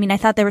did. I mean, I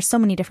thought there were so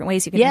many different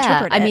ways you could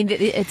interpret it. I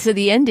mean, so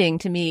the ending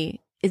to me,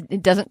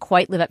 it doesn't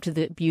quite live up to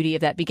the beauty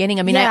of that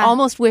beginning. I mean, I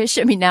almost wish,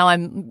 now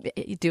I'm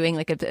doing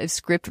like a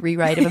script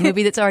rewrite of a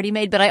movie that's already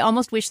made, but I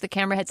almost wish the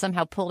camera had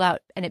somehow pulled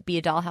out and it be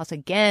a dollhouse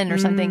again or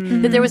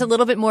something, that there was a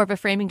little bit more of a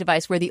framing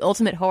device where the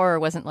ultimate horror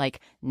wasn't like,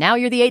 now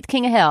you're the eighth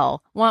king of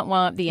hell, womp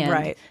womp, the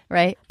end.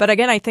 Right. But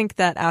again, I think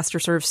that Aster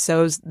sort of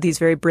sows these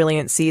very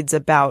brilliant seeds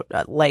about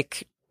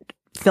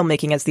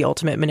filmmaking as the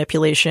ultimate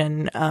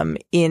manipulation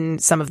in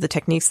some of the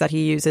techniques that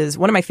he uses.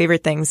 One of my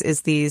favorite things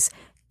is these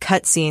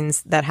cut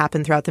scenes that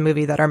happen throughout the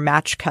movie that are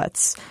match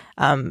cuts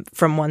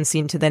from one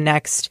scene to the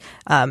next.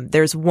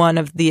 There's one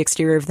of the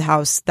exterior of the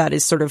house that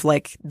is sort of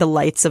like the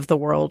lights of the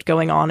world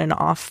going on and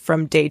off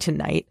from day to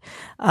night.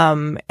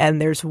 And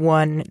there's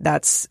one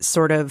that's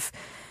sort of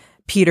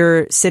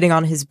Peter sitting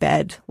on his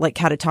bed, like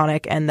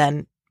catatonic, and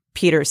then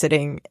Peter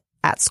sitting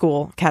at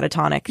school,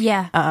 catatonic.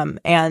 Yeah.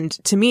 And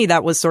to me,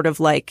 that was sort of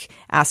like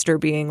Aster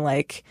being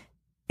like,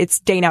 it's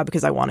day now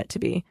because I want it to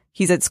be.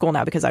 He's at school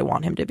now because I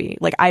want him to be.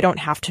 Like, I don't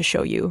have to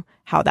show you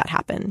how that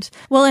happened.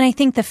 Well, and I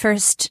think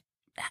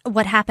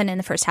what happened in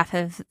the first half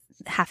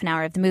an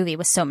hour of the movie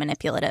was so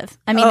manipulative.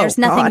 I mean, there's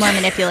nothing more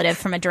manipulative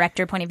from a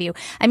director point of view.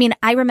 I mean,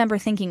 I remember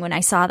thinking when I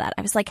saw that,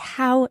 I was like,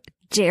 how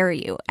dare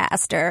you,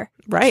 Aster,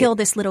 Right. kill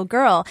this little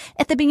girl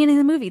at the beginning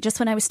of the movie, just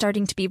when I was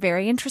starting to be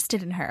very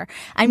interested in her.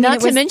 I mean,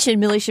 Not to mention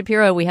Millie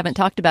Shapiro, we haven't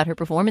talked about her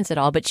performance at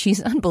all, but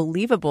she's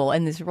unbelievable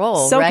in this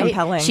role, So right?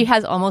 compelling. She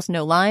has almost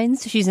no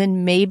lines. She's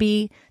in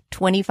maybe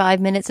 25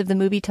 minutes of the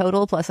movie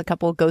total, plus a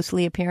couple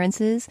ghostly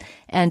appearances.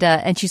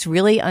 And she's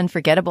really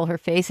unforgettable. Her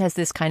face has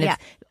this kind of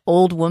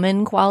old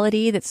woman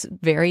quality that's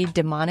very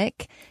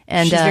demonic.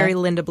 And she's very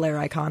Linda Blair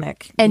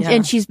iconic. And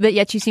but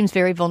yet she seems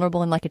very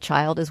vulnerable and like a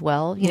child as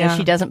well. You know,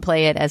 she doesn't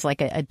play it as like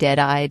a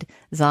dead-eyed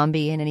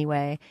zombie in any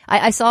way.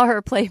 I saw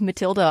her play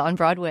Matilda on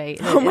Broadway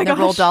in the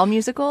Roald Dahl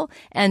musical.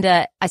 And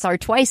I saw her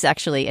twice,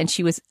 actually. And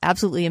she was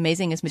absolutely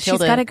amazing as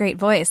Matilda. She's got a great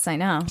voice, I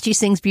know. She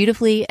sings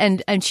beautifully.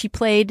 And she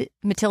played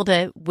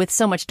Matilda with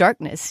so much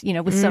darkness, you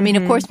know, with so, I mean,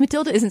 of course,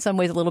 Matilda is in some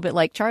ways a little bit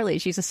like Charlie.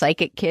 She's a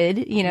psychic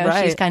kid, you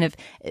know, she's kind of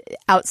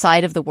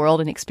outside of the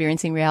world and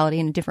experiencing reality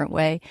in a different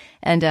way.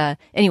 And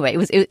anyway,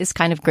 it's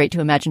kind of great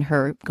to imagine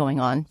her going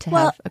on to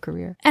have a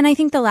career. And I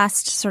think the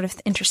last sort of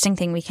interesting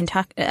thing we can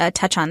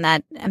touch on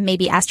that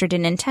maybe Aster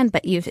didn't intend,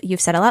 but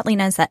you've said a lot,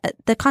 Lena, is that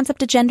the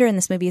concept of gender in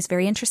this movie is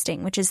very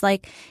interesting, which is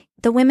like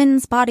the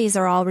women's bodies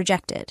are all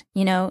rejected,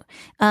 you know,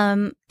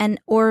 and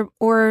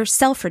or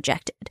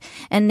self-rejected,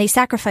 and they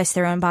sacrifice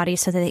their own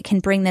bodies so that they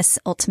can bring this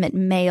ultimate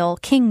male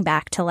king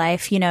back to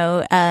life. You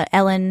know,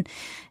 Ellen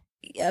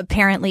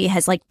apparently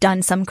has like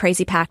done some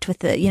crazy pact with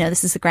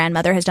this is the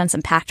grandmother, has done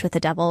some pact with the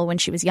devil when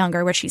she was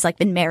younger, where she's like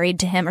been married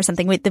to him or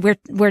something.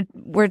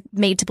 We're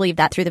made to believe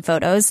that through the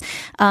photos.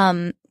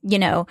 You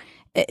know,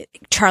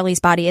 Charlie's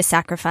body is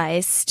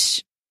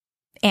sacrificed.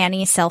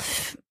 Annie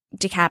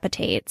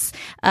self-decapitates.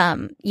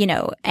 You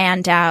know,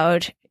 Anne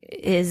Dowd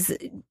is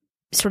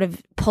sort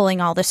of pulling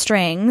all the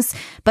strings,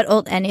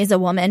 and is a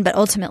woman, but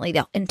ultimately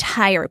the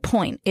entire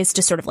point is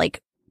to sort of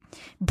like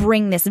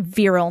bring this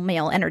virile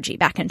male energy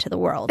back into the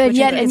world. And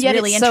yet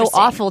really it's so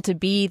awful to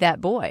be that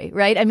boy,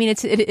 right? I mean,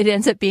 it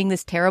ends up being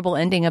this terrible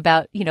ending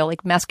about, you know,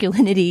 like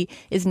masculinity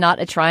is not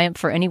a triumph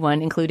for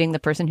anyone, including the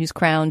person who's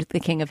crowned the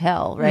king of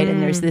hell, right?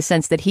 And there's this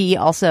sense that he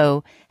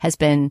also has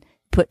been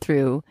put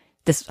through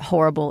this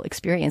horrible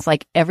experience.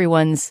 Like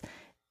everyone's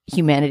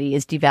humanity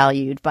is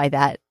devalued by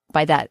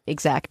that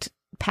exact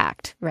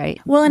pact,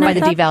 right? Well, and by the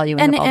devaluing of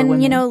all the women.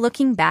 And you know,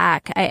 looking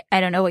back, I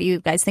don't know what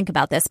you guys think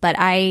about this, but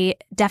I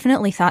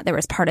definitely thought there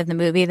was part of the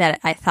movie that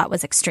I thought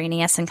was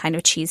extraneous and kind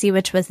of cheesy,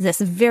 which was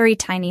this very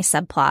tiny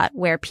subplot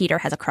where Peter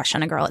has a crush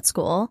on a girl at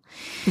school.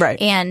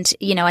 Right. And,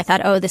 you know, I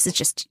thought, oh, this is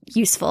just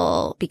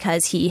useful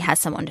because he has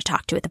someone to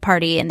talk to at the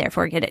party and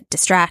therefore get it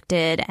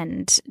distracted,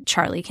 and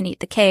Charlie can eat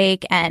the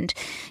cake, and,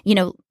 you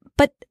know,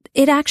 but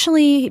it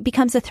actually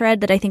becomes a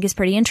thread that I think is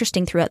pretty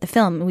interesting throughout the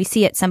film. We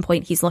see at some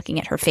point he's looking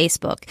at her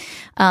Facebook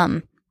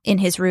in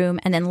his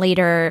room, and then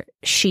later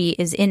she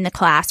is in the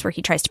class where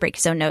he tries to break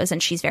his own nose,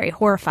 and she's very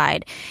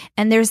horrified.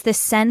 And there's this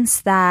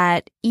sense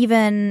that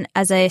even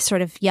as a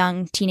sort of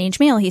young teenage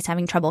male, he's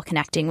having trouble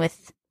connecting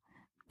with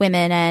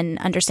women and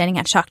understanding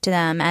how to talk to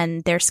them,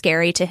 and they're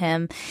scary to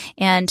him.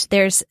 And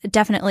there's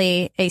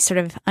definitely a sort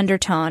of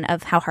undertone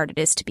of how hard it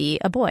is to be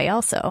a boy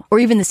also. Or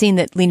even the scene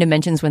that Lena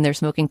mentions when they're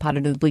smoking pot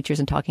under the bleachers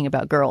and talking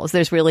about girls.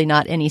 There's really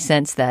not any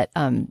sense that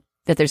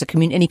that there's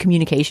any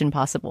communication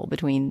possible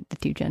between the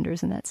two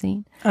genders in that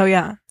scene. Oh,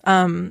 yeah.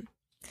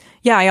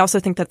 Yeah, I also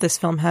think that this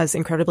film has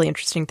incredibly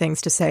interesting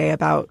things to say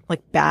about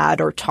like bad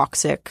or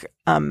toxic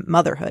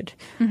motherhood.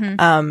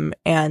 Mm-hmm.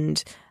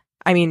 And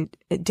I mean,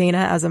 Dana,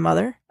 as a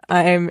mother,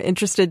 I'm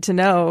interested to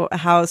know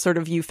how sort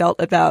of you felt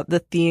about the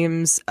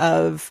themes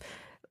of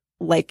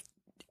like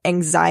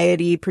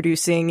anxiety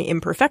producing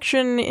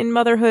imperfection in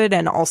motherhood,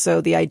 and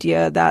also the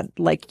idea that,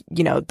 like,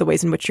 you know, the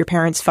ways in which your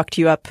parents fucked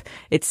you up,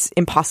 it's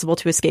impossible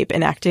to escape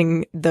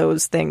enacting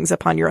those things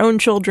upon your own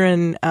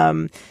children.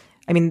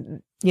 I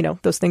mean, you know,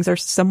 those things are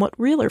somewhat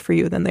realer for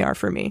you than they are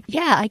for me.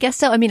 Yeah, I guess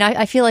so. I mean,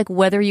 I feel like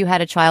whether you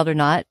had a child or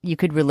not, you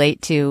could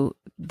relate to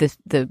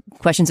the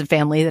questions of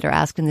family that are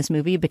asked in this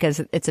movie,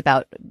 because it's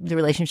about the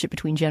relationship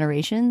between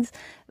generations.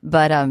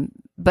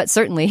 But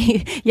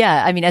certainly,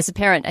 yeah, I mean, as a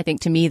parent, I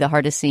think to me, the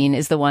hardest scene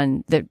is the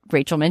one that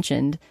Rachel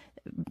mentioned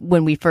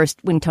when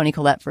Toni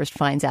Collette first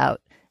finds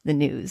out the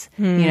news,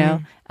 you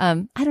know?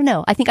 I don't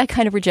know. I think I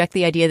kind of reject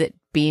the idea that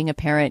being a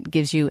parent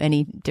gives you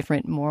any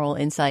different moral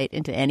insight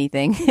into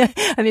anything.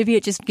 Maybe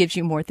it just gives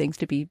you more things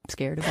to be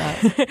scared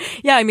about.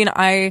 Yeah, I mean,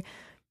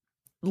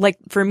 like,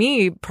 for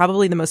me,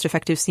 probably the most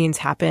effective scenes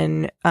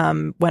happen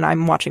when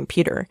I'm watching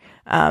Peter,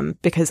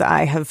 because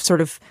I have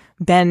sort of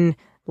been,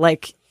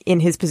 like, in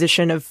his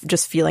position of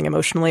just feeling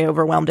emotionally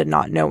overwhelmed and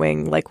not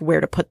knowing, like, where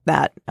to put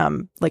that,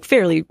 like,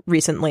 fairly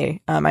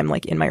recently. I'm,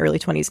 like, in my early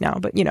 20s now,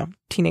 but, you know,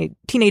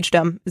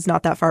 teenagedom is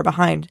not that far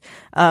behind.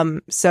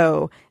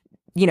 So,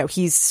 you know,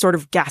 he's sort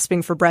of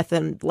gasping for breath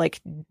and,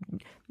 like,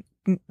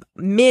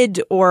 mid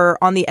or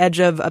on the edge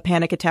of a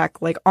panic attack,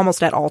 like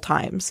almost at all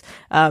times.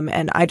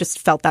 And I just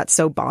felt that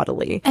so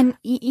bodily. And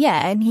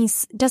yeah, and he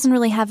doesn't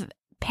really have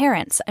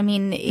parents. I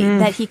mean,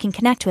 that he can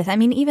connect with. I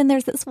mean, even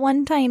there's this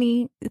one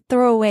tiny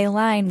throwaway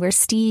line where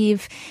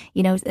Steve,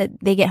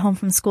 they get home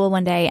from school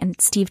one day and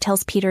Steve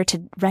tells Peter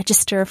to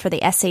register for the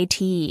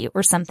SAT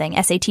or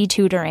something, SAT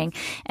tutoring.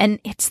 And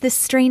it's this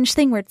strange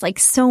thing where it's like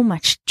so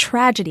much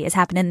tragedy has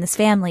happened in this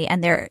family,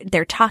 and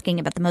they're talking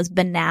about the most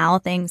banal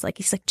things. Like,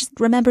 he's like, just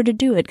remember to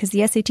do it because the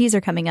SATs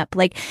are coming up.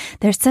 Like,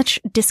 there's such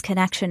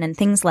disconnection and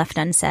things left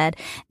unsaid.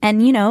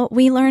 And,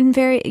 we learn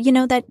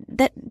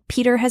that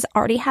Peter has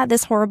already had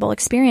this horrible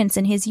experience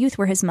in his youth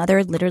where his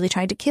mother literally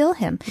tried to kill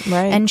him.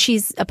 Right. And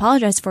she's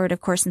apologized for it,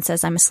 of course, and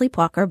says, I'm a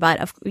sleepwalker,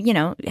 but,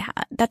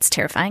 that's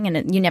terrifying.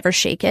 And you never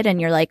shake it.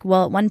 And you're like,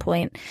 well, at one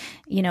point,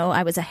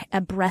 I was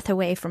a breath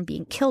away from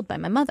being killed by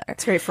my mother.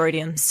 It's very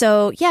Freudian.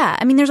 So, yeah,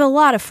 I mean, there's a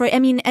lot of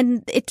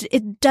and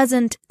it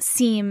doesn't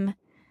seem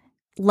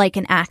like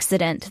an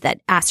accident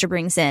that Astor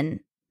brings in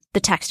the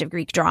text of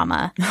Greek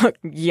drama.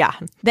 Yeah.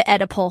 The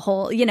Oedipal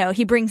whole,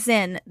 he brings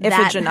in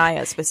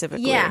Iphigenia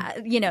specifically.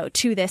 Yeah,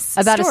 to this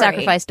about story. A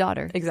sacrificed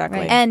daughter. Exactly.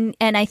 Right.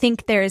 And I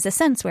think there is a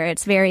sense where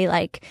it's very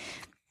like,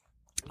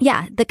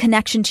 yeah, the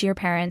connection to your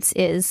parents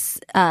is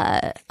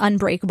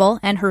unbreakable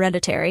and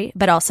hereditary,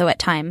 but also at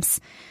times,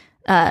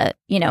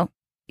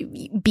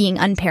 being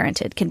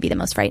unparented can be the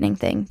most frightening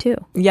thing too.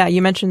 Yeah,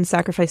 you mentioned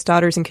sacrificed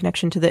daughters in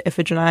connection to the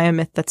Iphigenia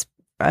myth that's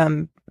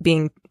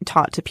being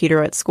taught to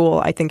Peter at school.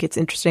 I think it's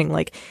interesting,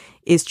 like,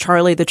 is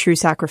Charlie the true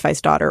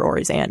sacrificed daughter or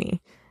is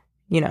Annie?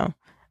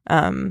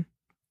 And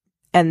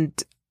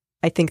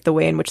I think the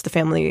way in which the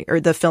family or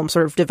the film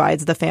sort of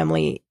divides the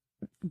family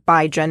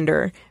by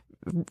gender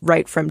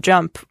right from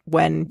jump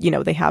when,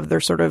 they have their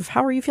sort of,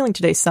 how are you feeling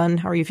today, son?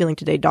 How are you feeling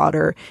today,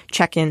 daughter?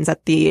 Check-ins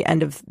at the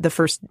end of the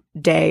first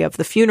day of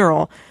the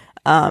funeral.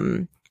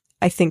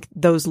 I think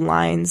those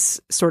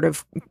lines sort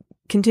of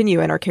continue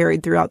and are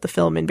carried throughout the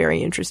film in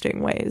very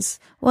interesting ways.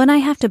 Well, and I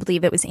have to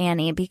believe it was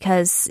Annie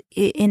because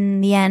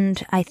in the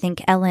end, I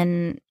think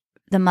Ellen,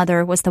 the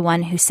mother, was the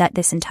one who set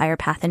this entire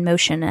path in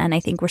motion. And I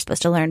think we're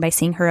supposed to learn by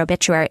seeing her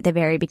obituary at the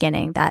very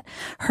beginning that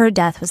her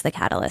death was the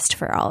catalyst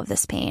for all of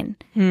this pain.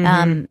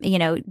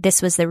 Mm-hmm.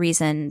 This was the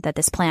reason that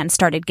this plan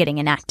started getting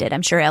enacted.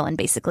 I'm sure Ellen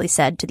basically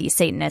said to these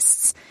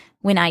Satanists,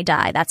 when I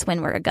die, that's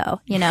when we're a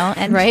go,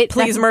 and right.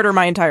 Please murder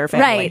my entire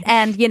family. Right.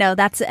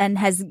 And,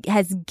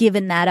 has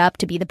given that up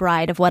to be the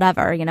bride of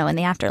whatever, in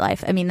the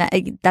afterlife. I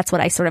mean, that's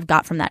what I sort of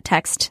got from that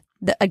text.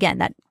 Again,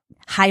 that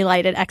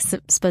highlighted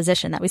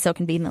exposition that we so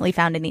conveniently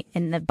found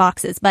in the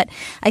boxes. But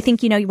I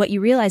think, what you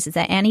realize is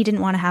that Annie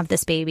didn't want to have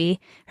this baby.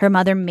 Her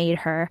mother made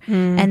her.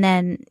 And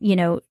then,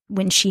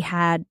 when she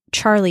had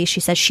Charlie, she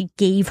says she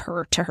gave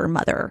her to her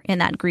mother in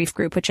that grief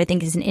group, which I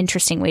think is an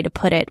interesting way to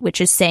put it, which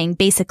is saying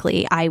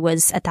basically I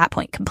was at that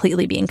point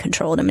completely being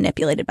controlled and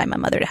manipulated by my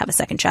mother to have a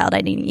second child.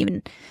 I didn't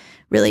even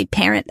really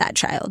parent that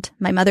child.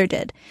 My mother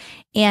did.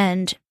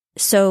 And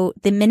so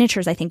the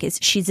miniatures, I think, is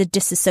she's a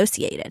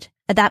disassociated.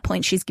 At that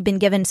point, she's been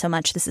given so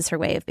much. This is her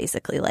way of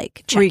basically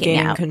like checking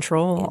regaining out.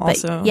 Control But,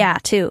 also. Yeah,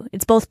 too.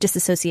 It's both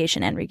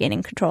disassociation and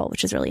regaining control,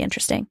 which is really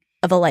interesting,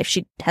 of a life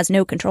she has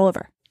no control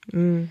over.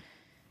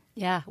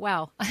 Yeah.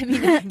 Wow. I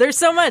mean, there's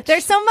so much.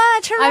 There's so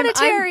much.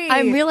 Hereditary.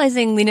 I'm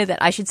realizing, Lena,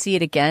 that I should see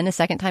it again a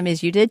second time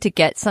as you did to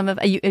get some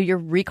of your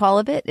recall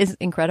of it is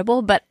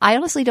incredible. But I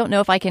honestly don't know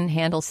if I can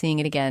handle seeing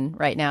it again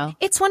right now.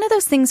 It's one of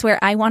those things where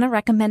I want to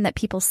recommend that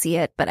people see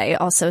it, but I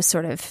also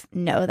sort of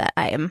know that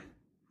I'm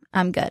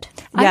good.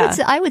 Yeah.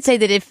 I would say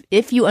that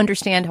if you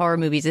understand horror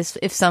movies,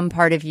 if some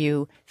part of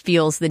you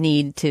feels the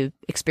need to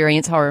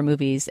experience horror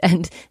movies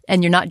and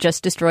you're not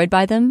just destroyed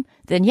by them,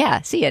 then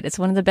yeah, see it. It's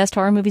one of the best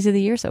horror movies of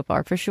the year so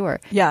far, for sure.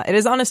 Yeah, it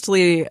is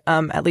honestly,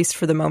 at least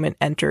for the moment,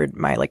 entered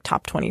my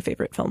top 20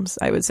 favorite films,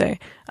 I would say.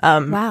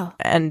 Wow.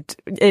 And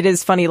it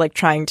is funny,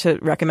 trying to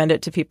recommend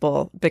it to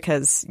people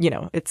because,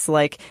 it's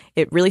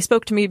it really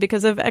spoke to me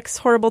because of X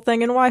horrible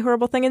thing and Y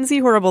horrible thing and Z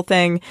horrible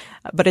thing.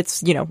 But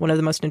it's, one of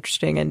the most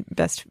interesting and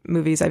best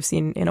movies I've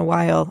seen in a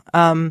while.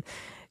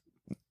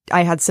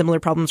 I had similar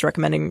problems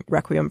recommending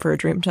Requiem for a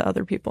Dream to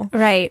other people.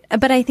 Right.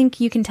 But I think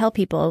you can tell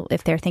people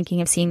if they're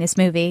thinking of seeing this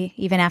movie,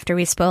 even after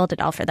we spoiled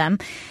it all for them,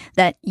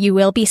 that you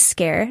will be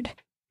scared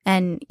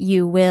and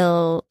you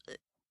will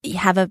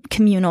have a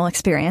communal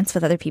experience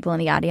with other people in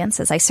the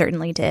audience, as I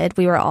certainly did.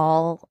 We were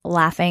all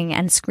laughing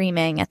and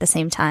screaming at the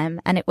same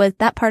time. And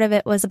that part of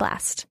it was a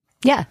blast.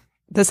 Yeah.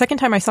 The second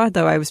time I saw it,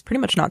 though, I was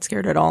pretty much not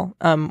scared at all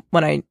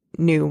when I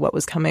knew what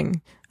was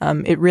coming.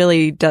 It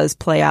really does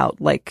play out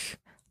like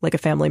a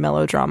family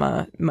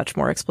melodrama much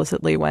more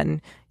explicitly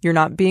when you're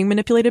not being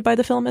manipulated by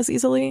the film as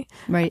easily.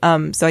 Right.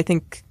 So I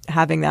think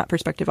having that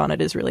perspective on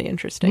it is really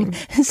interesting.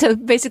 So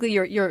basically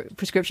your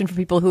prescription for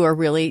people who are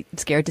really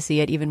scared to see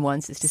it even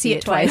once is to see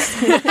it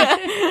twice.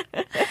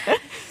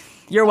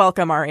 You're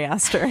welcome, Ari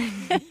Aster.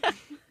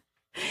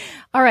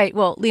 All right.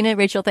 Well, Lena,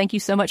 Rachel, thank you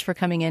so much for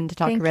coming in to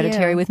talk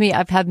Hereditary with me.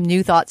 I've had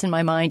new thoughts in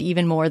my mind,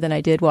 even more than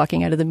I did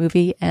walking out of the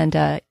movie. And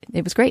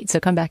it was great.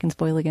 So come back and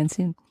spoil again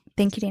soon.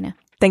 Thank you, Dana.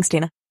 Thanks,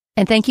 Dana.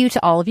 And thank you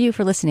to all of you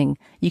for listening.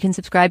 You can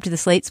subscribe to the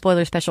Slate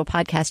Spoiler Special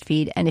podcast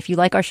feed, and if you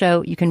like our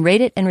show, you can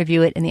rate it and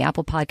review it in the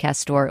Apple Podcast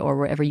Store or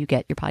wherever you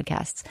get your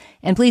podcasts.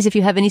 And please, if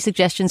you have any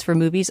suggestions for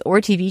movies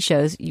or TV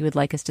shows you would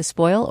like us to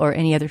spoil or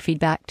any other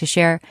feedback to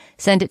share,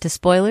 send it to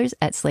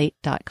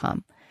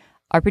spoilers@slate.com.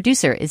 Our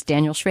producer is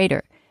Daniel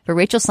Schroeder. For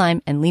Rachel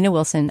Syme and Lena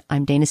Wilson,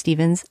 I'm Dana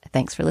Stevens.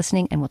 Thanks for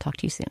listening, and we'll talk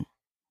to you soon.